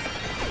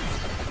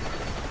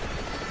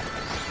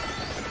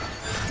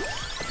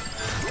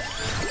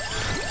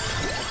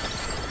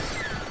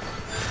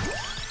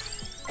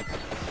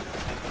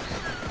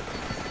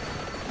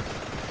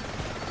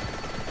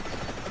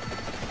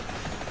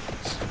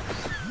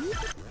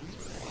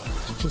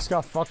 It just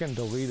got fucking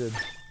deleted.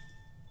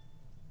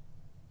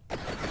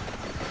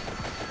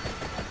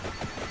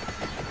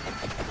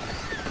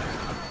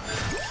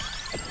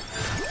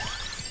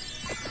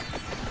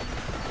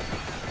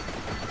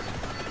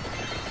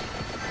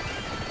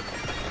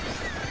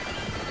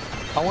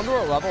 I wonder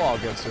what level I'll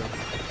get to.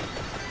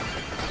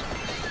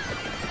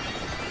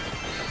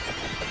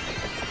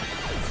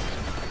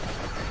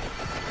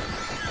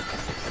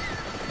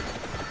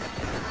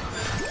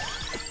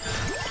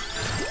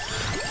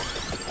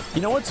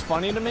 You know what's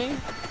funny to me?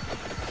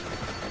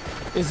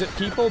 Is that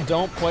people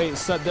don't play,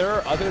 so there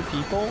are other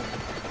people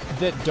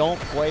that don't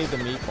play the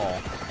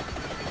meatball.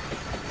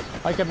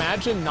 Like,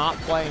 imagine not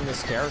playing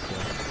this character.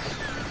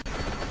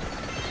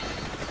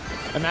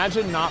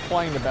 Imagine not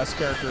playing the best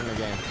character in the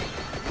game.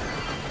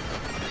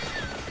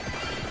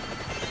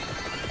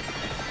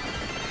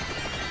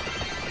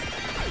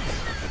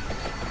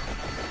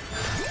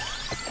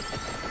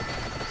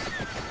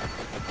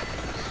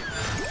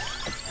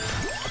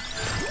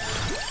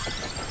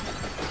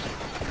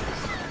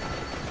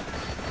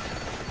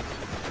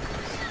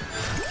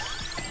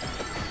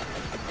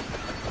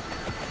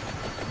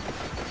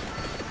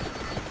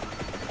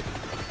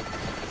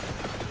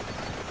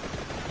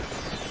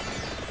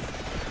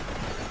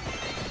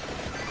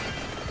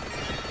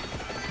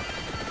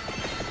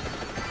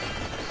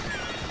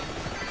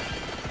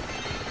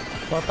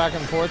 Walk back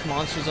and forth,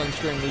 monsters on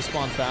screen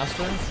respawn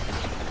faster.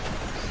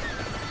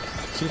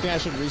 So you think I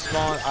should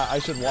respawn? I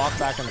should walk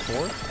back and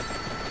forth?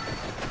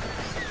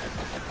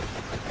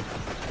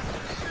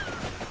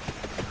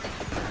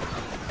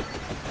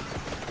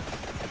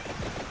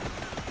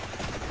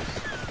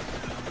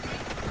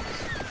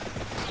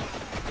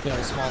 Yeah,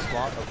 a small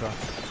spot? Okay.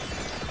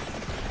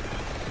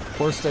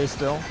 Or stay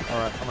still?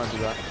 Alright, I'm gonna do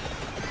that.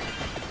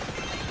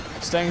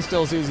 Staying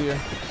still is easier.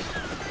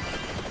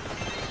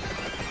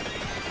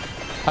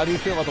 How do you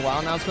feel about the WoW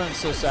announcement?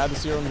 So sad to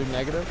see everyone be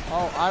negative.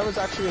 Oh, I was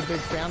actually a big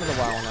fan of the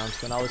WoW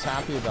announcement. I was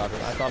happy about it.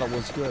 I thought it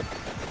was good.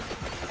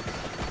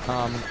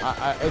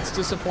 It's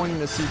disappointing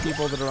to see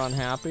people that are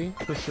unhappy,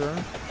 for sure.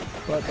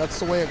 But that's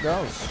the way it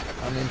goes.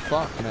 I mean,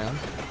 fuck, man.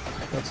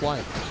 That's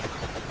life.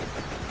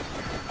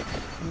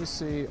 Let me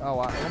see. Oh,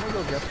 I want to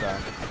go get that.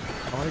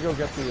 I want to go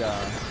get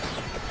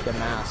the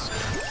mask.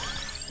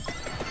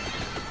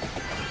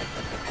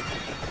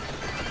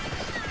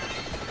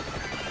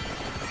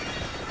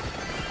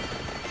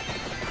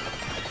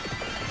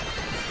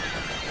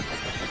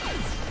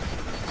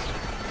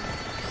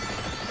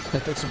 They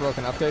fixed a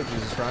broken update,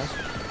 Jesus Christ.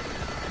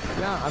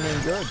 Yeah, I mean,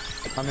 good.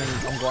 I mean,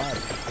 I'm glad.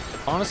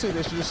 Honestly,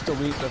 they should just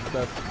delete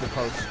the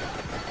post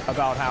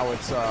about how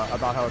it's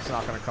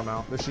not going to come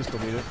out. They should just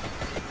delete it.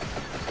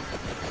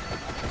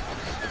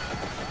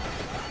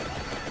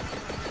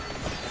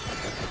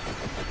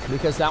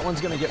 Because that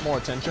one's going to get more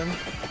attention,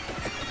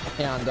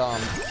 and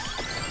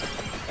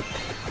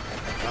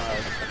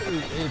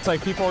it's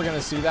like people are going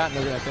to see that and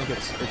they're going to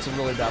think it's a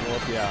really bad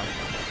look. Yeah,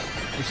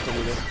 just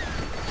delete it.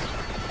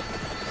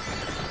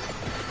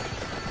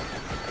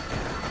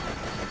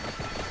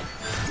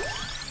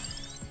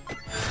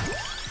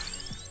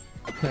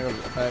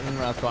 In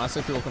Wrath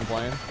Classic, people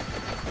complain.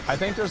 I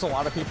think there's a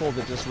lot of people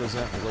that just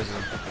resent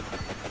Blizzard.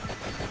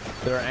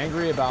 They're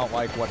angry about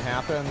like what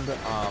happened,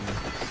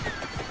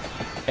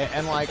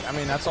 and like, I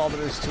mean, that's all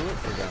there is to it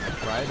for them,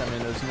 right? I mean,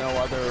 there's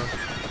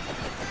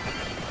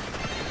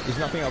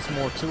nothing else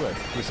more to it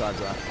besides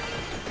that.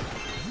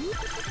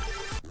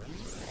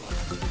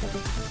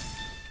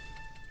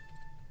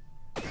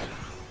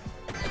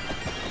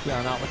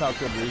 Yeah, not without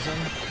good reason.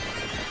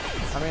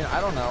 I mean,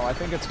 I don't know. I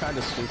think it's kind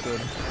of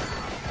stupid.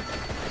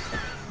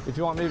 If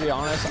you want me to be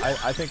honest,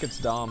 I think it's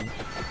dumb.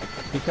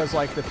 Because,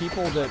 like, the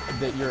people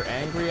that you're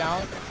angry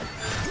at,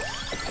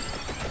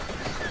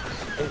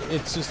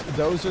 it's just,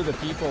 those are the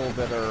people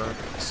that are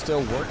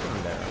still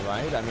working there,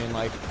 right? I mean,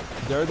 like,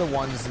 they're the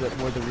ones that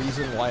were the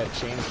reason why it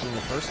changed in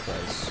the first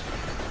place.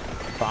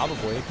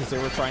 Probably, because they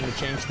were trying to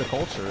change the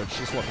culture. It's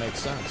just what makes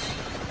sense.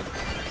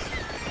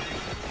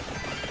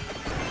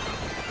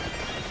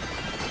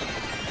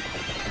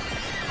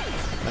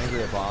 I'm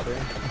angry at Bobby.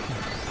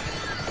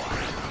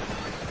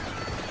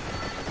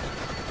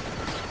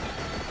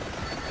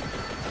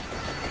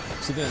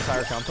 See the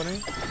entire company?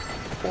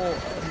 Well,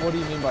 what do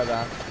you mean by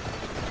that?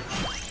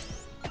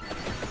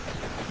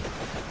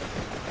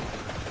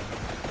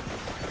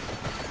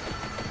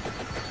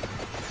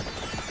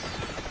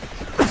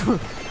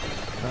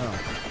 Oh.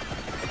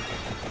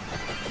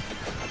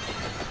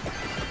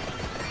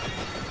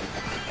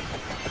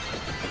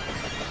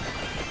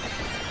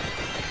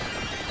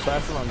 So I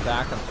have to run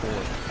back and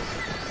forth.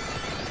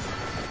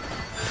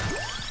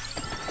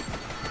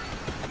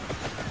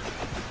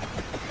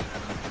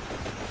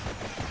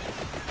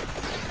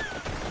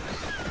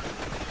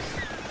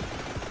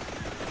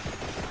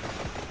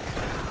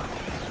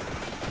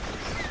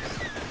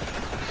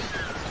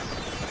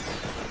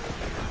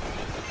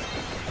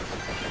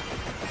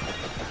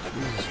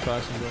 Jesus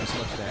Christ, I'm doing so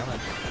much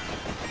damage.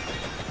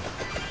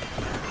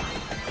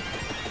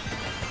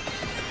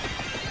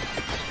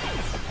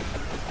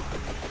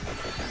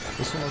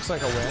 This one looks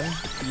like a win.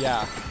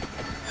 Yeah.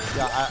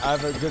 Yeah, I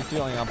have a good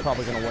feeling I'm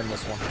probably going to win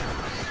this one.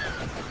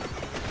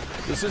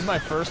 This is my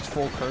first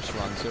full curse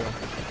run, too.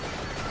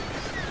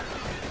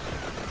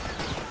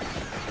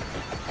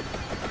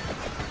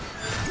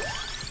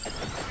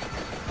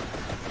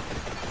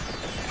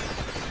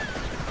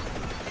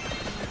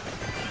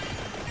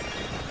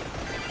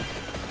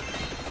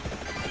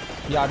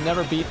 Yeah, I've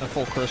never beaten a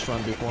full curse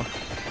run before.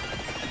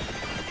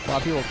 A lot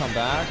of people come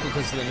back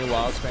because of the new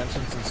WoW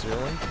expansion,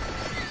 sincerely.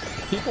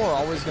 People are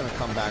always going to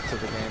come back to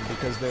the game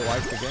because they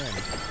like the game.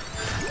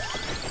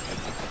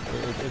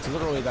 It's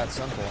literally that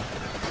simple.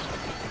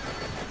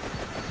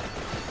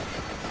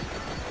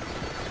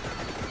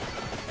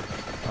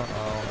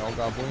 Uh-oh, El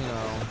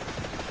Goblino.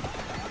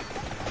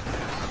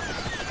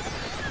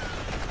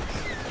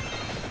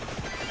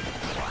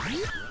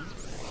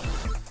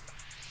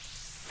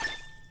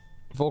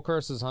 Full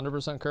curse is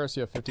 100% curse,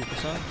 you have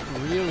 50%?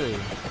 Really?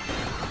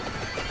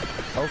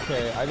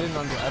 Okay, I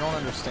don't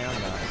understand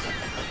that.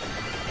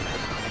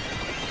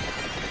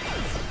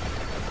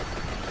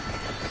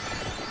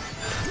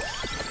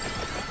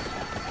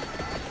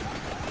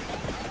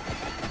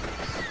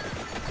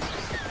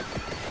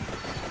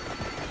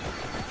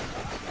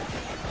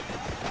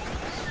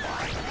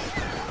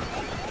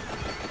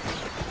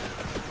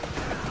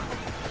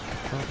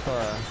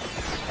 Okay.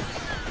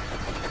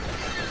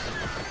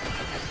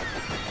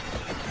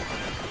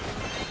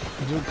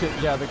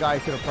 Yeah, the guy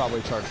could have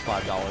probably charged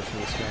 $5 for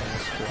this game,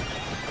 that's true.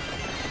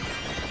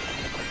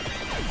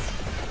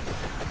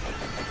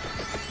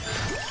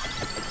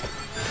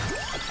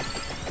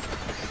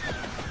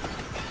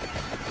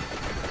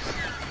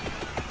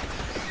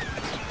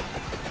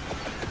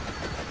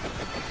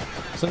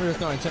 Somebody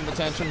with no temper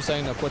tantrum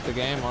saying to quit the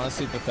game,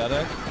 honestly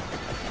pathetic.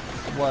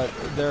 What,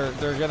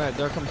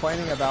 they're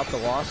complaining about the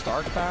Lost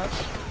Ark patch?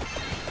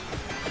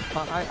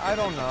 I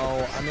don't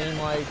know. I mean,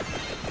 like,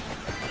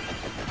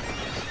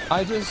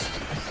 I just,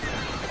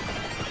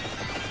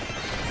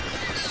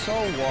 so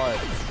what?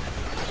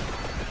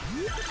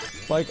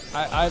 Like,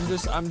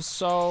 I'm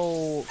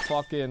so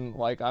fucking,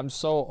 like, I'm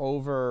so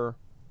over,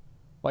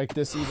 like,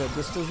 this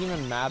doesn't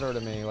even matter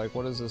to me. Like,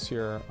 what is this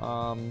here?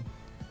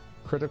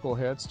 Critical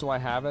hits, do I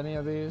have any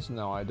of these?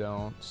 No, I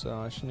don't, so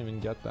I shouldn't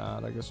even get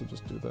that. I guess we'll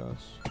just do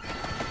this.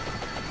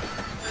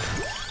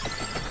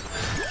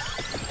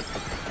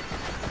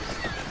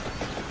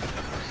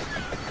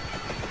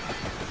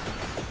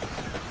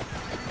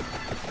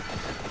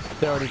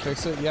 They already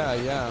fixed it? Yeah.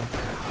 Am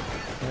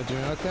I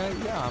doing okay?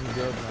 Yeah, I'm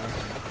good, man.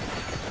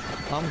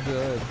 I'm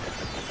good.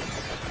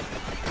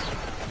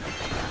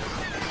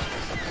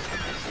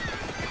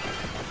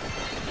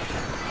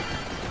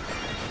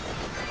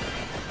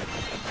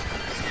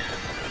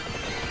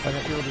 I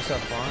think people just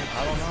have fun.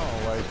 I don't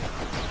know, like,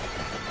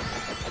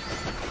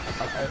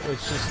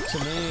 it's just, to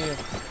me,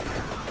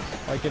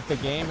 like, if the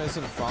game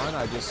isn't fun,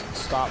 I just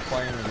stop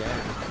playing the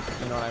game.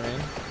 You know what I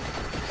mean?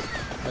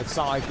 It's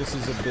not like this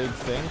is a big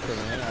thing for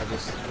me,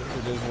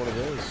 it is what it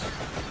is.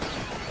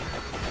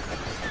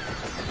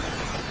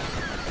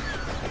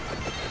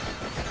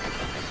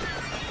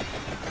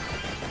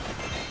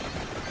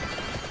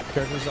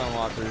 Characters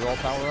unlock reroll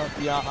power up?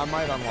 Yeah, I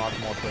might unlock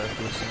more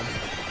characters soon.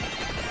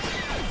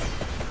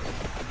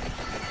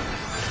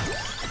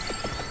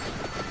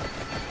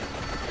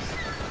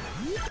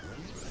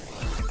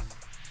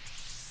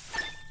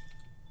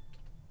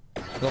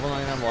 Level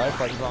 99 life,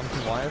 like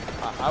Zombie life.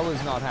 I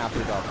was not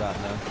happy about that,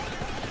 man.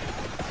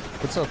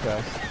 It's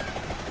okay.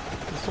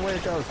 It's the way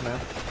it goes, man.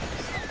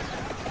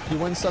 You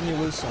win some, you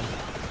lose some.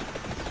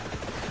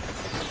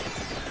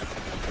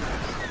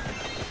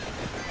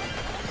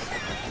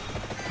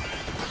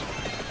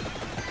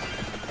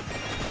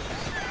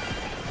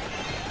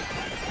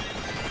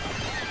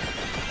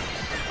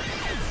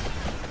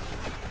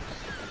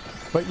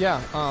 But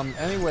yeah,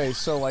 anyway,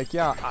 so like,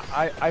 yeah,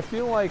 I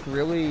feel like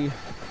really...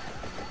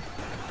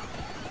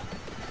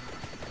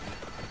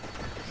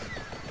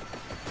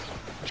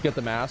 Did you get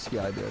the mask?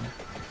 Yeah, I did.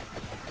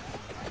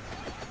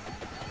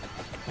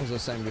 What was I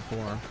saying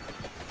before?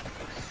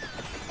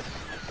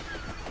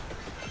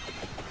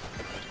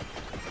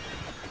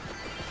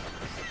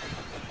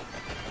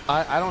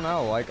 I don't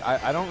know, like,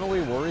 I don't really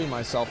worry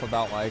myself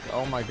about, like,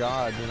 oh my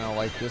god, you know,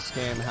 like, this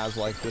game has,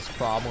 like, this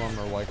problem,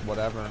 or, like,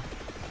 whatever.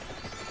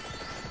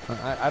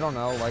 I don't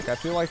know, like, I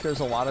feel like there's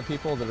a lot of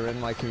people that are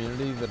in my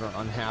community that are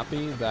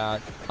unhappy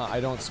that I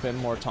don't spend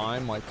more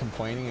time, like,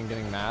 complaining and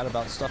getting mad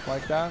about stuff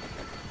like that.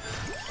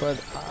 But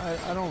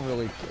I don't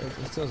really,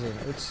 it doesn't,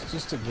 it's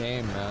just a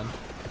game, man.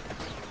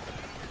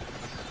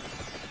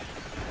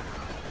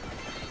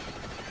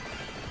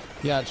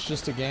 Yeah, it's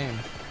just a game.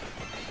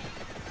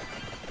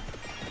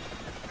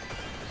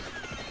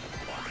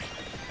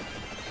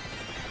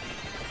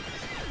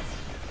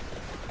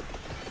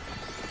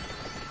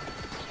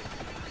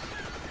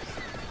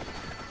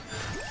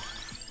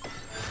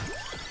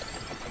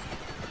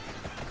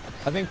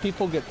 I think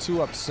people get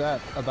too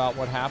upset about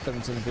what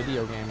happens in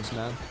video games,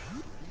 man.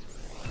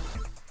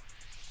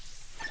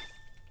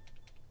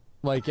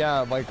 Like, yeah,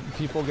 like,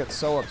 people get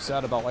so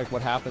upset about, like,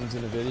 what happens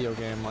in a video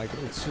game. Like,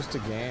 it's just a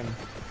game.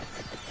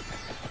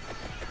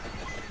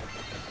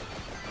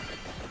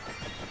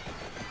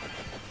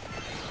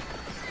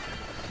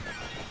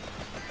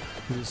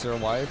 Is their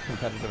life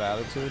competitive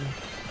attitude?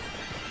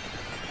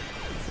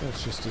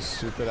 It's just a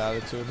stupid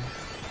attitude.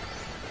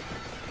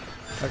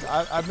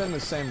 Like, I've been the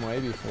same way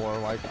before.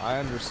 Like, I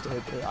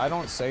understand. I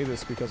don't say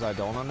this because I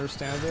don't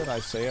understand it. I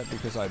say it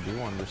because I do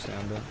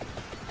understand it.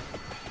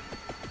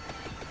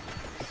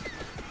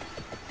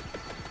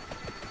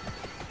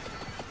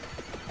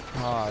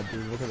 Ah,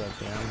 dude, look at that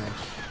damage.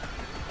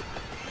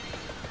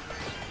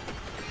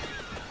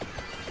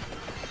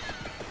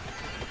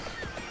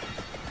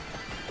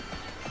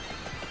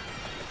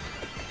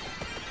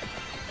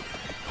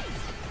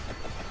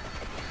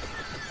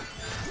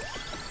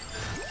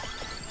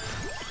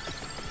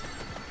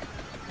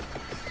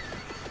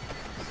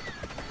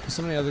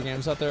 So many other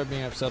games out there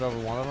being upset over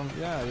one of them.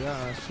 Yeah,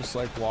 it's just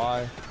like,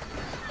 why?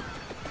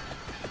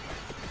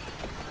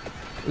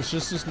 It's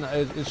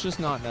just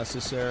not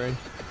necessary.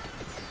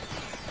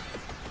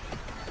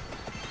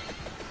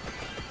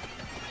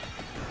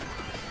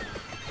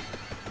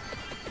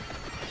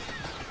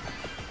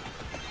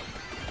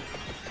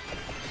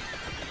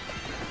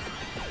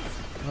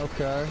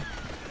 Okay.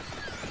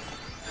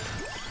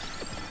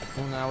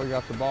 Well, now we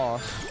got the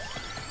boss.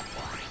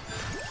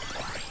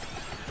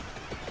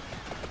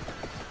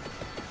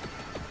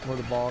 Where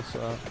the boss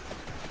at?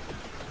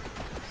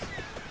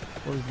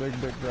 Where's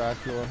Big Dick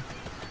Dracula?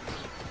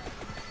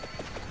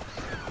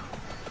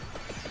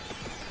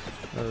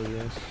 There he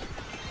is.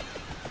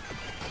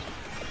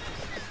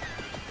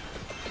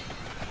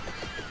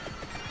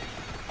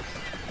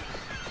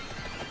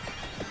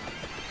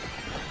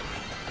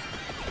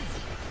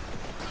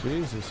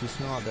 Jesus, he's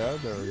not dead.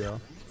 There we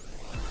go.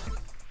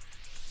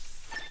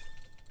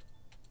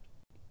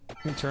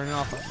 Can you turn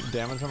off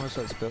damage how much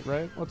that spit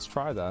rate? Let's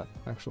try that,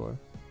 actually.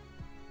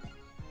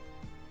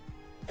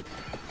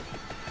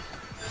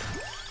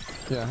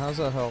 Yeah, how's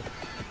that help?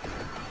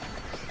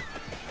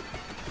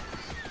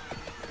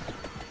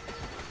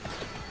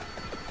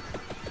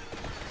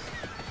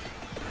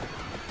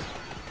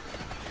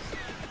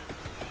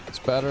 It's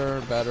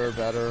better.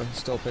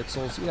 Still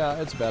pixels. Yeah,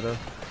 it's better.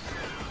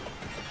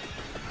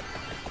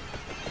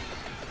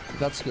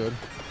 That's good.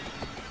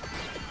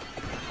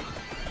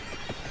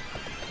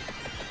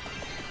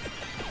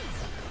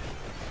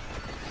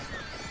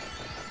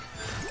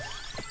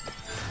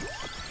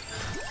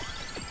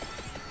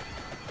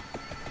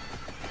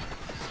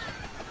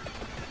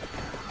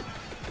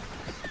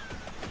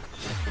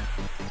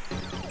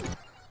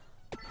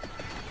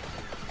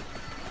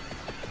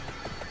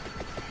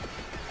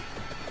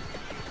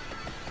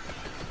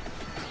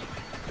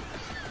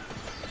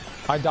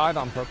 I died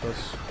on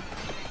purpose.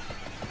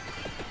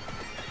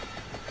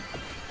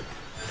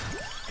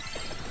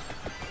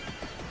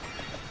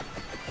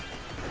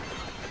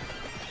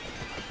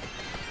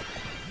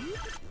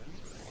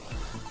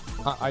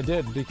 I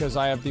did, because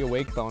I have the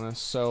awake bonus,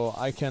 so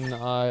I can,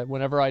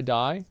 whenever I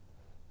die,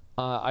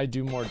 I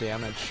do more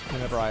damage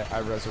whenever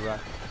I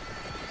resurrect.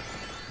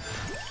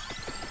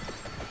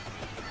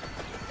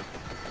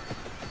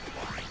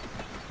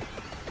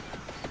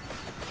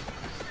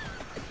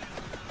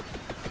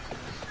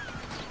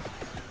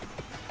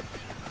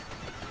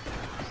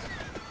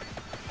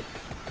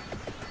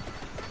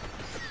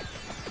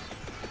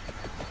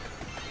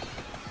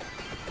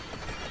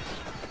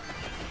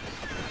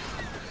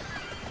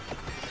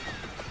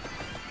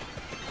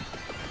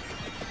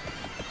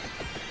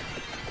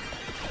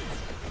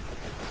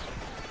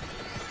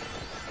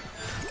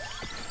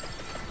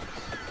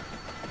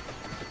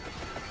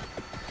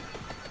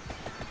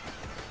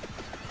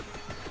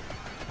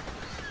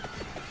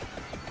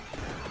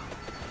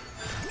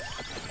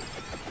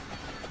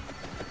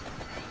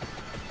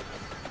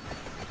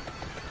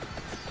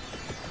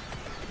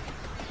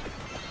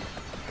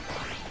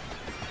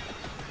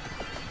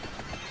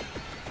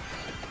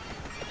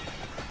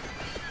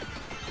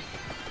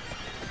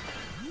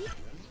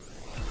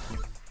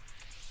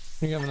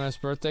 You have a nice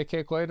birthday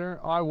cake later?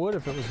 Oh, I would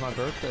if it was my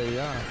birthday,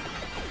 yeah.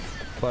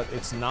 But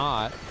it's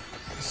not,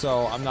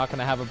 so I'm not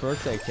gonna have a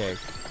birthday cake.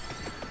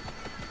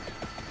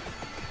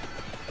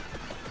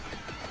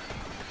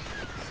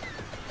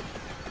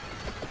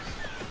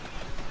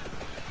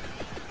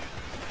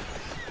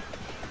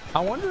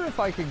 I wonder if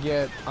I could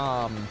get,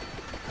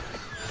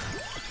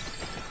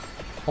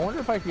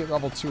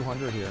 level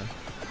 200 here.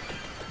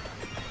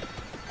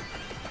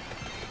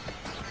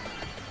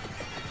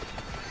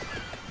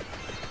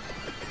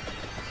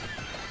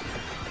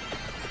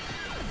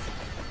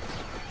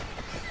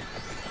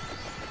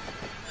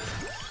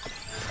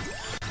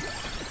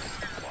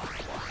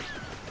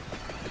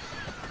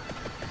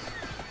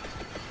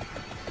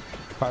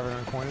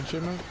 500 coin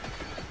achievement?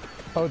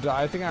 Oh,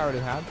 I think I already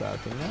had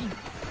that, didn't I?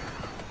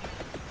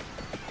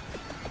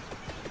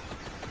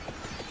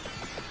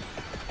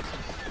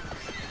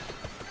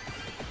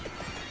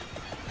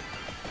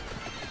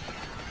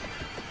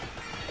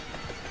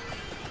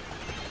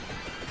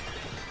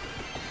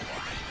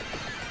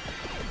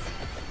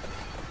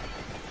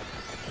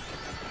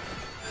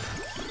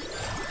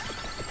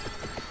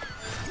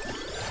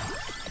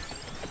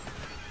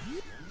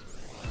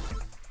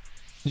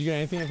 Did you get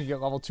anything if you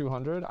get level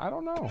 200? I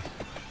don't know.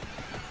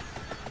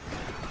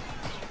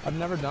 I've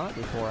never done it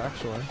before,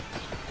 actually.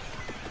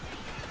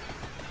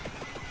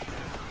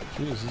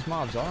 Jeez, these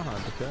mobs are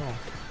hard to kill.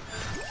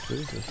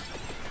 Jesus.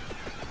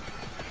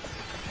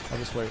 I'll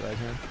just wait right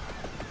here.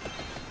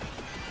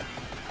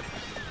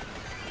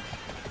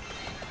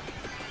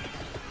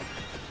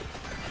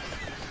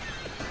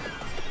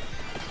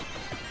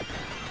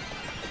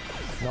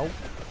 Nope.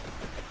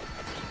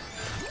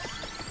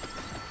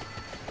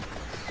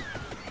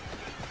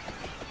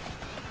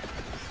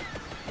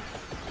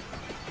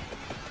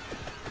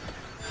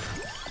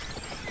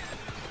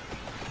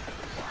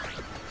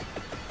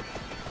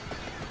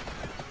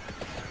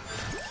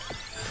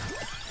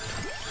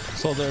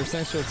 Soldiers,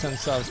 thanks for the 10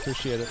 subs.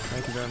 Appreciate it.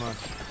 Thank you very much.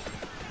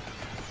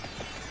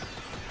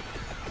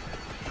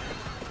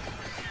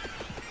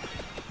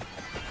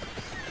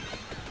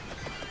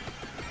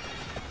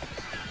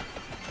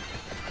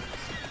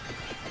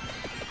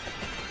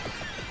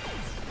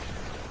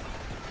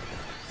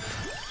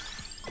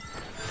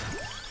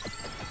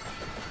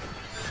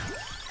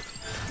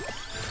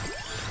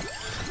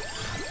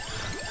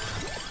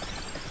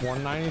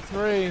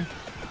 $193.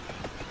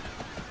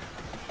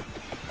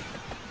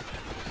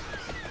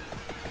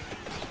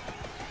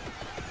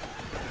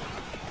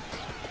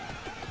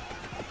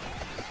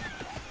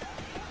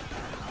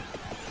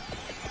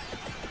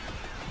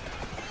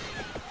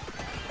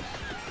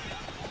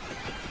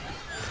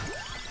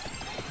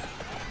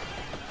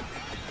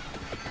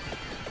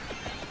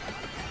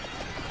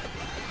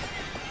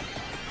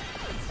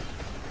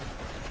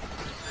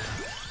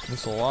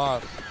 That's a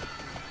lot.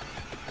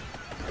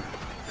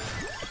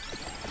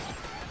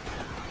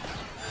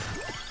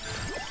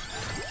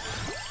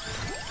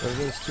 There it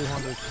is,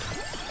 200.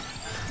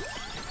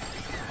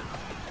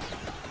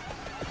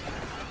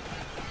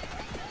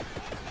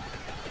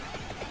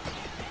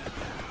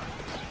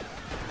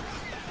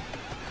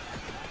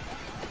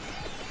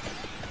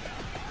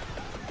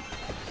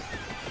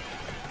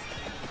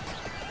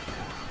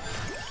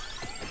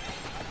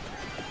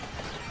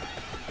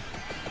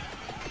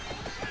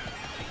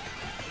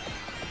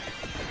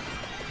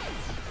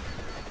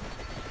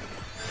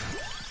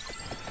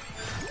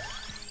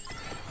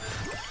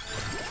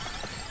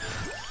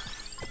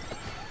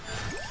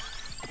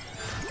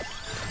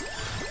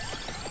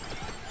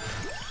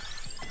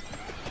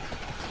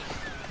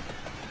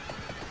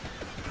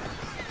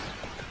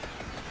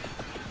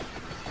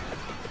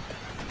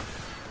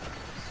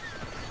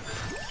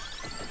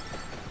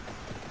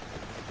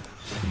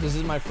 This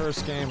is my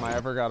first game I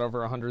ever got over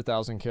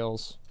 100,000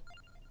 kills.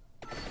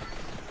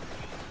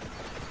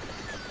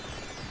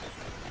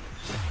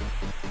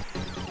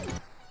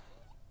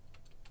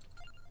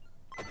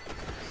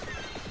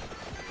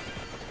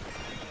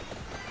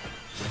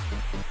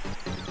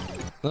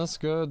 That's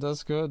good,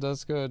 that's good,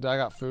 that's good. I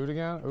got food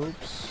again?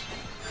 Oops.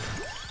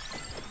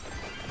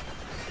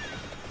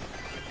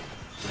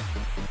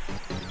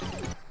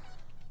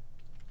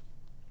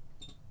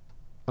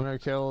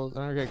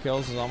 $100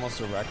 kills is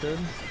almost a record.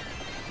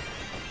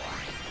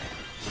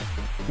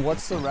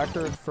 What's the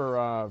record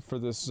for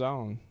this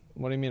zone?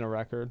 What do you mean a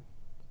record?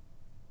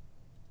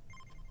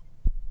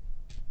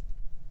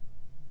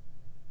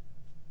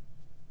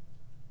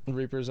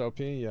 Reaper's OP,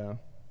 yeah.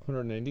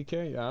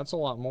 180k? Yeah, that's a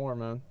lot more,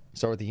 man.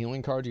 Start with the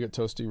healing card, you get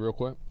toasty real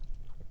quick.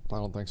 I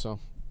don't think so.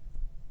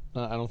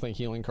 I don't think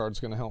healing card's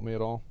gonna help me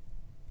at all.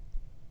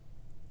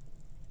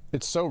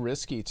 It's so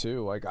risky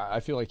too. Like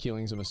I feel like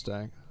healing's a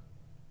mistake.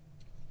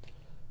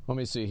 Let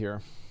me see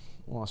here.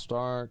 Lost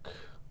Ark.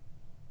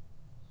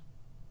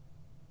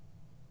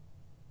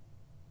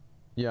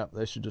 Yeah,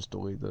 they should just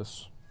delete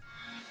this.